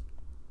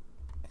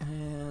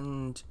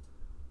and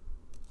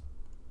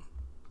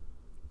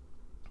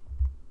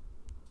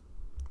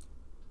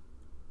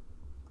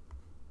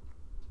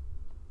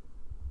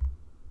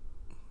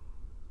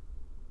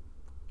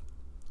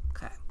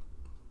okay.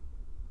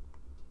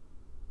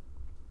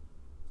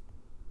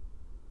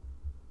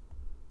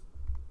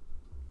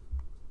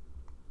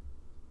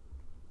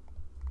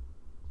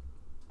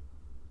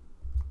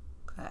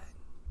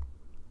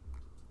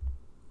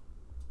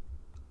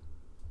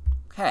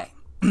 Okay,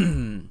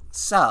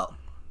 so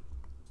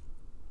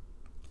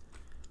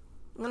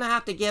I'm gonna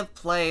have to give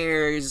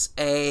players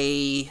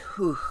a...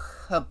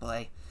 oh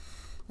boy.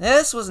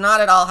 This was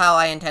not at all how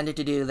I intended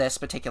to do this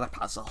particular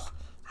puzzle.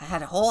 I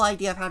had a whole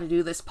idea of how to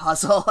do this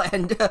puzzle,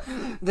 and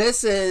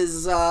this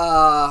is,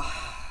 yeah,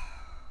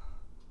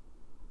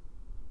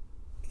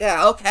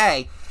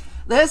 okay.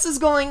 This is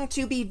going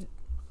to be,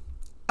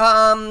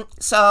 there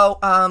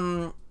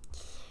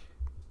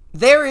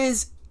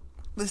is...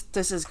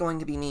 This is going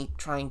to be me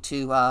trying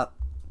to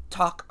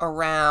talk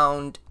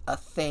around a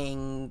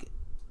thing,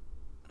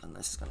 and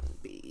this is going to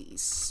be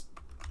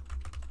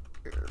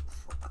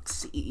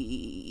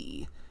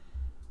proxy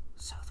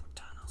southward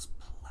tunnels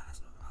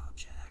plasma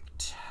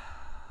object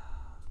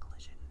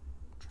collision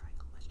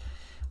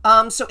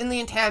triangle. So in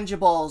the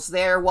intangibles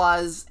there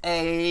was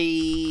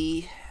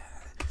an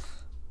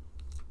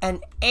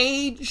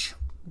age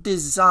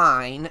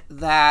design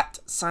that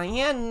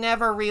Cyan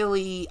never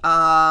really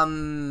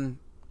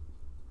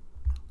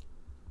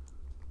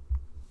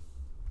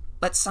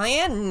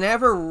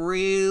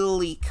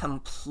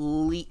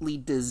completely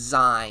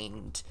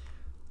designed.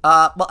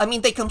 Well, I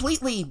mean, they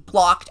completely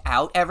blocked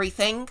out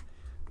everything.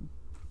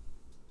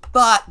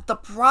 But the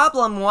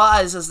problem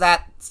is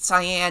that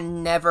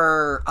Cyan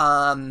never,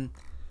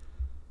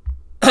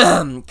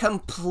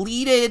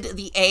 completed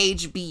the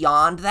age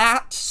beyond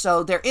that.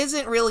 So there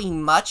isn't really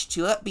much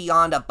to it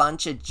beyond a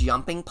bunch of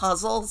jumping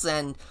puzzles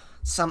and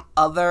some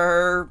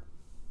other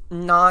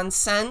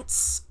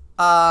nonsense.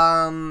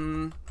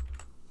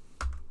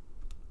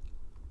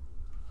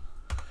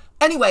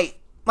 Anyway,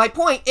 my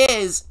point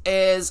is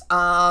that,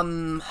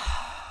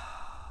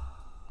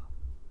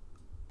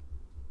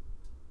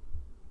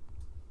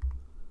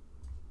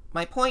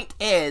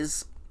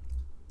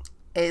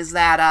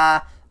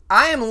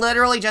 I am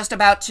literally just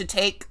about to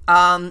take,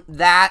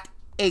 that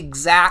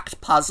exact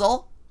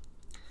puzzle,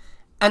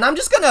 and I'm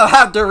just gonna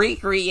have to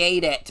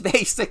recreate it,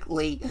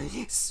 basically.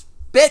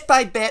 Bit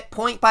by bit,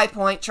 point by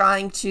point,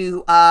 trying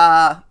to,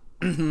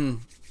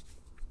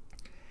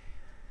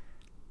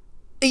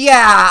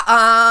 yeah,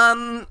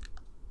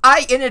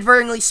 I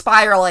inadvertently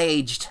spiral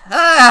aged.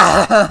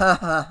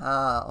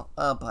 Oh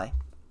boy.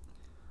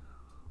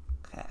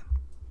 Okay.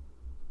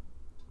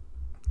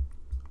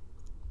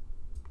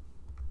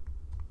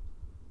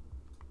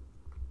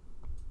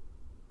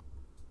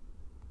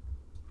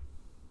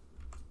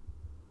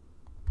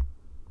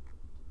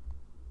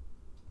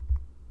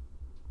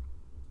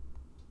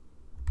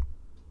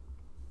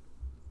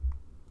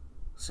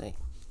 See.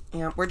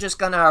 Yeah, we're just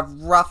gonna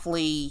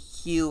roughly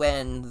hew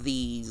in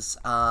these,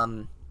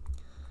 we're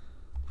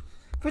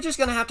just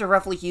gonna have to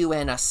roughly hew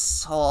in a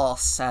whole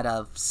set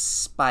of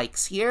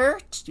spikes here,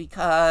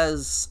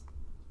 because,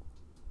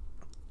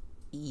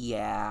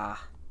 yeah.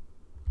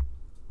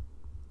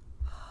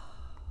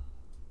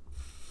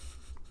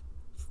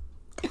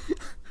 I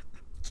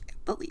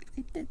can't believe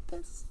I did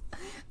this.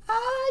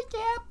 I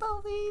can't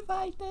believe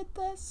I did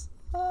this.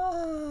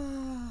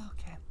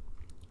 Okay.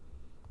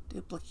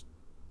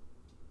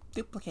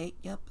 Duplicate.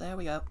 Yep, there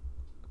we go.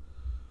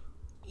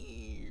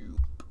 Do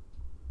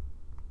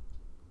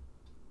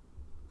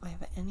I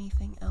have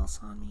anything else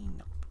on me?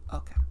 Nope.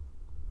 Okay.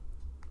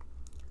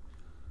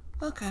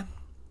 Okay.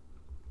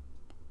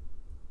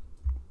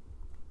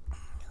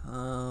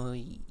 Oh,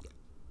 yeah.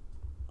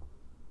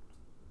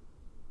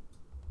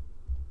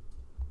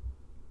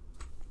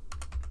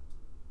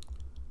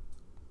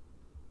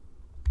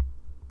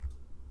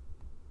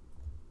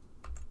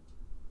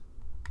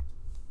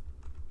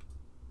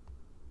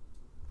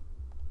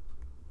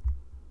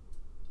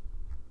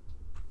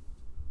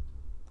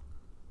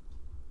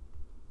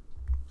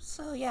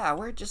 So yeah,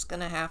 we're just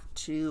gonna have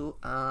to,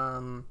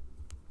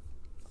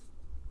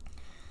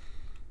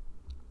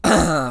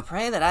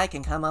 pray that I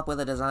can come up with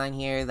a design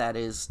here that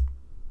is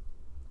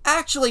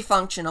actually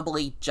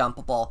functionably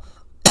jumpable.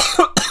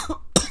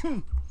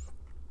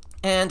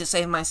 And to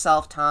save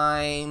myself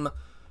time,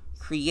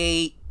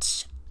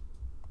 create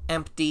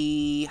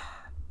empty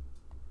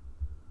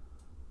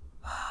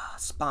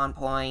spawn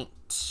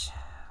point,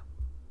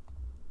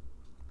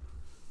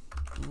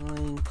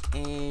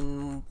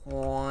 Lincoln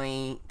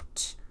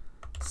point,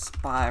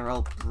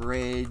 spiral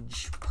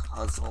bridge,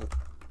 puzzle,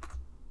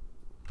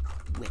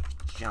 quick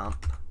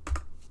jump.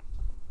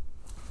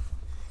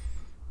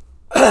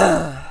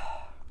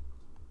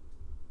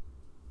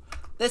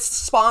 This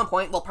spawn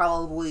point will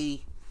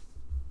probably...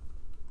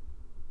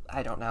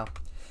 I don't know,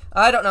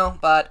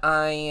 but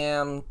I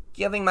am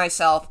giving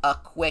myself a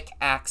quick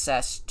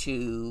access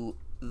to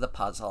the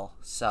puzzle,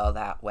 so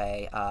that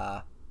way,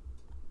 yeah.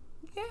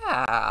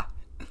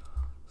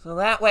 So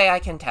that way I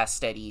can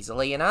test it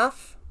easily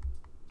enough.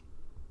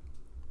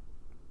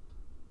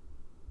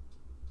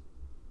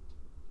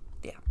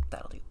 Yeah,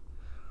 that'll do.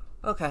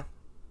 Okay.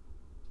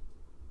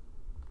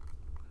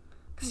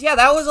 Because, yeah,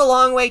 that was a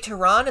long way to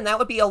run, and that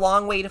would be a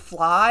long way to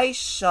fly,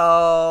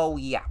 so,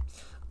 yeah.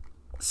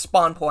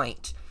 Spawn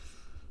point.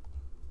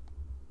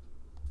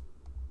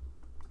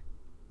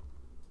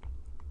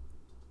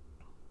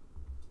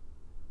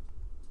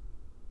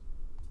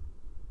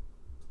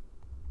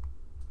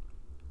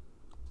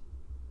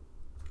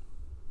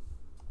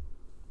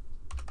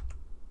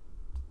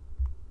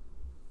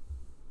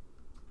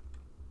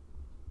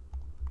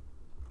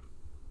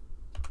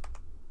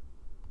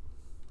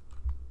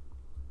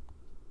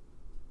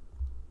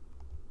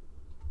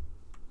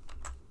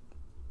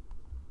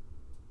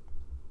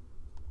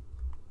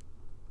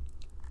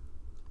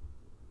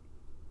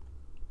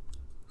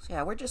 So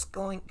yeah, we're just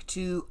going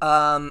to,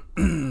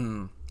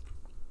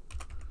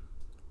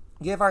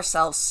 give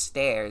ourselves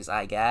stairs,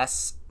 I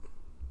guess.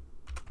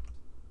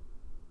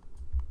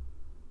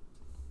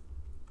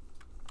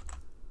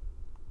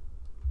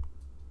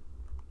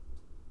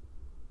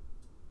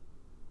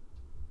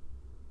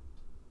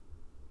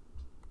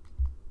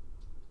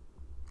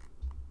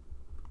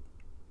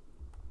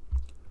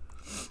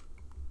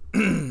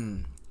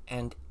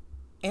 And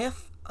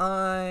if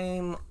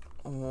I'm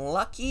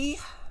lucky...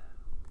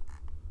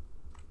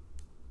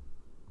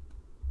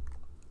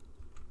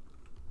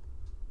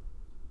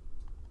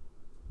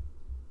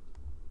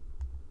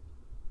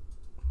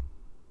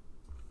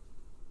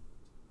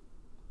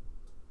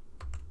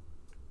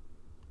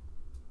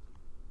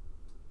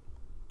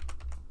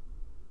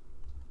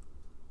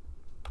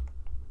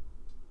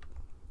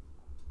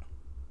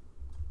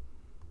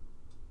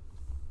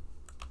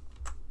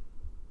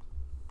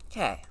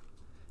 Okay.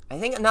 I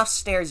think enough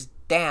stairs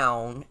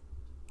down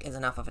is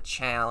enough of a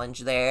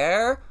challenge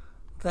there.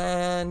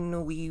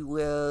 Then we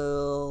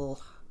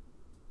will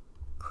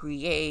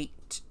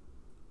create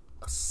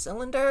a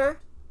cylinder.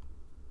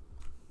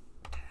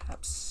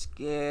 Tab,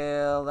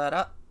 scale that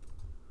up.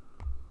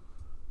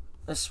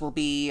 This will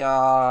be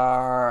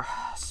our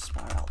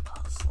spiral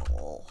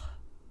puzzle.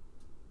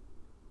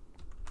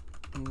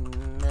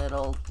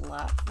 Middle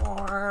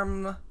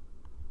platform.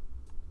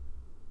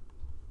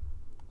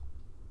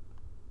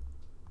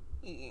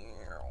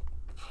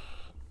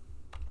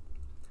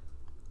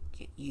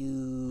 Get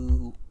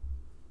you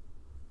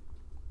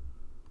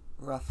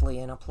roughly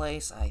in a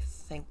place. I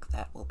think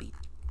that will be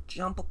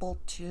jumpable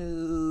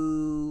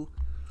to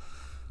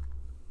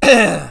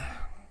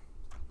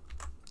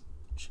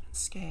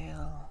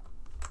scale,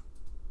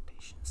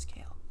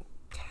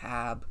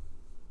 tab.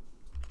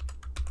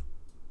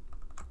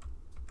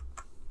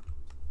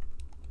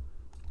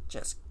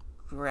 Just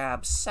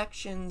grab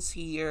sections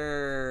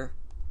here.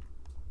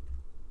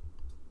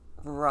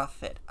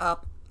 Rough it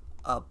up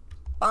a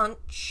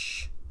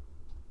bunch.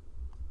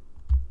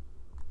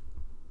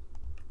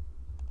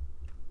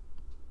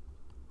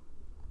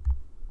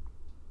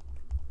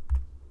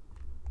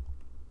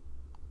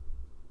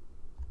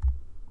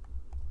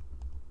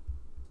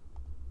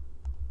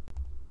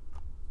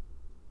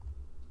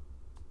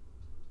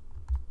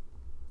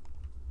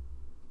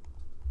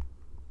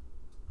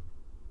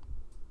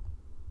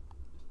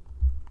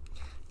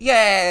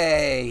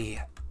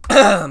 Yay!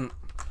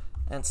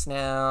 That's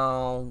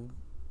now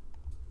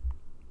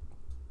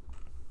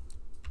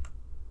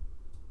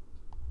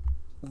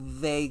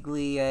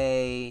vaguely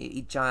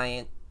a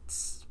giant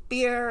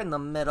spear in the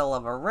middle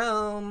of a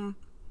room.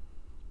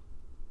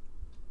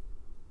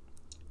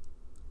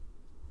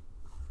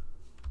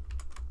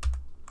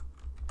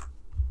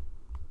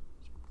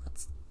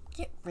 Let's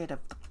get rid of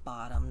the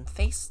bottom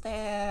face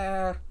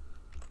there.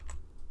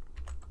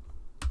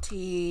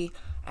 T.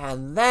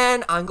 And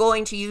then I'm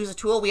going to use a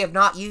tool we have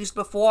not used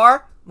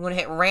before. I'm going to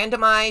hit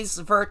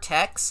randomize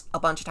vertex a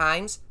bunch of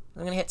times.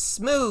 I'm going to hit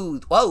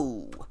smooth.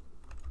 Whoa.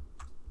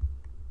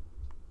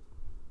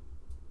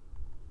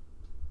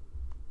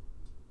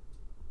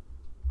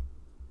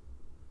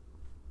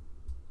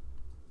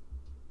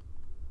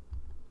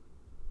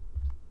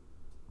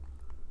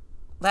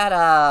 That,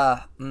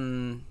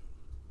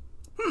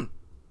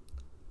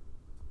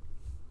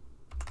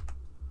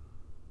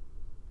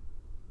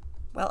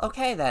 Well,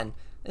 okay then.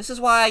 This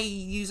is why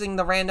using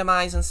the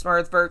randomize and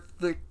smooth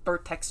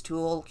vertex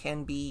tool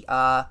can be,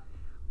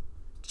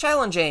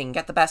 challenging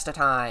at the best of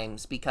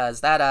times,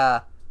 because that,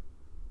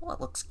 well, it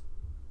looks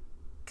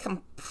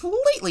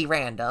completely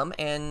random,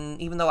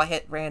 and even though I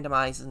hit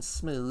randomize and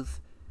smooth,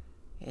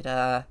 it,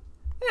 yeah,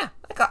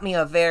 that got me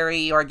a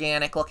very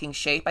organic-looking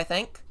shape, I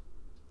think.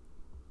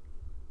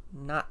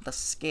 Not the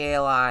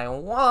scale I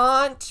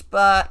want,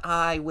 but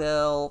I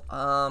will,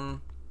 I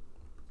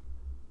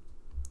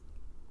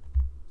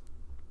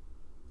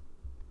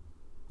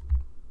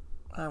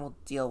will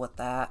deal with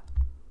that.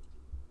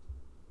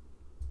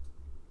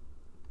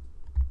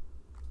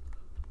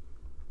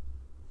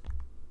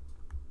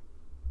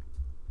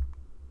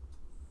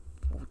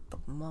 For the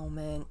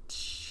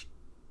moment.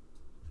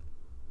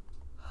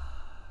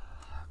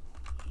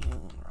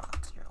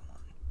 Rock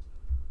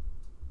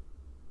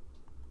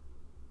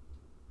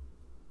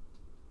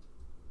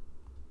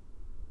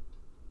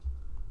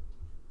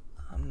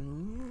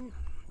 01.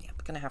 Yeah,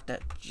 we're gonna have to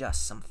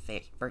adjust some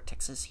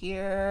vertexes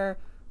here.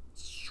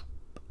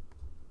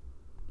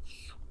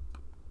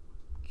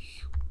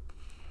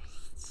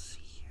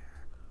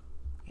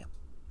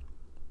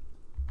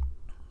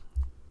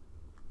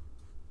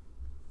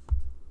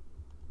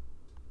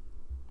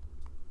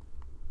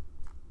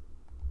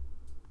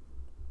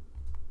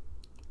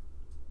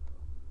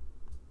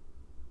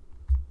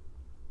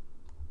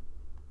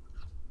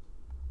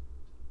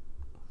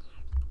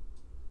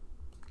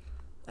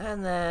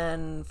 And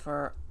then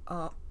for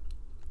all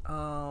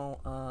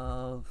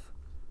of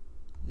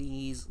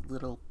these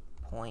little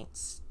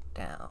points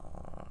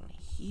down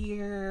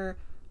here,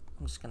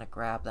 I'm just gonna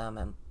grab them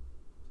and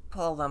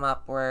pull them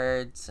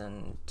upwards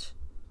and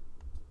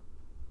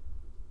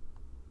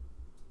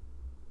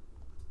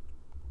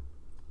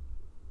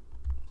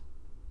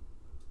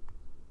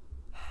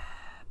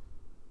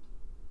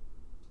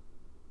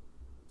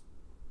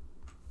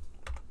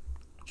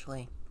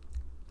actually,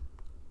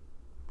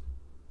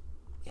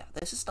 yeah,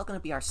 this is still going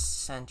to be our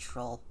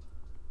central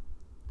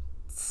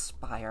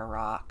spire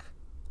rock.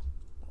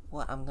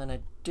 What I'm going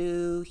to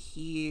do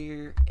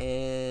here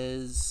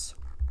is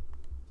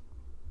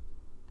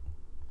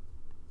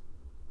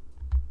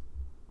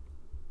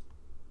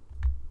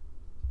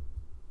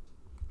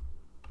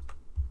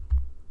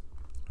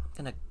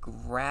I'm going to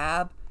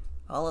grab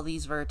all of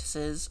these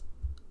vertices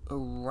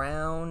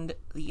around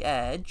the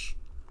edge,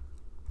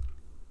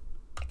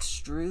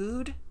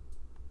 extrude,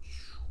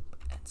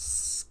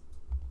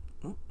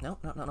 and no,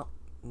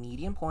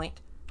 medium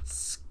point,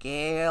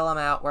 scale them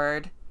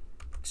outward,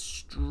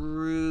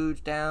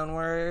 extrude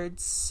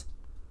downwards,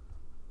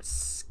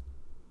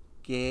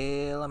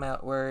 scale them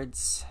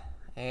outwards,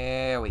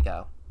 there we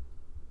go.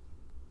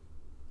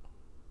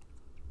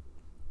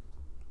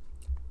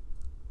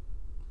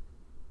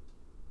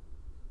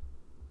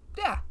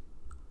 Yeah.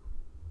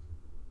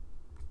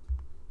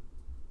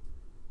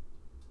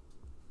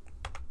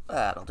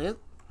 That'll do.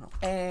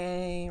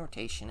 A,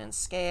 rotation and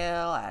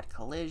scale, add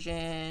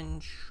collision,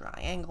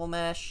 triangle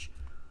mesh.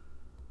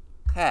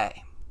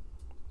 Okay.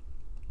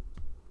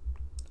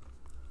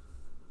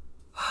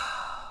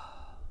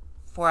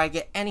 Before I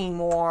get any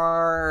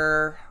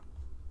more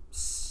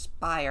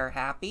spire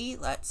happy,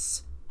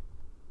 let's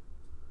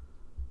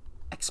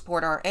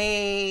export our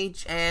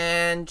age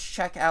and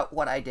check out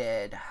what I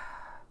did.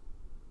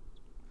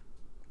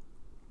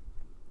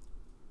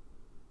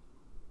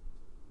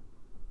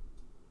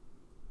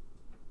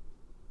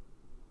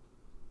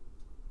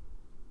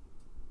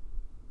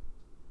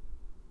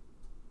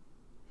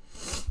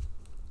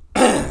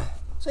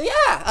 So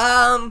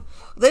yeah,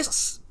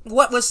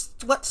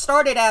 what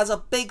started as a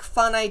big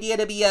fun idea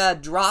to be a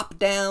drop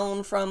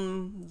down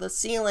from the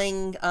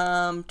ceiling,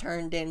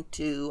 turned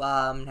into,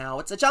 now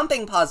it's a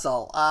jumping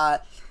puzzle.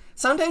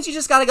 Sometimes you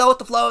just gotta go with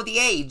the flow of the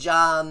age,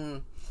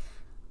 but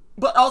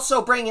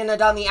also bring in a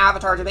dummy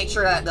avatar to make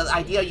sure that the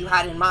idea you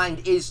had in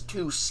mind is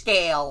to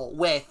scale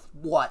with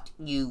what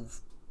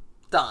you've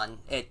done.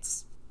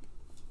 It's,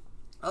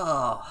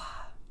 oh...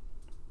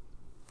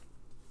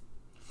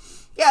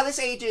 Yeah, this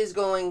age is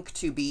going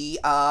to be,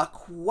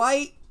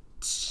 quite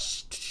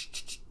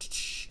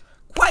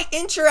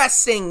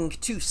interesting,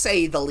 to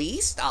say the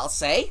least, I'll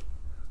say.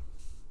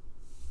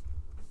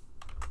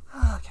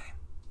 Okay.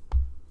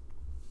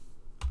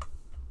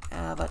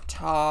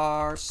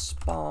 Avatar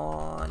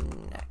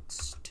spawn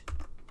next.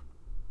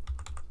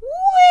 Whee!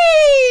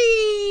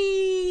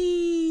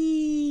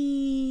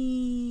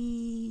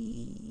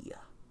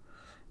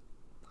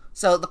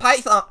 So the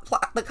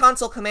the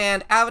console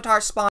command avatar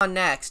spawn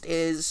next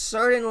is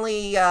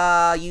certainly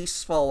a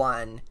useful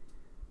one.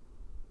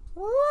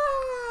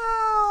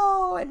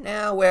 Wow! And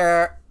now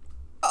we're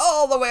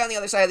all the way on the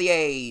other side of the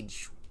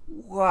age.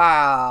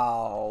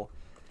 Wow.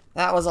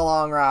 That was a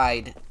long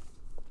ride.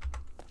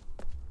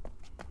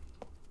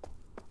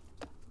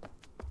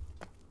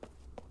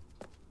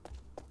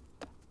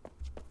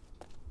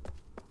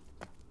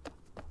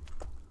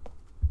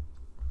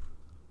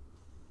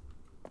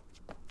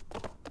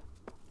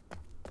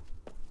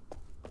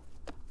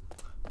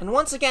 And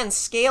once again,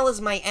 scale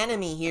is my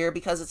enemy here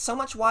because it's so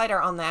much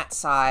wider on that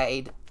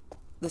side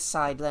this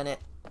side than it...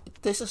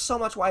 This is so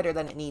much wider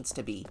than it needs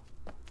to be.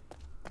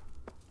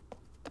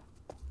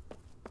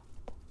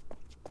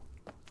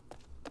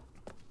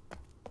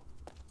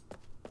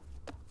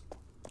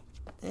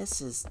 This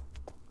is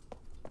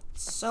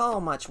so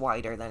much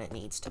wider than it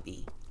needs to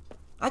be.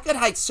 I could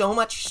hide so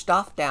much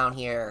stuff down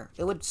here.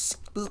 It would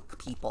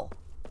spook people.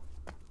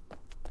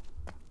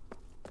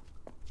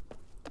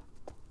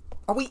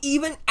 Are we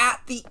even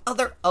at the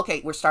other...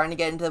 Okay, we're starting to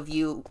get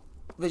into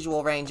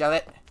visual range of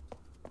it.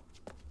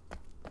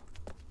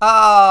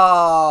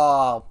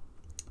 Oh.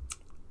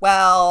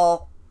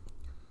 Well.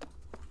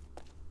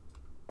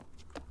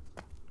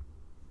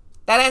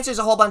 That answers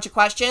a whole bunch of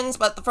questions,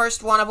 but the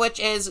first one of which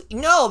is,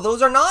 no,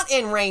 those are not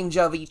in range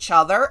of each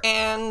other,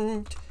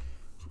 and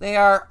they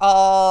are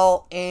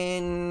all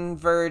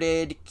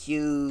inverted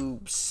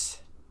cubes.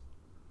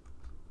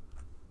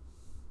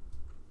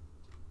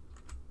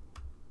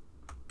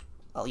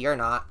 Well, you're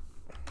not.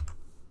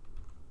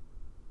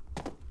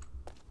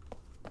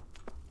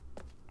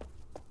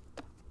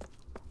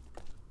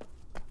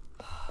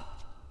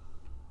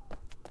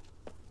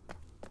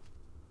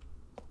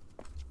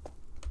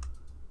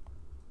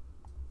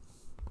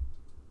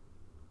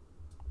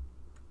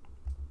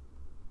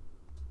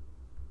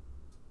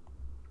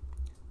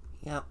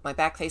 Yep, my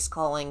backface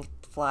calling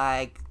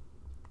flag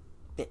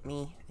bit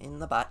me in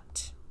the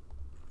butt.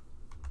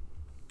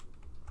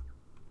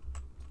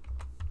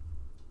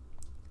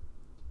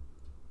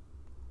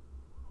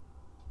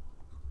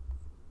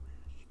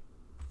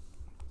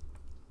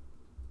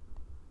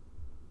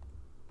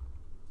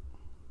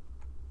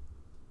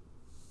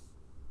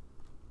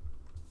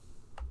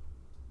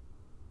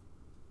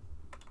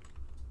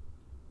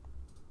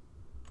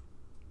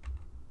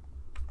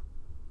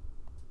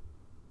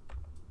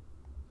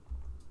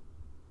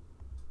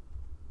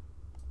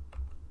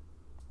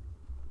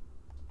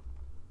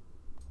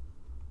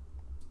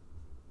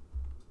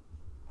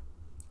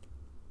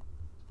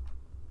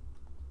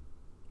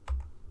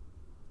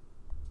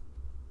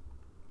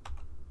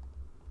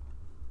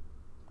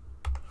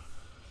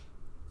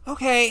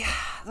 Okay,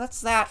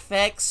 that's that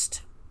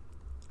fixed.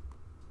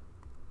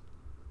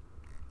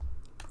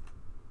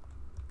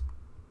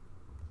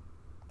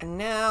 And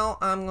now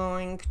I'm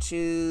going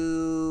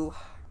to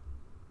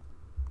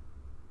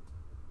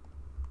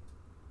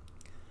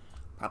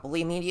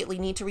probably immediately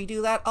need to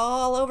redo that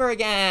all over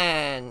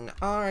again.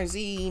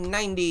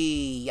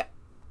 RZ90. Yep,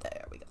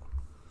 there we go.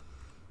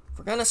 If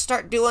we're gonna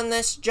start doing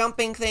this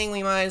jumping thing,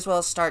 we might as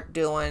well start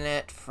doing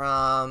it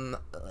from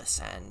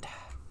this end.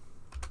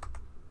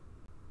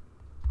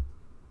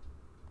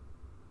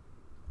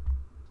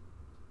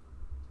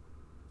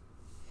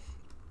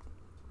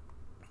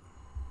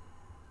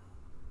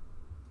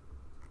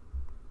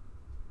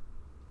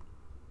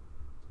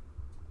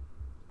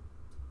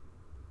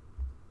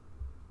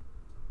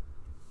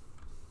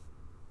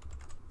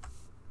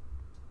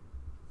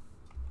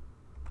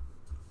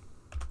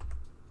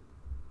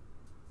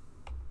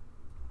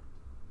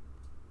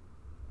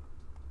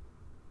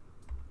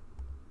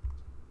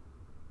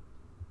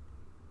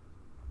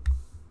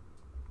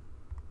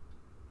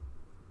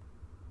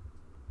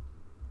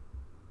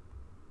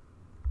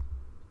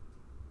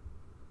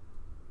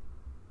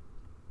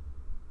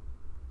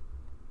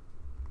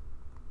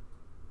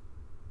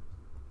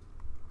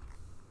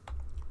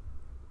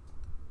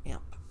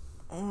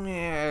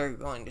 We're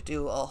going to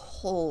do a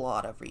whole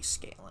lot of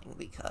rescaling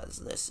because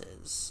this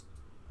is...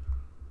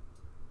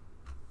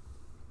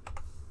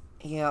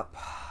 Yep.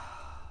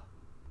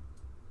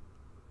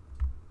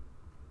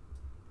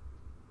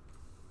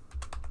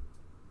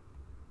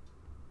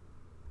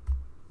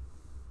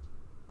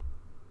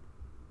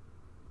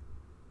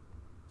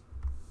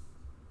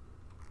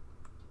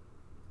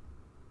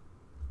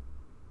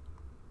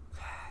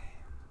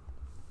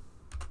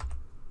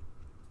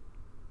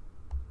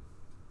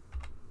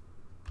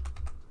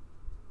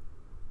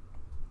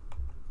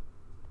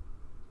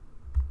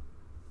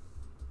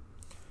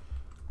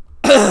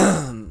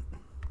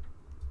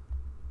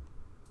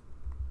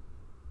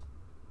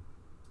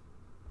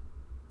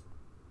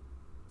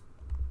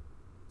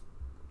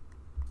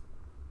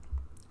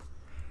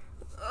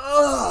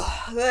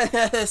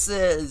 This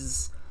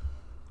is...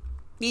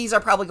 These are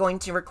probably going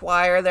to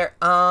require their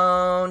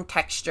own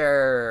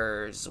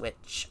textures,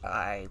 which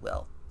I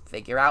will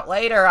figure out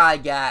later, I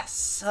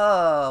guess.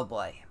 Oh,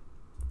 boy.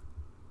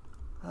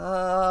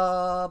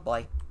 Oh,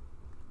 boy.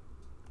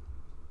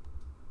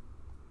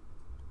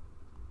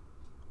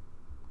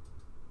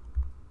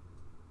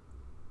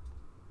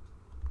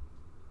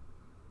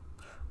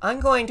 I'm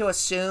going to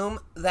assume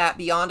that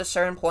beyond a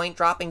certain point,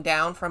 dropping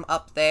down from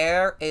up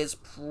there is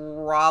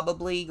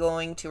probably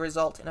going to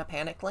result in a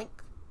panic link.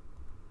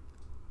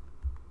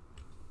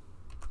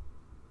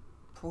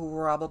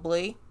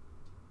 Probably.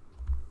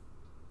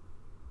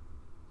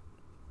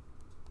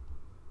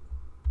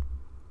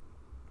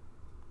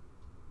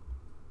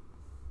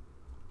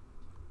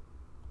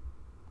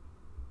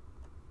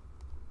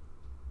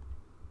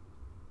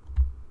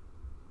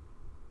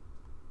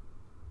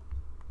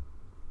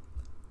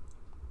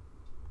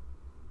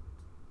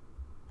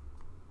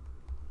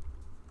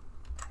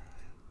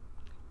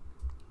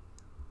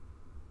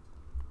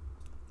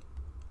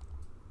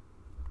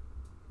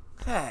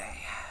 Okay.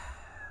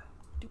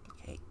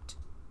 Duplicate.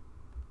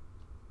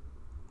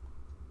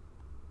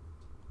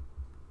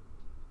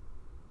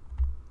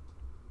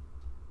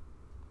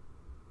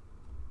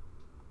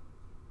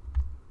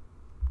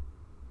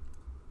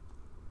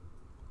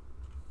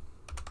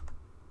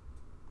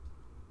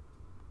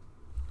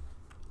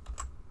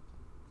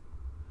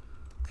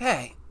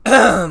 Okay.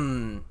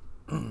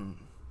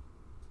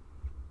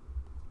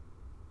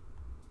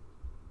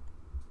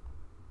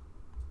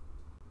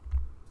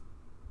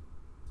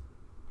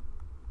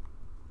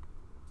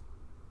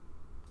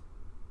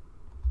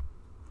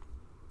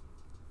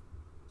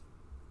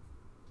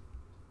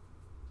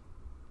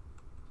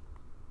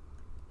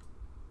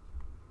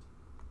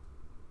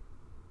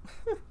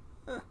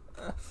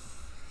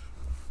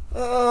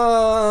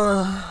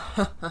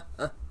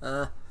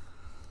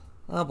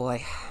 Oh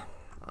boy.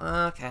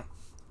 Okay.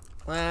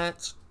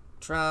 Let's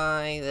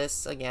try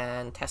this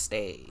again. Test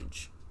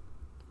stage.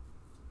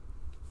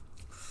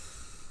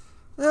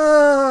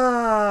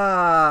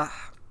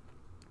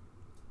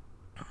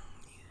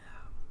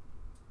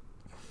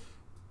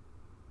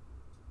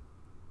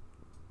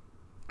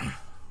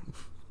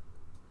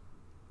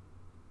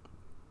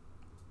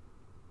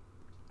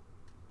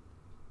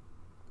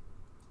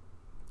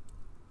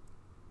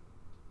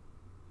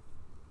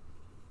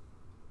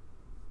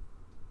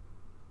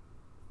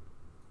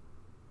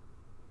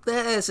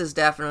 This is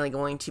definitely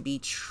going to be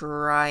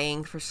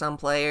trying for some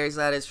players,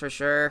 that is for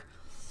sure.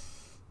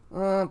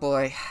 Oh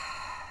boy.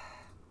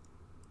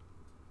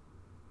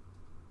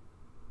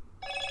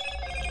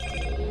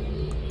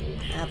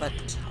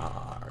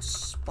 Avatar.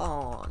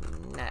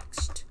 Spawn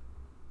next.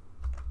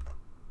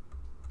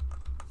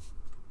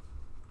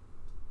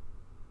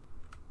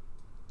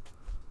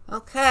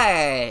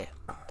 Okay.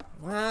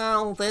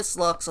 Well, this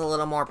looks a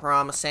little more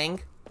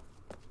promising.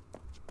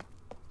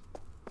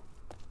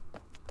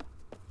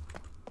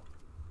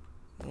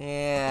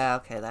 Yeah,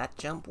 okay, that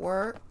jump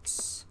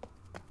works.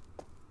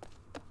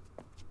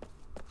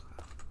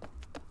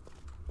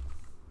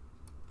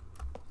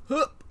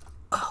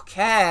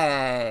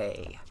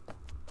 Okay.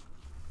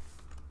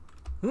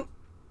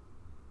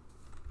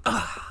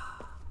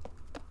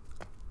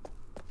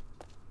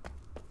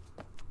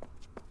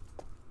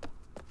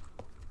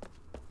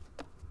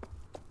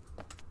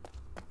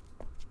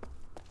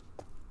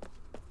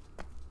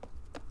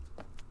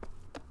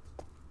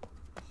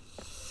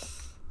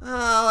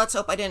 Let's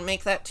hope I didn't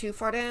make that too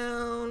far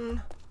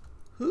down.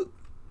 You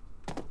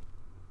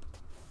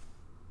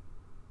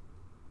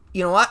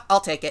know what?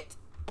 I'll take it.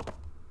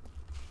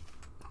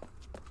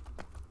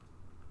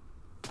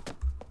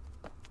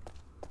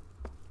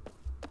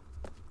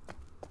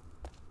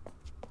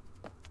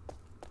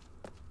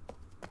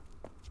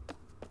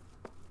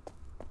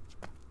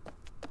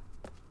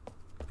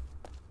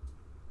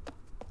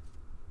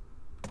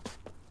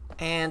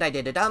 And I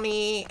did a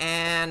dummy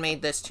and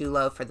made this too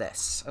low for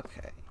this.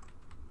 Okay.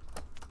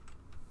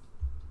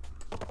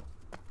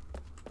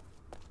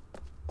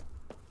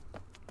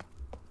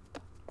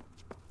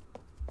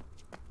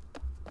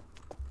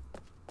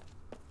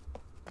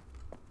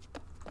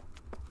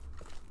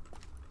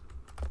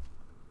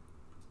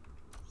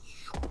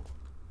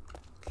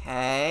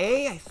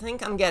 Okay, I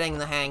think I'm getting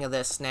the hang of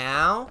this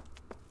now.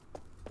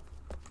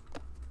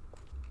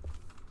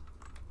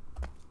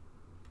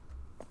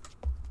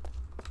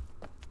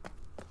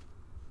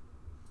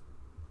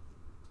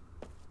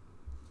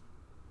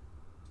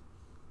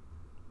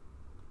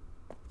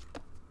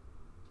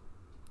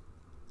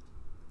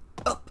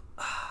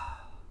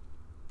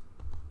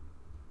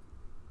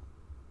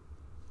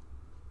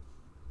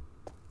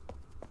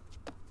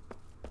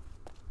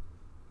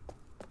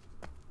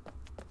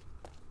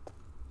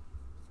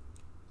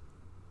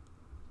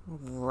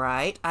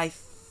 Right, I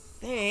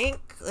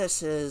think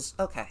this is...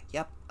 Okay,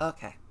 yep,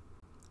 okay.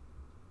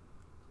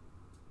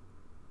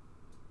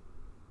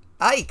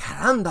 Ay,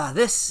 caramba,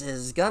 this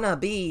is gonna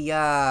be,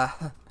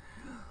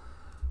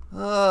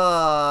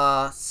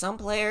 some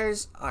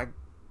players are...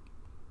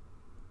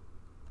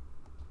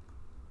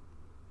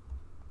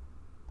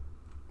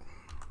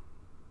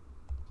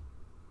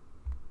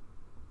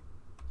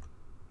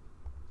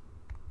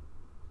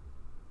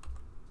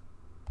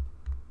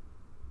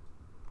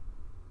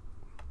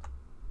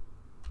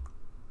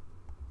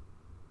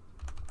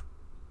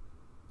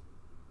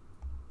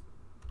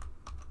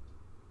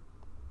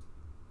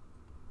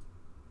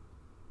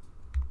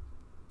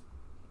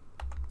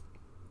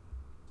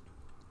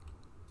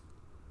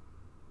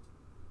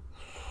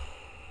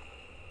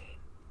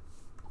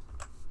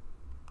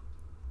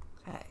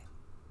 Okay.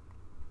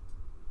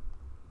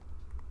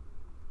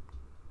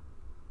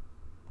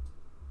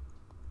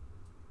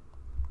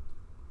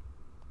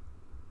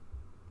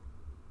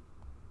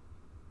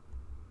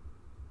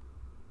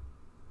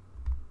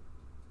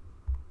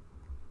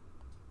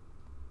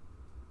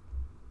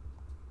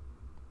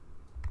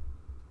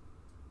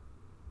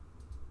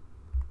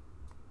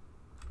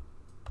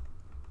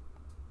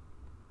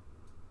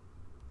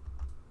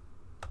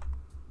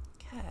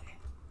 Okay.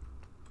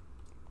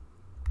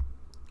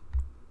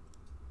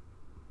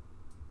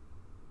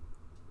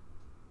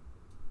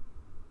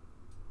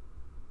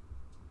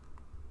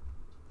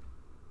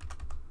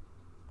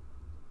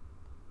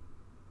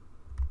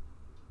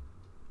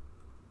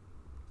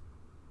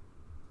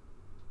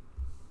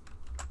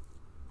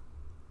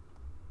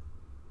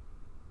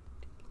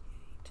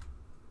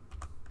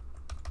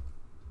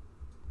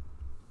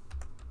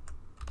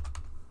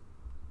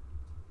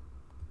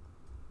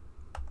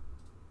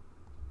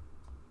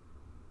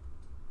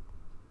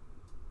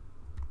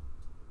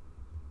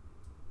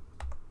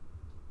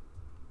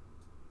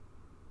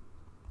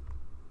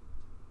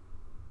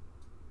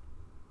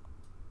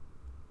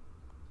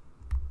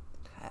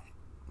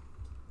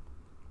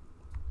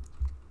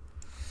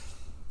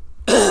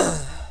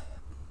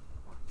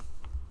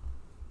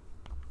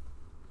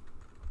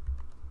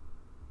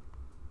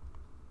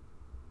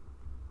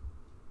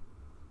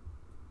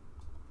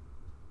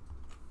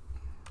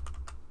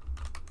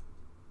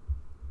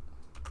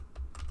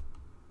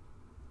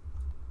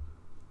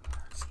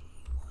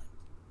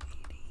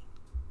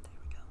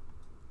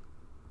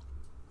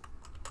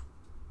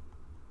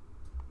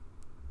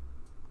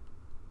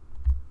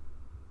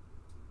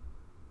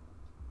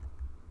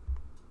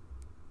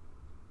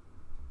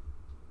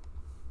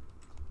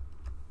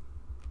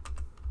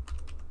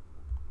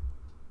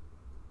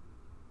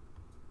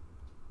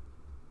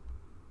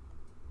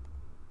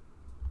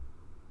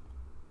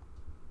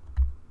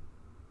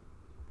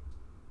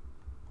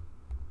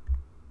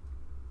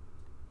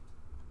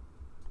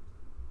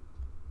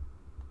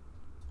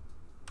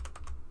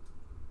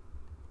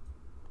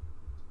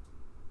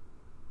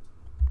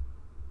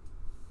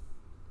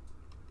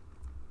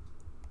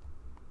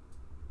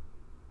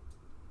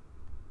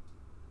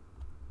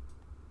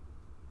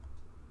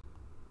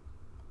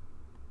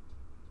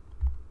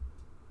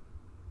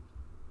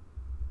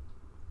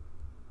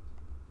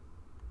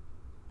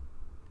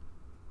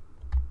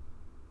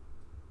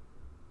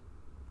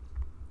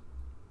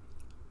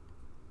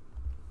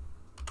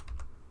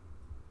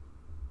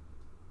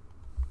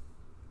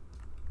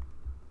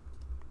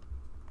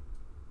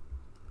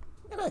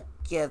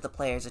 give the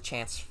players a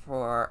chance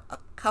for a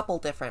couple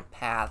different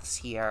paths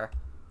here.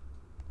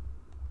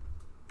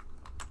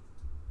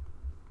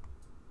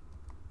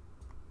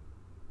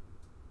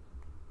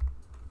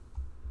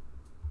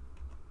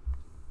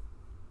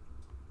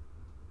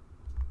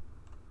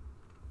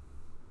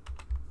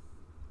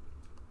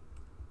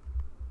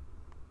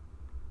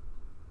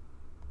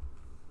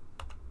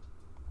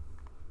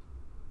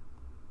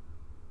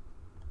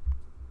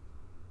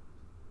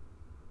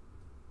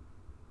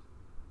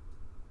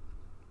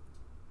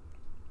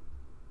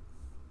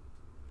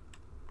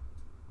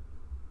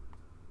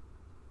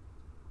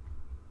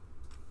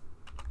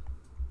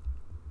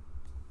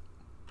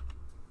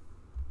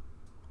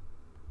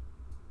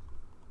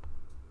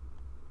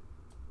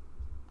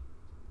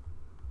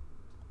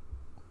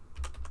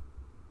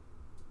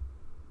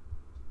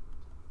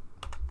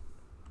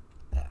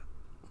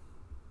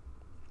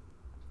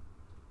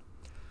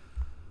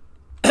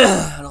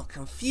 It'll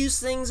confuse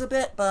things a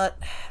bit, but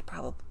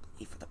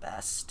probably for the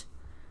best.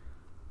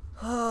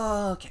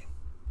 Okay.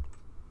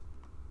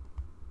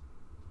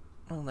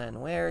 And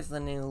then where's the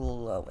new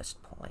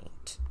lowest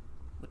point?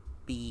 Would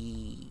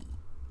be...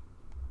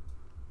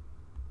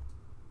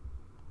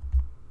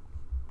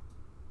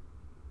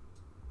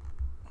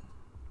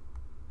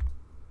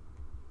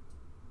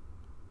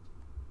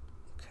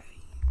 Okay,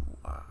 you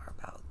are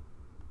about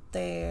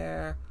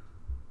there.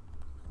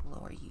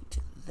 Lower you to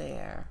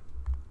there.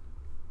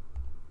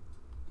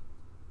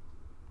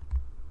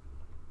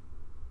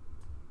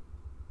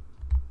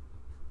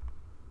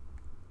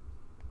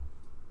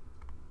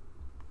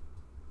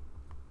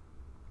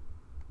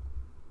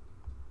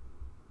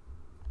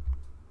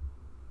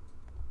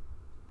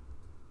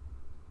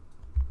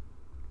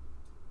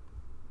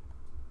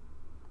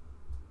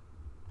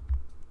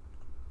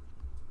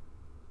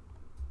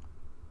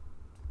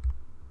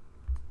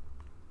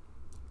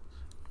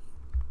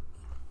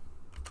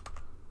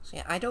 So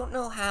yeah, I don't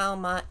know how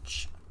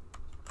much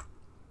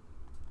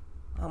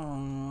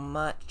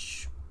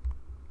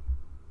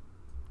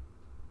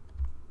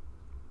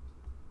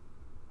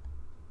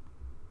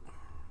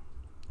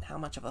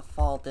of a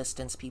fall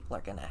distance people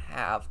are gonna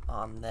have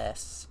on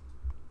this.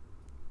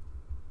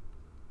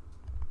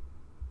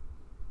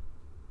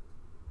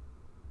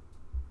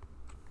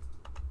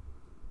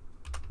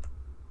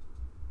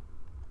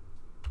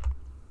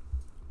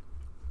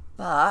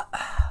 But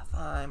if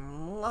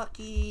I'm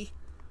lucky,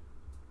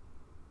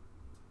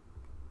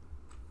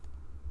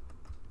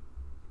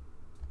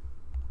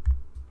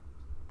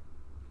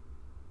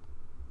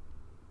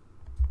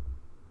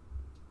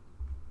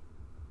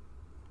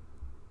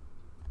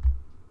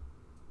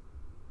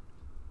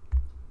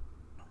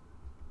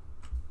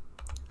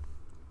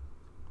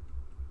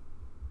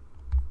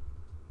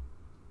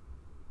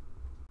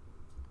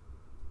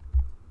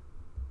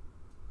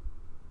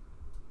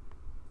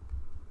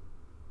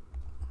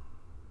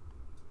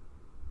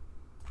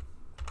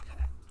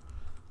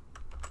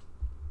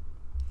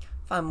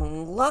 if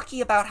I'm lucky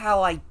about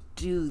how I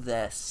do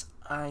this,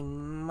 I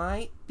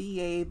might be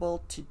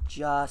able to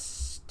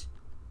just...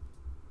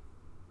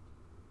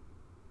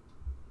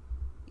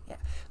 Yeah.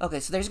 Okay,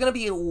 so there's going to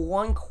be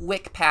one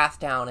quick path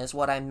down is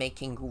what I'm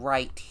making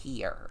right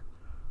here.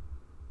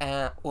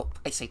 Well,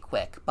 I say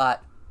quick,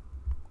 but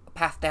a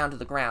path down to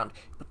the ground.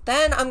 But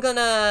then I'm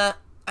gonna...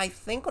 I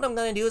think what I'm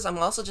gonna do is I'm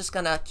also just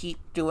gonna keep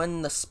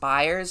doing the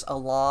spires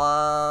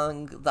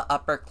along the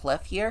upper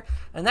cliff here.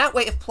 And that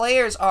way, if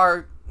players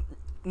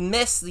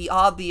miss the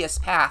obvious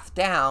path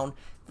down,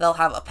 they'll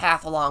have a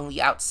path along the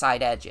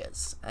outside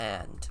edges,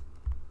 and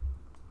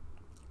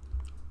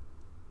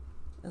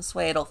this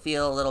way it'll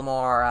feel a little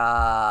more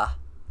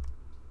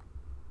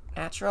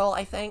natural,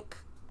 I think.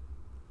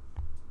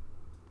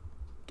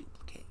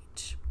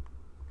 Duplicate.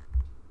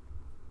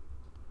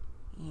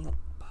 Yep.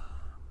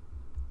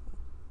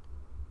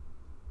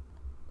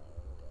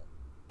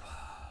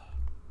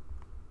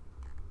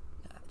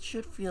 It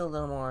should feel a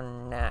little more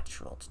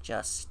natural to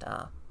just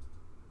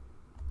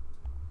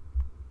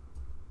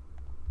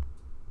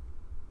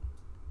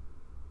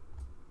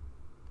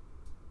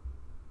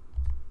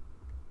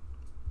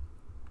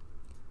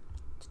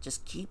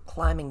just keep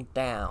climbing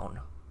down.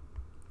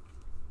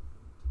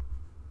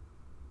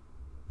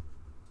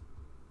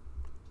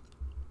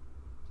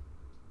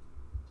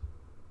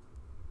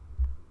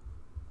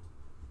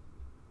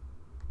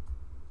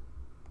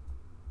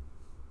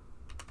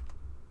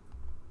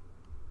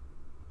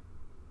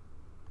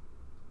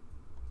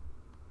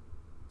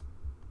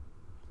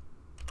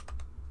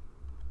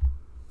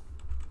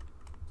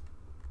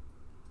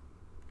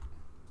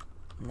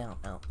 No,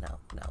 no, no,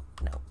 no,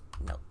 no,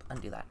 no.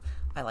 Undo that.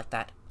 I like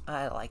that.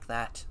 I like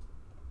that.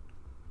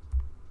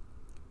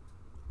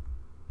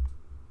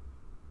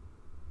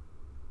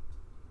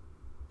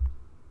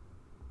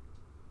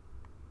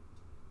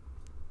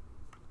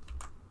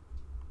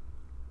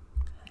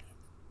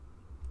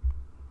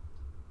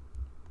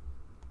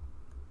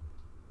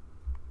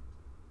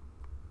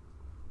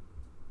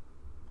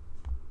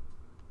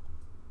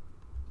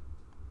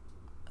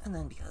 And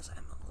then because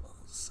I'm a little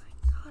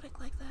psychotic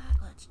like that,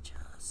 let's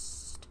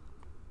just...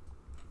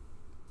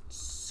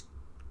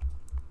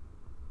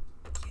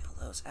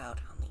 those out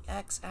on the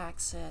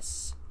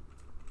x-axis.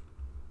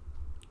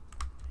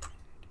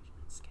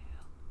 Scale.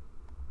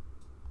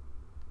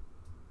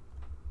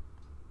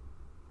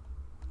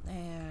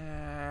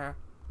 There.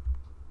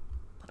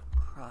 Put a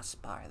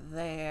crossbar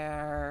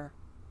there.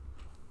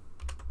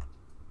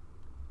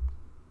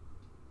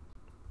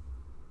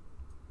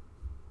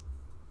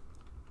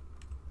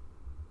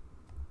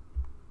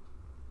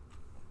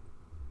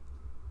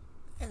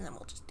 And then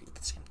we'll just do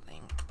the same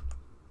thing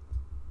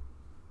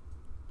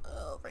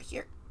over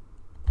here.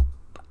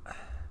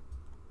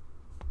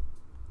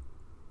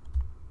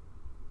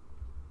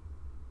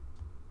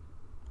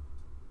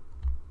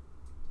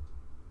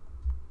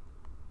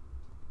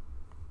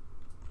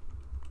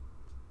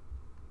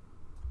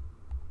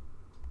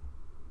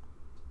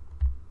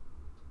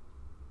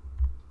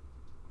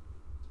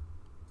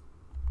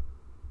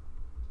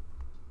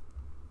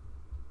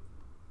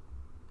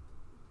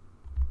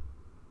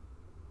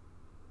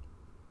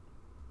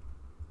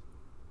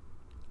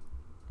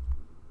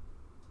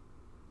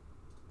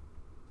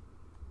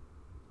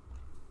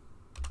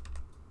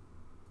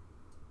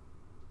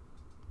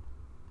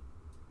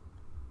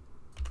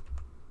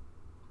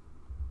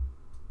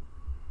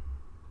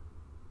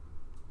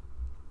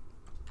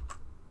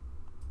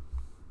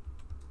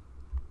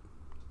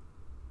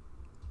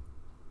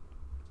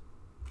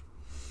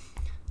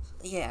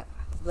 Yeah,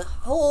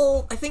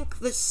 I think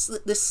this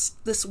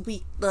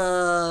week,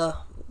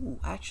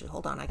 actually,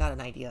 hold on, I got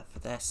an idea for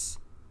this.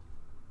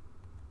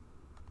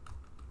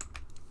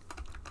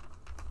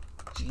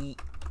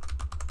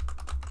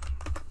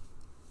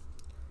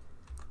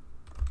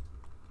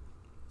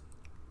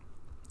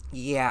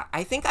 Yeah,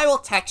 I think I will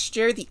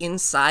texture the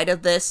inside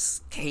of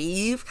this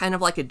cave kind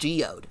of like a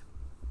geode,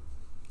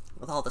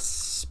 with all the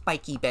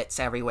spiky bits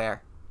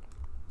everywhere.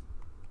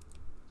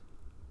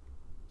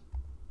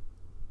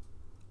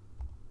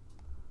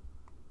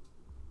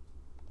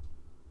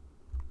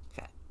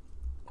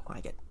 I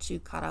get too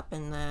caught up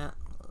in that.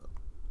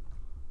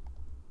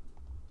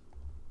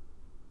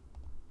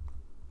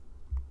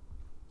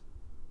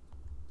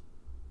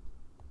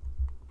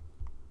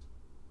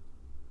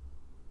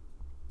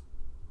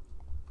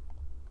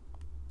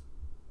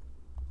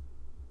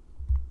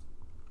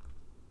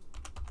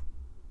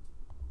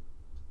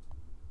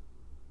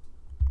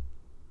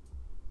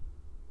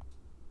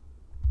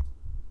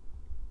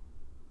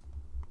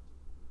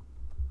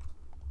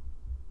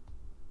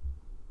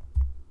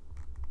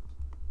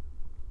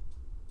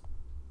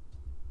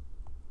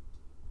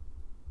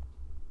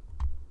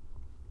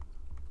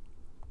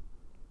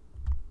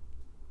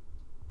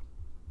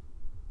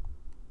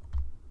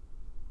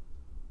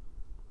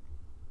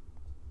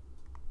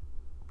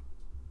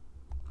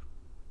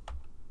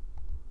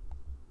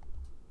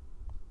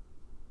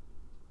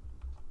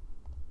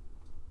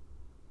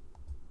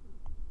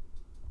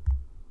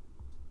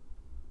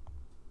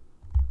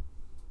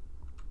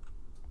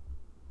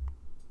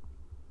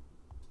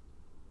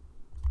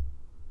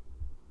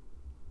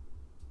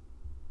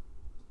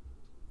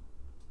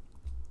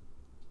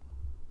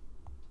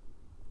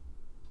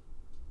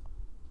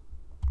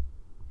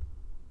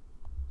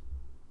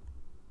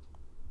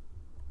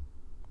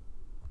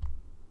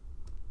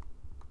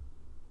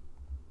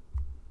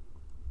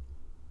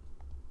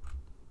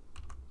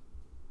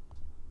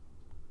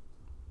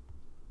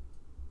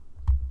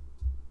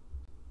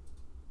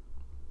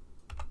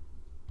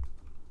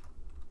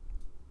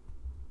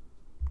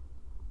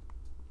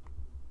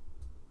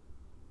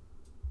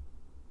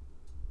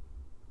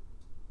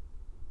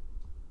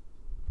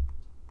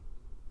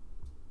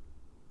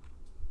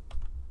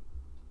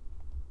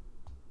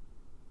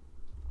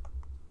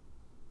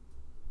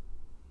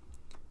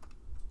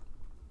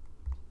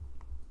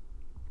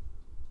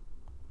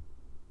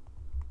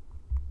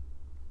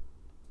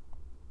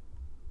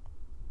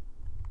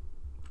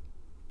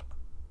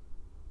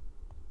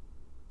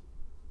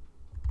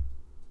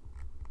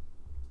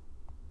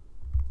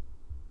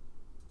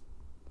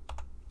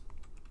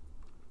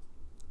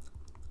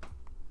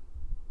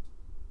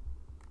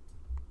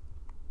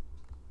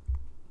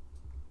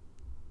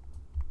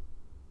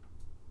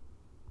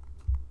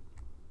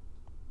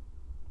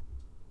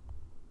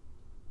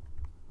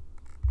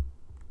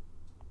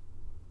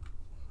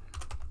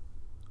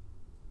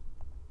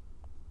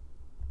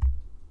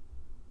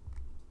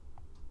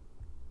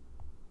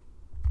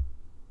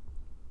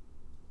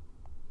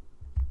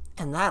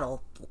 And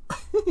that'll,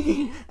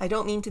 I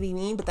don't mean to be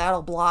mean, but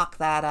that'll block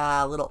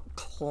that little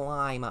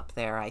climb up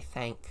there, I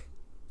think.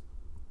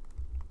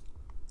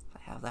 If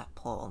I have that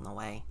pole in the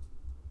way.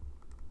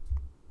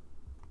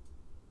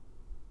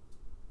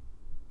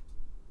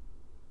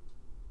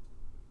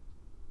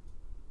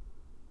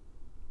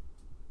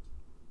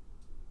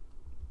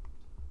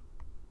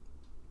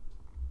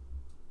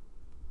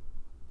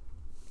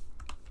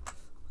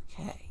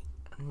 Okay,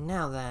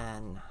 now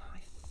then, I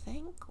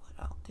think what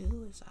I'll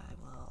do is I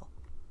will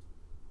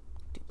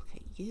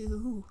duplicate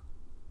you.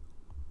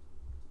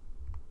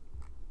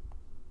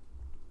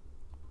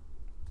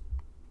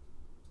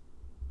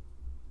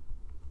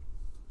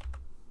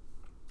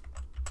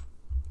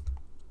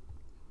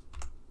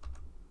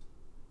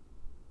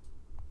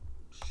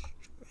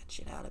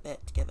 it out a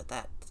bit to give it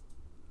that...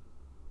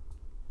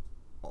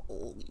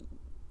 Oh.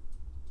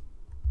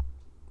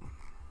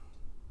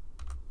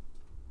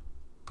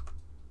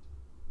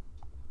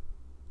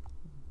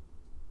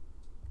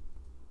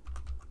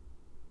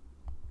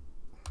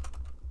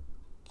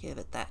 Give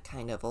it that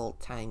kind of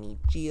old-timey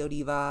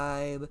geode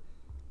vibe.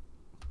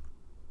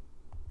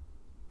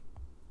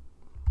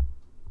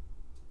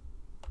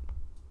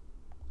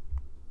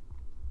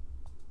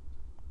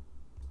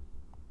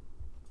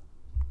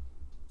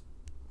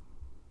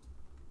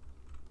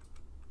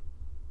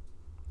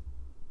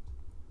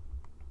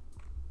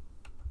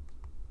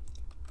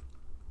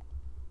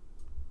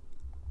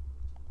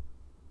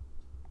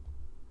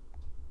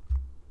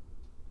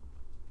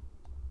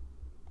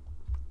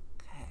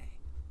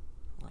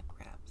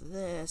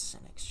 This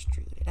and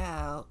extrude it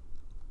out.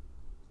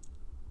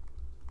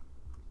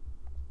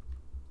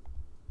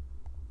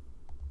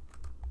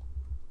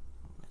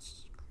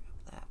 Let's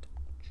grab that.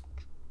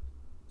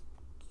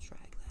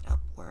 Drag that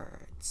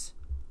upwards.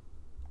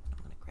 I'm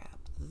going to grab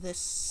this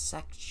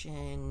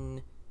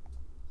section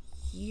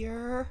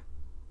here.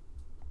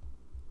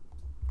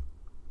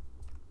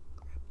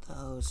 Grab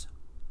those.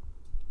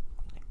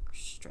 I'm going to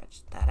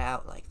stretch that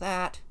out like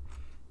that.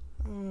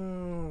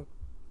 Down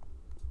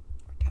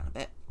a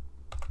bit.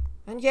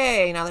 And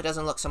yay, now that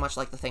doesn't look so much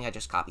like the thing I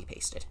just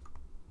copy-pasted.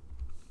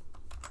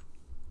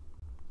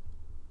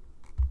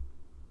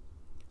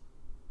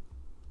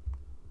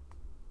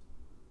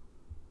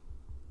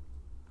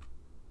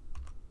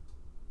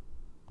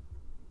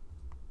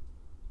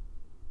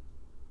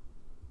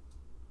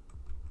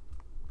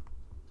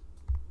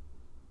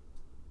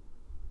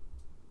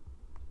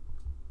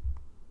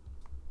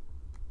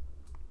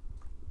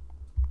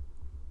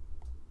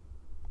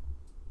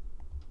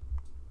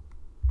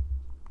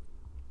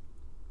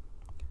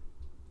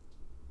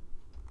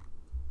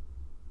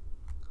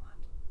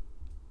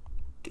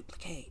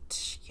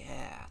 Duplicate.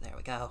 Yeah, there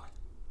we go.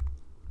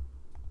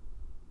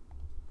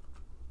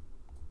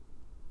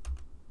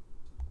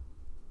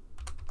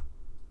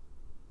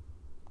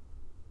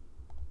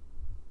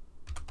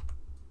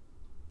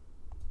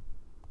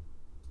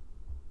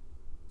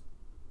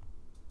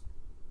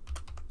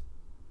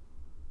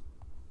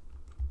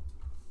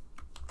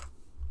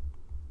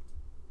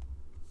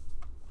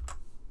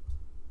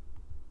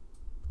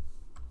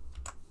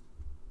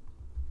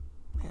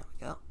 There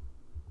we go.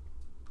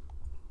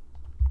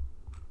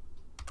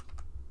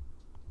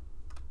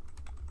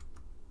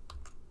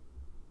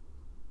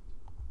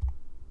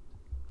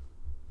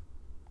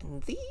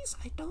 And these,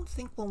 I don't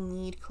think will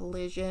need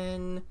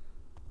collision.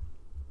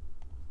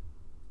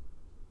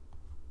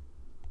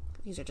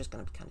 These are just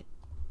going to be kind of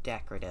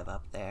decorative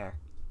up there.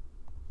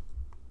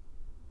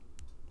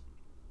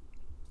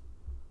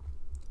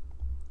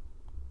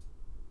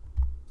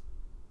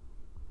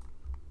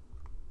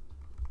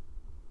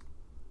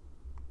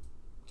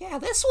 Yeah,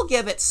 this will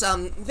give it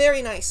some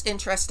very nice,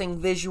 interesting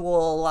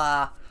visual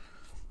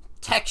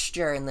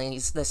texture in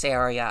this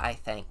area, I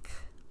think.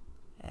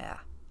 Yeah.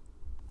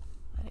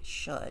 It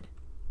should.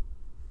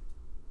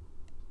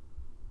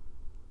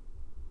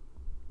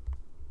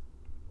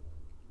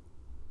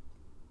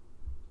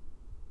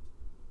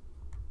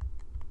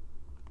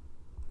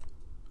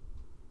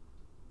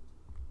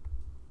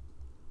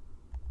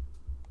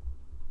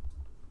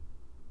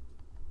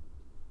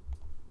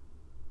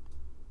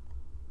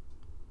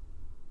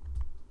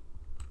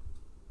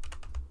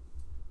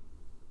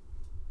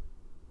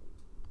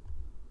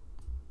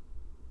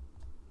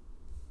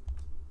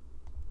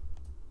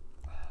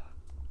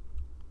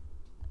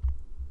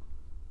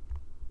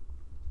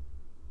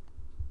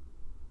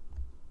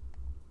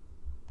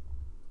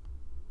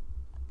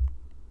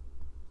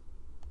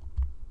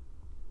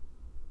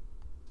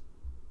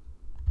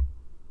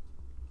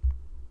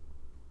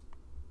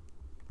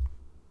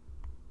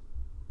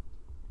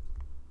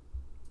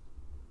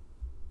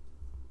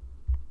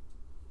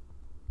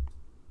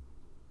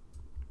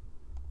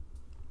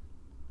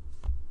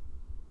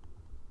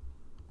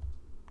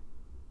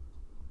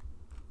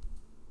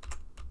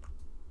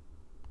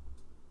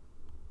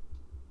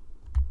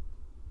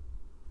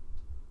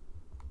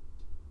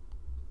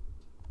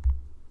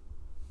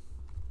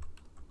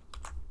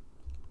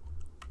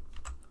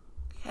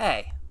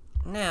 Okay,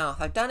 now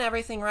if I've done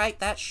everything right,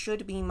 that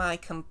should be my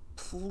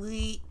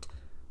complete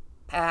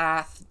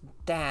path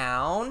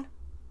down.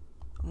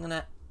 I'm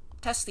gonna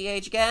test the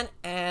age again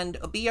and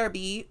a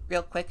BRB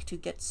real quick to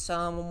get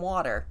some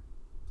water.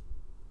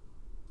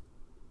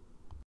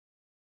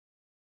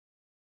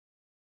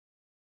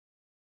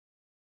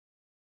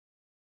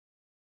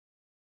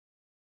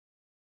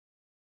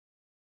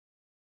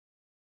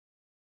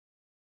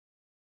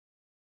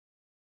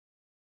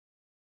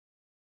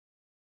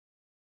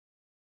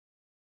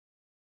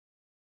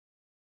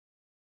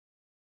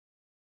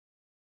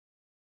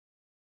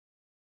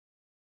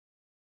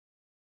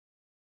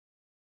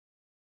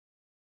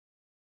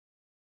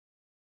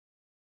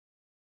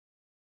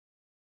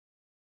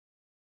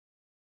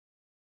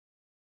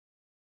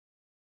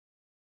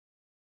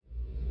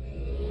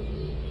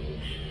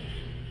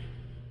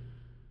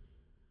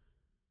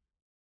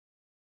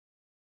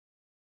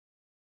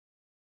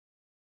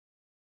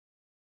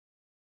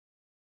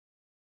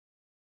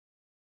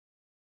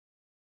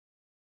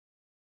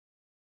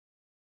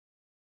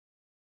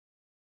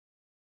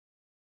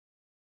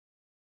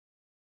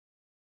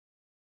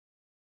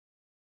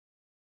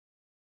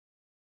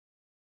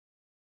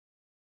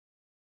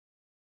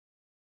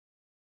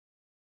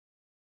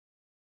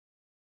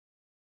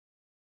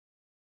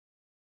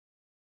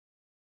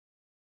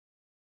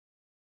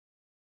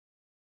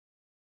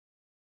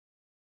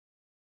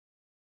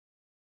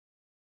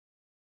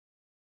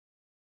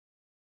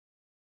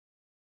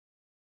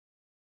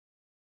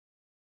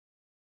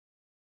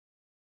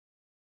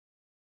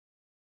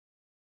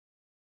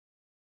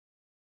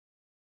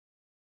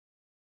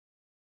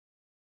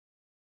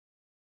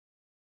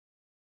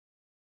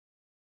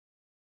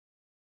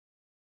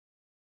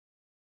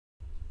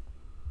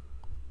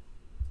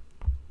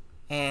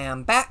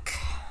 And back.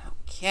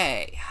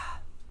 Okay.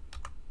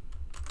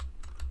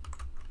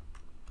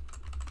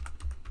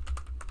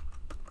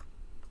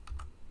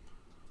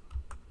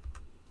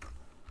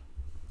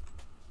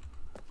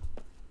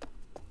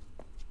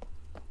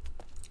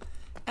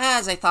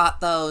 As I thought,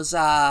 those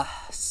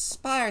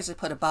spires I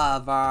put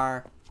above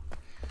are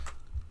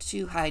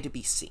too high to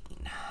be seen.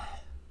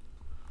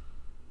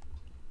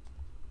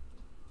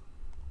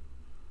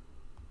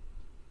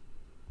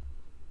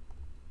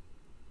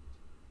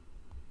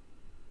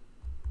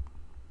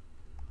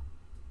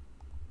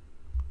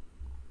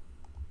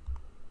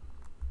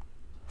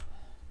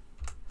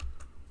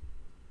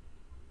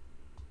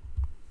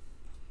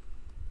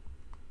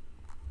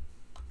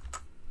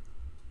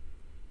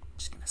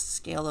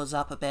 Scale those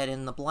up a bit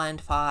in the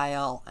blend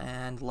file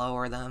and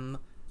lower them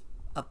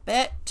a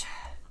bit.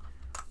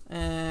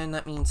 And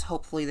that means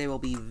hopefully they will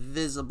be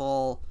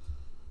visible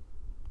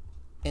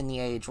in the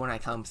age when I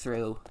come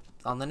through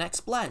on the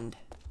next blend.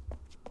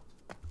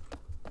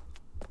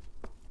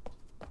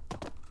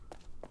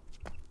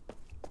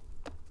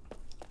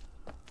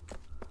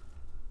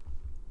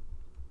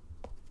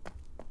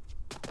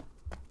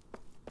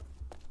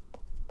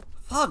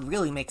 Fog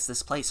really makes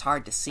this place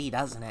hard to see,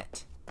 doesn't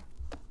it?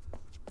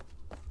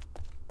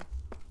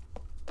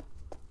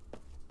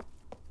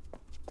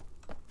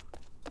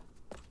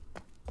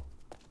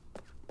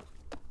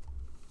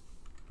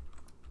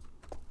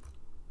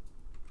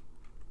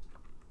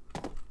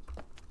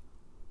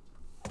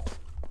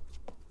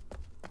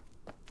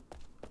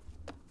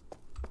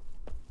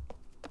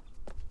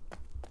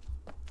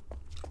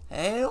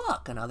 Hey,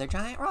 look, another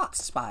giant rock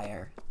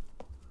spire.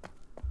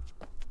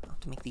 I'll have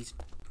to make these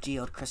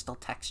geode crystal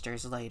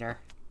textures later.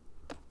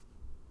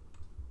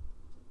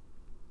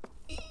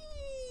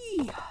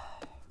 Eee!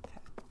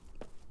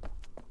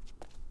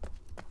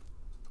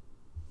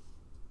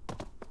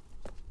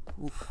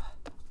 Oof.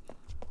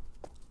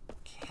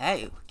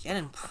 Okay, we're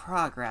getting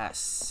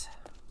progress.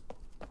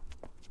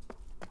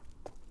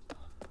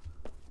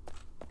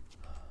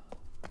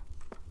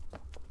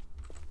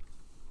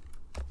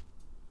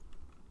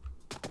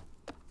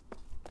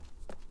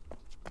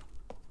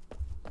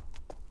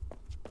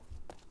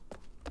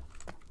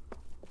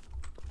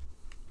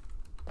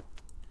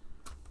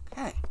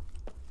 Okay.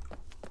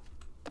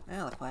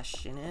 Now the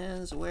question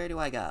is, where do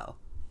I go?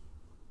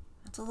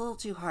 It's a little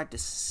too hard to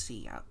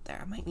see out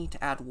there. I might need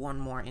to add one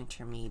more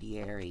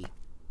intermediary.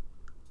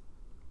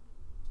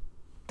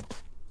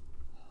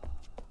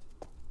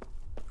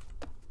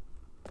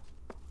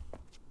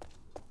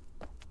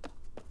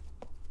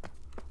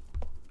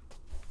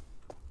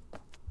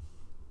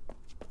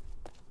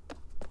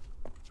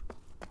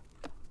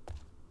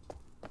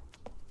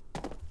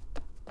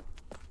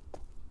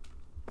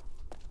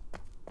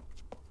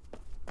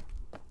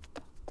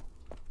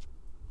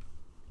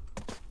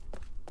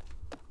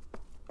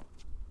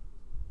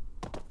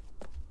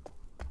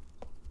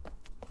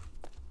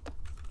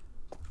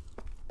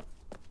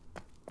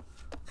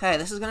 Okay,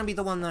 this is gonna be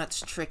the one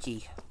that's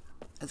tricky.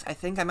 I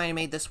think I might have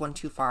made this one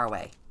too far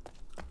away.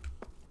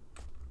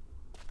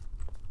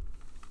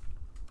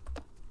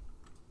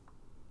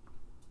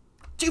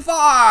 Too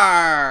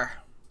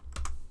far!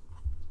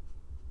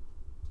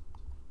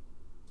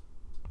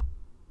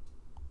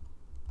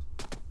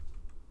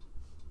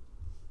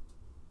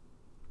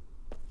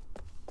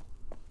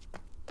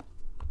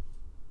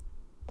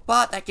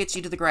 But that gets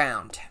you to the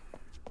ground.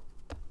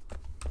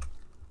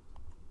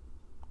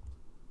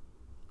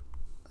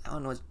 That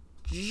one was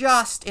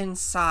just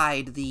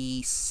inside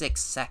the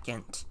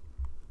 6-second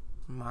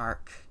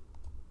mark.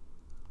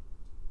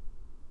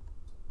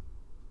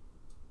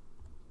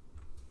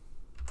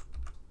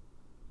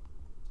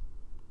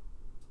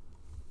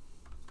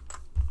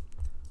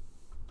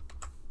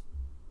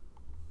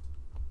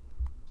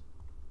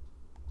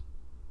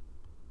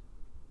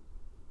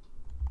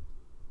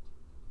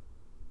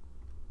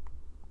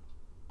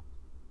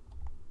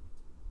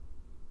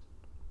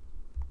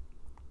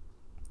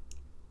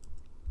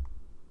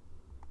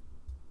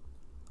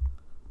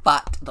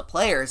 But the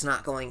player is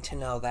not going to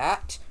know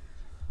that.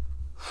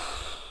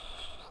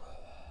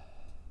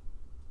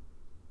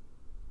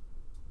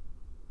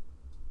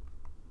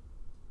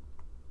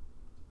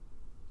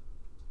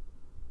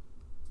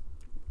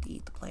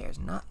 Indeed, the player is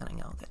not going to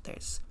know that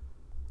there's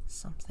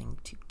something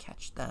to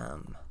catch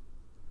them.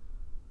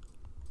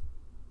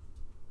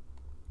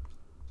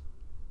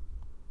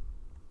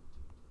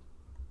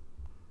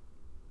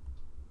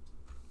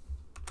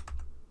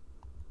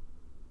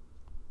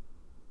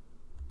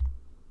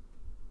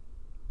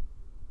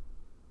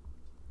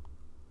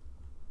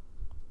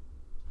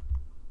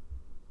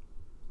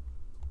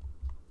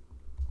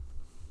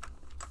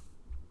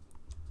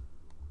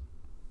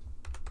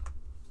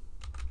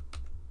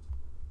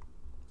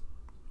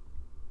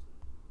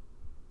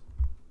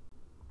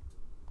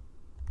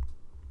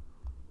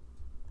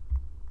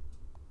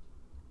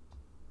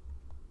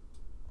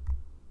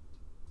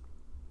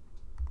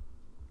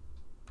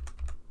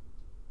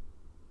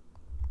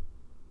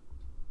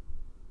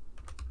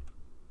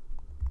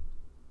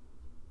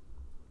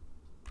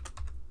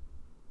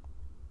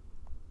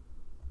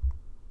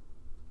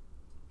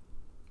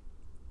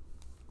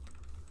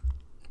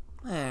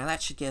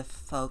 that should give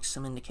folks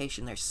some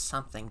indication there's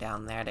something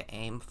down there to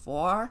aim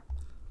for.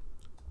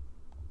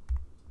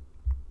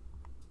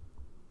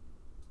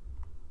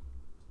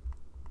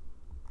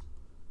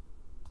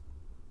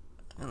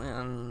 And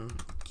then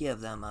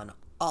give them an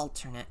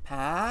alternate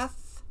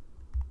path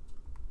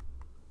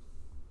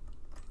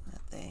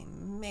that they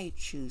may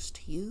choose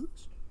to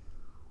use.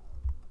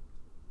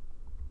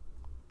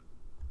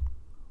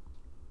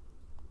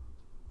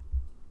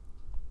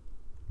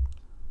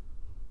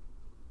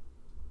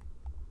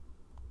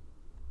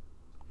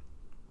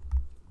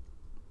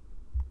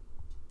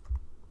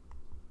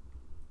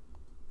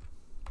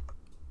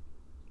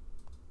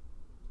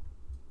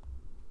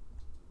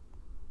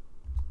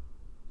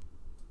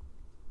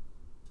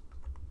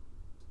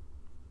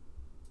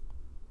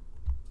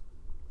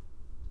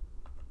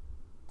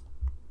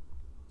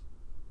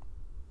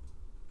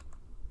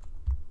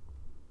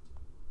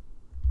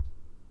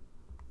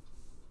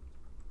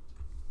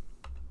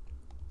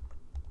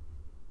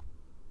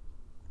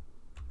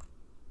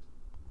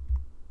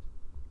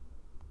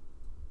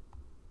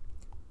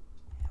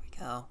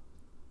 Go.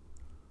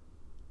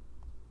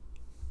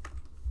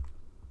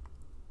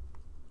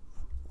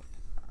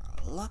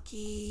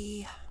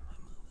 Lucky.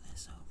 Move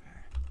this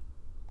over.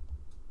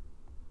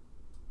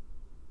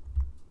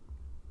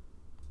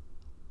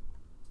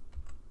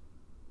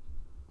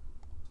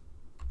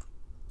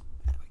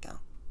 There we go.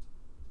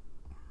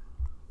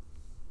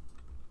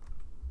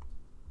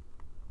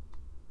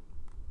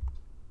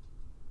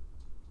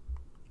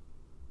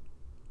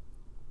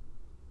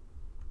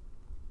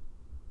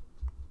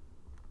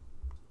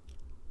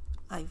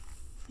 I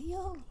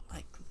feel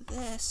like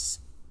this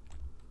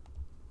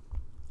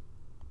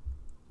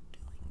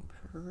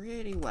doing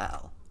pretty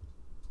well.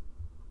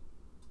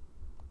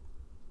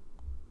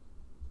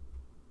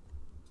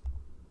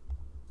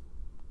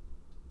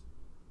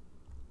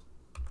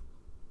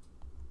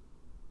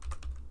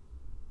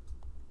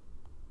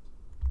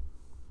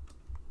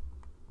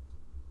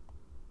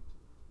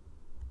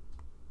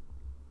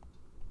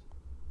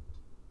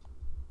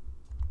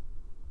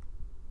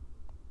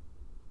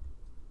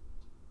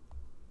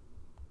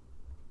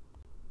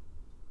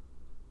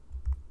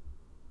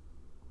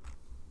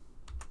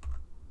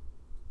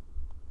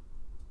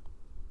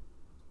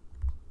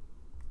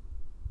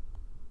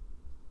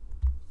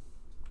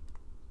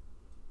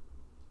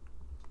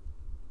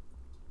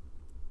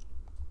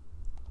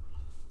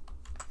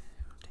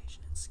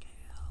 Scale.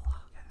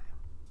 Okay.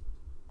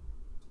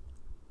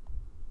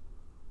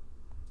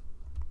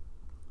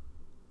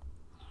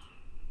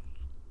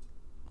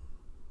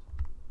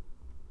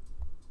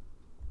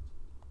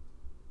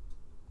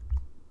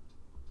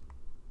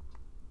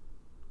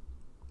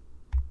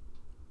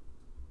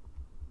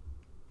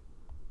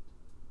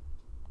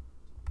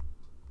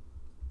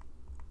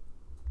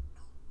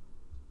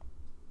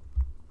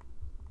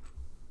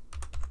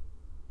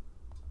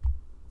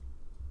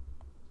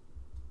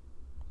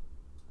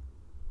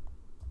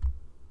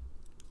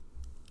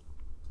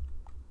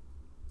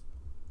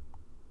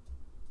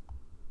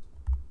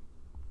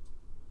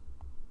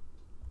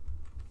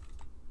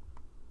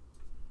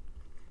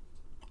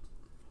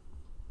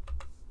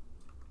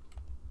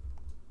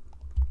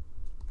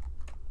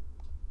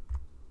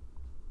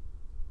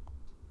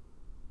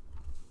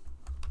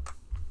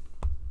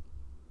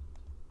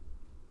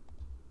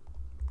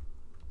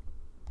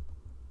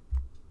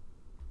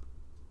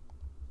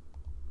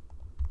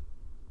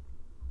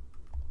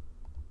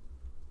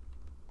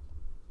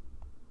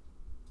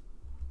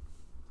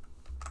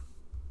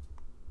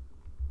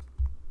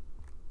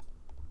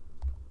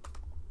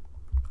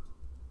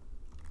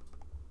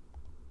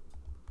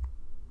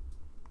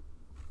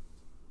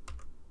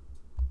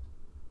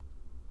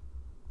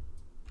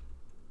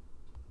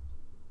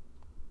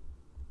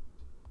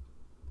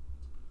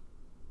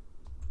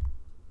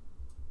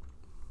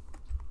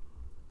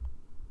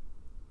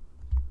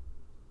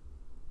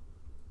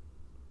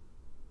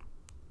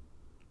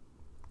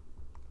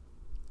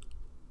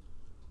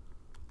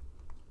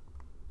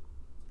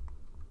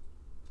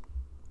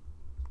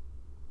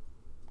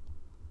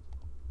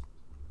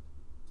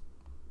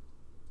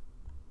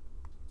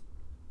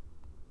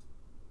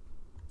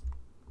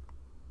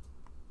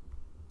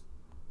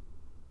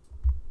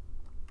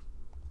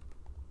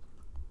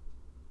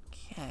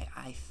 Okay,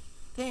 I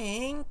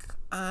think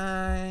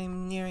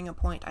I'm nearing a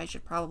point I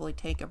should probably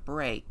take a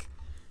break.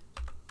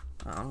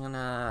 I'm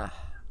gonna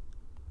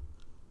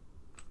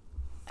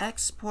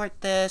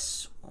export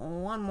this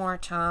one more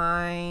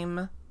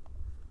time,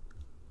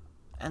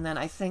 and then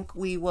I think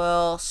we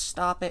will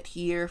stop it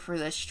here for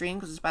this stream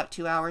because it's about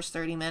 2 hours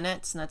 30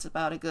 minutes, and that's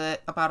about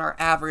our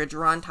average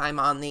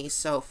runtime on these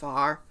so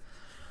far.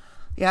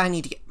 Yeah, I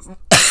need to get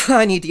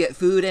I need to get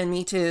food in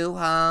me too.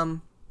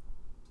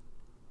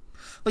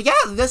 But yeah,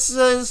 this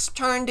has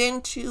turned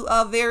into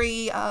a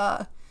very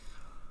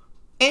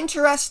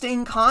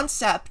interesting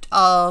concept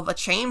of a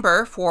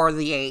chamber for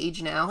the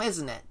age now,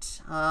 isn't it?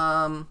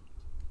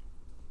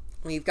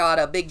 We've got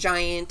a big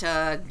giant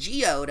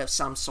geode of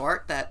some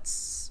sort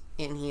that's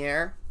in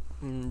here,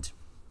 and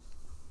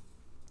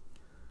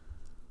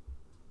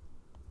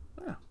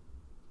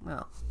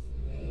well,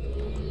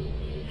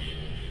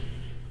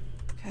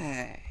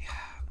 Okay,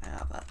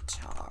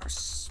 avatar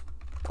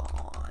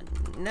spawn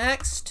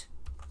next.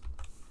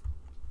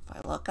 If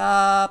I look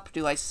up,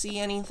 do I see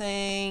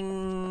anything?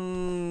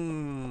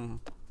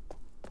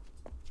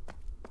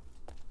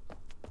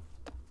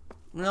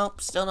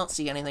 Nope, still don't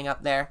see anything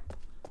up there.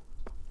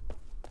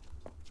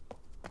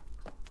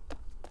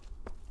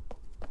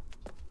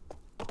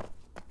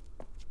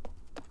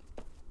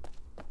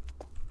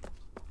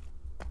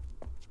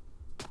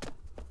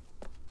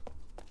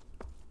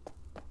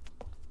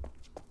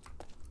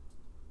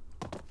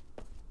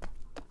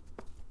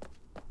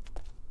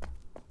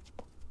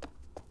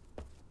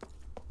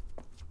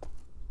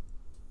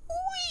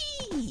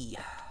 Whee!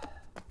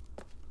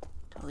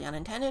 Totally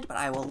unintended, but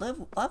I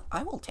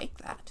will take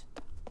that.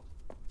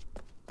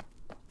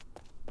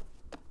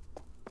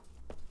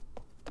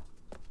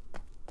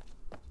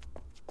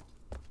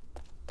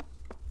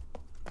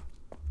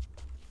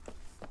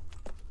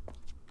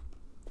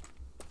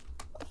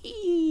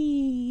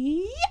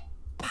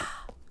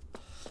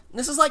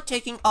 This is like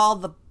taking all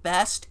the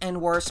best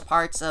and worst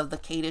parts of the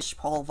Kadish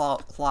pole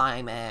vault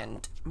climb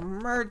and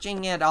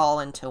merging it all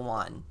into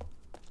one.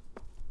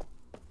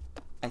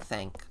 I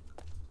think.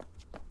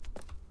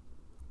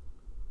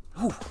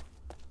 Whew.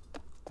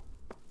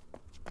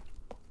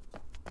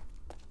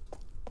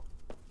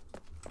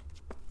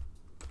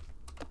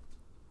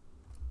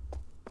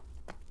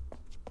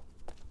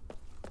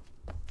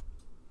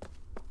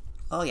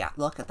 Oh yeah,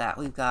 look at that.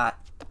 We've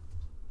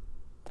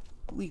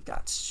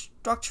got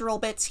structural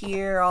bits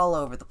here all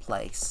over the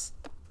place.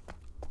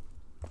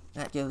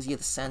 That gives you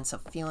the sense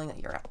of feeling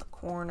that you're at the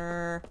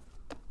corner.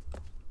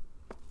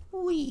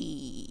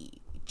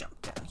 Whee!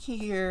 Jump down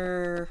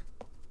here.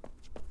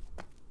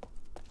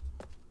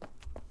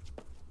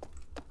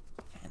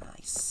 And I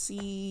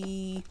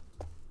see...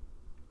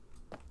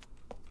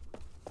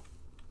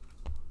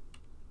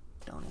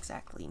 Don't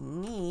exactly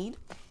need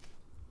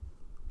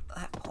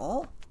that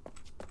pole.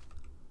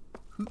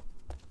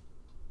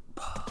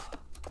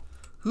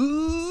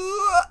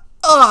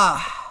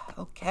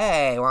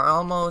 Okay, we're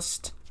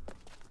almost...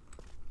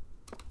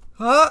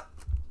 No!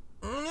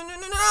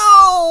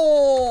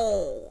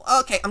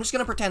 Okay, I'm just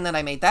gonna pretend that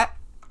I made that.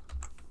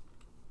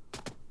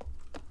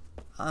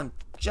 I'm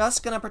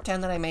just gonna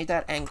pretend that I made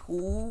that and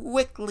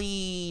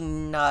quickly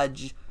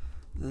nudge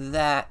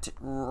that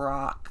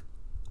rock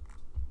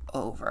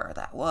over.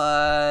 That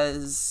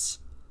was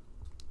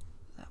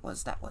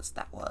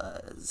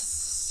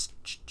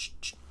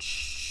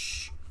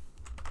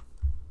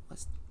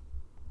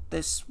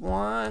this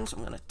one, so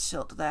I'm going to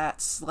tilt that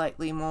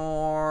slightly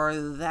more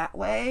that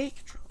way.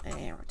 Control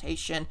A,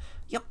 rotation.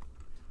 Yep.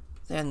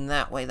 Then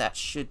that way that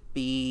should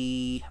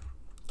be...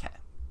 Okay.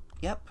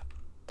 Yep.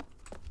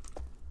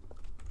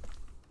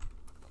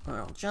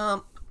 I'll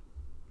jump.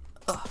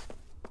 Ugh.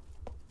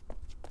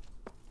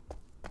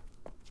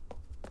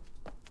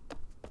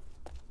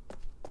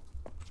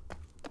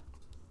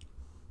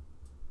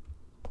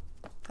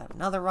 Got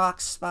another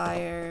rock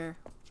spire.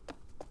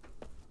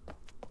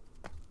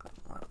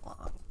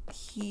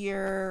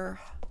 Here.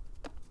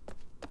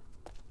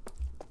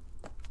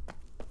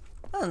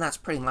 And that's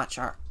pretty much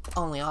our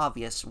only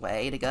obvious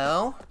way to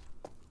go.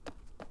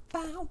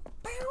 Bow,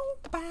 bow,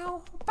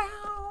 bow,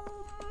 bow.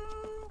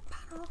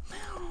 Bow,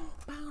 bow,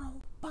 bow,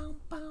 bow,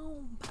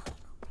 bow.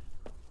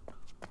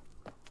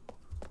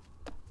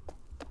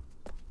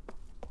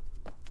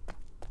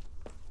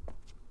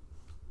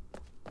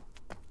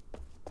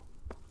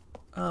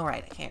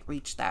 Alright, I can't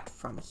reach that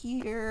from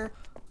here.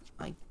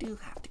 I do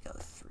have to go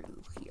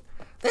through here.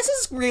 This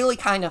is really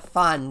kind of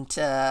fun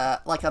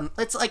to,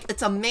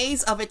 it's a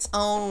maze of its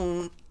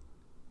own.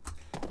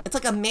 It's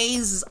like a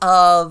maze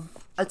of,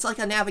 it's like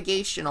a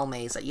navigational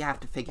maze that you have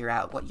to figure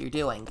out what you're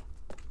doing.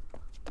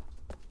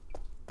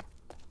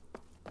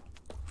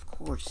 Of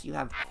course, you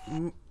have,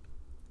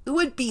 it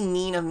would be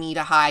mean of me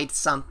to hide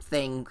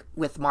something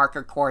with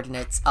marker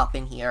coordinates up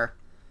in here.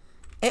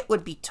 It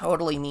would be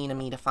totally mean of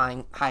me to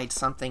hide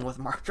something with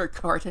marker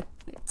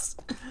coordinates.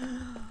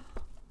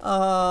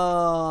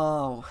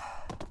 Oh...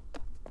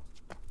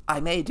 I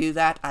may do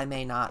that, I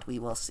may not, we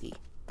will see.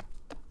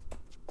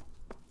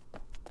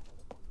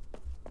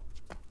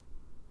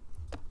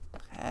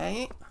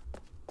 Okay.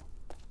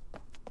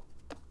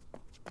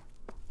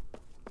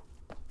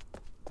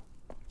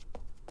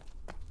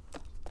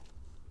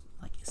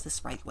 Like, is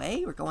this right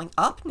way? We're going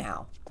up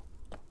now.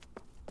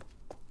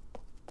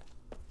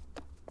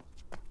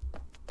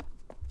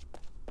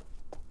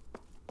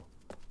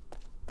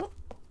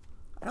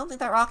 I don't think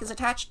that rock is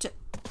attached to...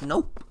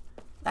 Nope.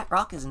 That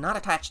rock is not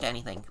attached to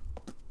anything.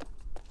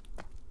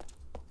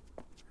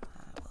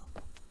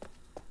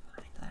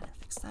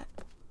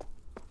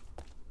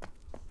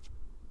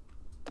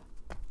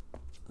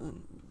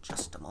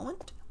 Just a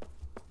moment.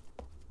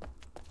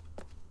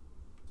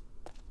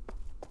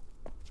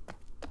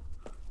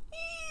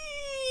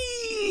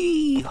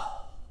 Eee!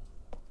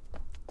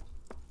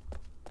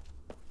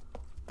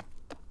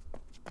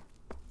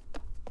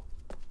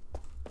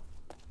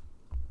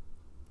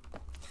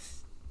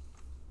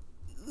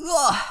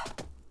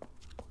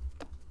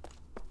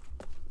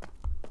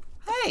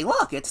 Hey,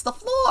 look, it's the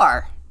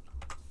floor.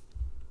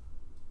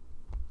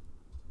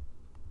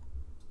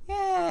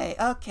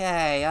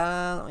 okay,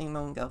 let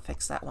me go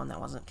fix that one that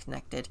wasn't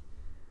connected.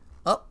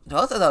 Oh,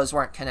 both of those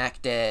weren't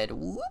connected.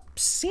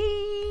 Whoopsie.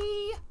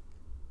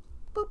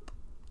 Boop.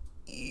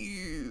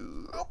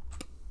 Boop.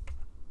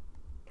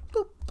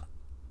 Boop.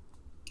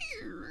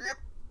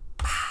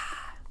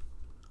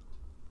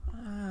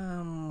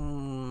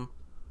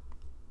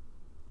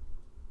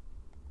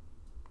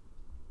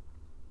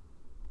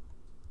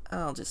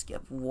 I'll just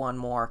give one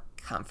more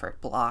comfort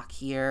block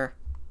here.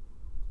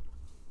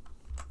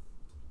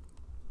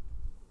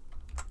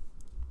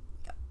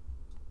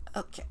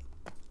 Okay.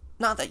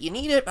 Not that you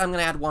need it, but I'm going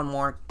to add one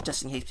more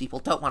just in case people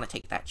don't want to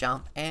take that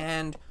jump.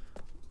 And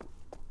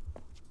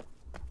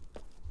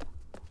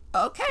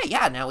okay,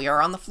 yeah, now we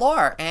are on the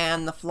floor.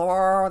 And the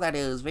floor that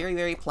is very,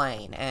 very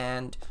plain.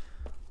 And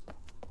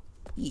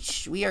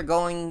we are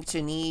going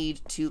to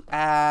need to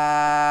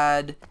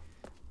add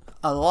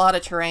a lot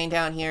of terrain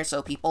down here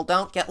so people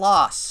don't get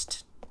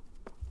lost.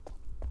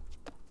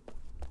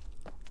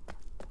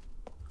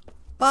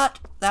 But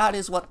that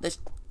is what this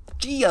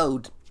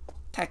geode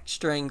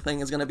texturing thing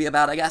is going to be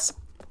about, I guess.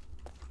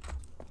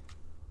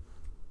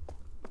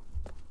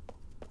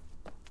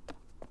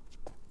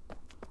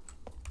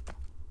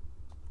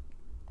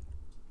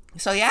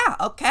 So yeah,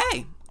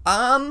 okay.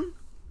 I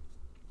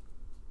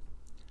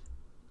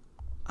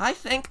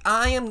think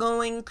I am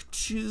going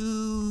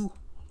to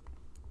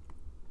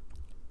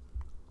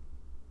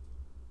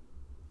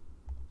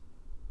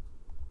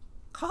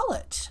call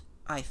it,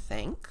 I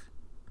think.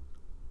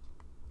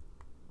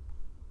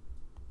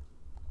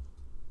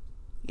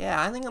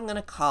 Yeah, I think I'm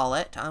gonna call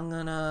it. I'm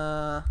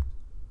gonna...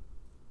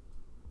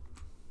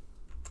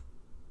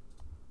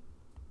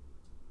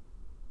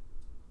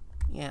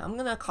 Yeah, I'm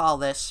gonna call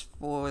this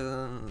for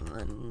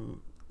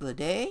the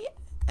day,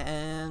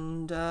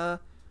 and I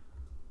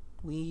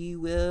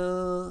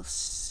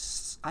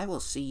will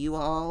see you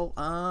all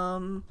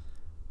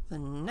the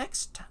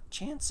next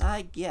chance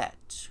I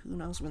get. Who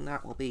knows when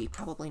that will be?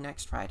 Probably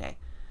next Friday.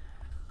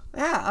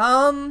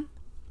 Yeah,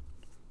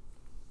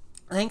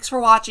 thanks for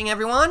watching,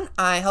 everyone.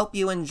 I hope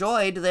you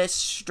enjoyed this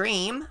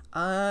stream,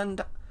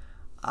 and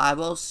I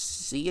will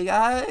see you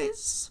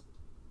guys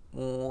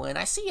when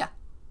I see ya.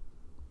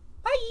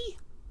 Bye!